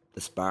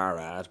the Spar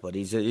ad, but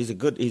he's a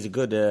good,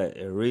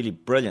 really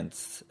brilliant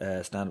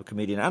stand-up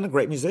comedian and a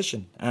great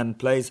musician, and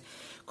plays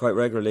quite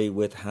regularly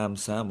with Ham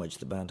Sandwich,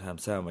 the band Ham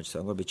Sandwich. So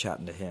I'm going to be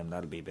chatting to him.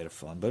 That'll be a bit of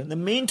fun. But in the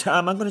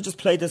meantime, I'm going to just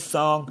play this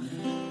song,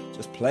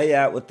 just play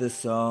out with this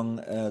song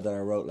that I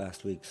wrote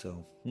last week.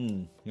 So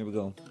here we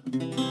go.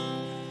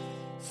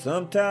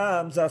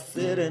 Sometimes I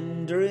sit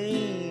and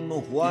dream a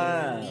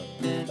while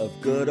of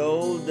good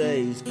old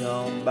days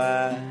gone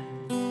by,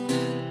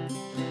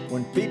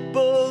 when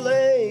people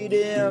ate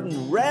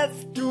in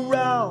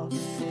restaurants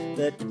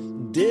that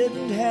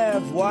didn't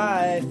have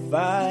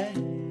Wi-Fi,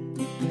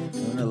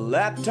 when a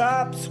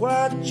laptop's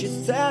what you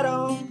sat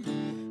on,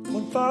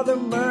 when Father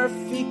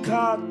Murphy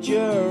caught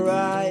your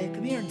eye.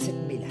 Come here and sit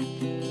in me lap.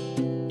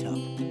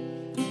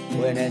 Talk.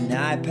 When an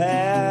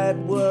iPad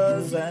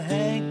was a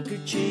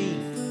handkerchief,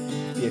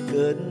 you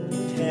couldn't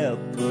help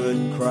but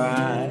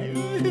cry.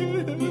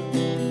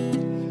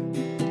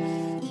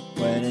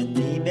 When an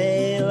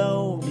email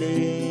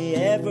only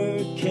ever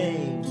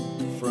came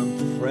from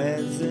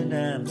friends in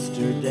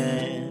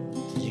Amsterdam.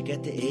 Did you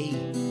get the E?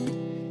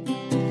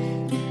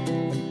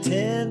 When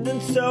tinned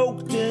and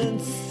soaked in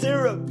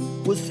syrup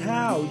was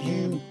how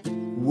you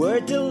were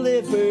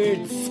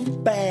delivered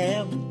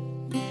spam.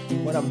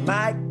 When a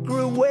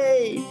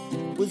microwave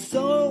was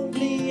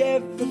only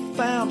ever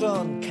found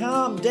on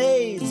calm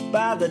days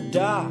by the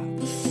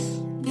docks,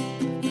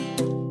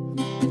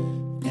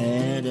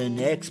 and an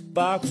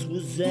Xbox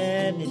was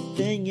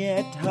anything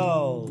at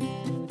all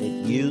that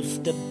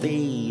used to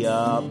be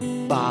a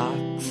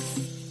box.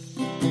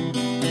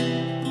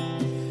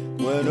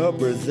 When a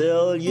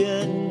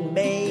Brazilian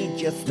made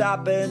you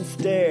stop and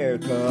stare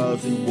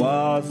 'cause he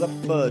was a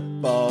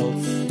football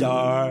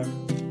star.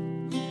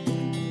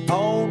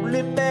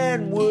 Only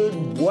man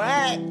would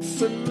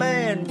wax, and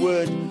man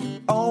would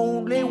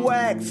only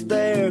wax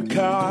their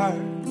car.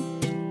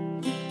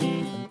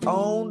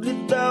 Only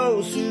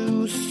those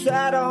who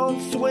sat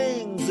on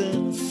swings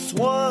and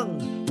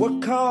swung were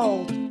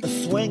called a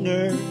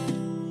swinger.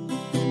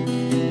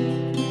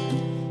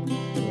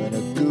 When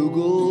a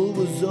Google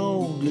was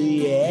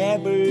only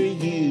ever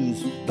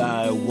used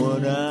by a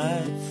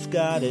one-eyed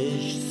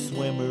Scottish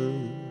swimmer.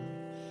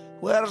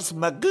 Where's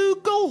my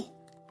Google?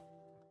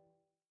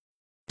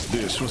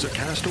 This was a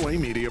Castaway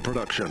Media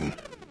production.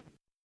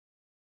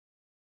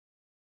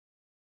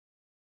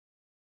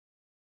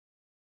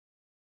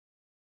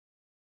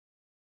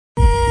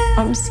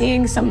 I'm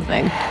seeing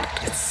something.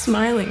 It's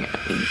smiling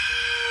at me.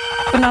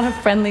 But not a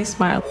friendly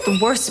smile. The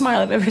worst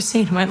smile I've ever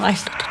seen in my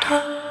life.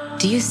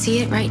 Do you see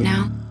it right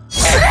now?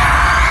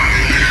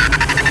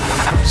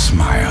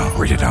 Smile.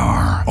 Rated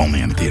R.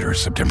 Only in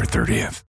theaters September 30th.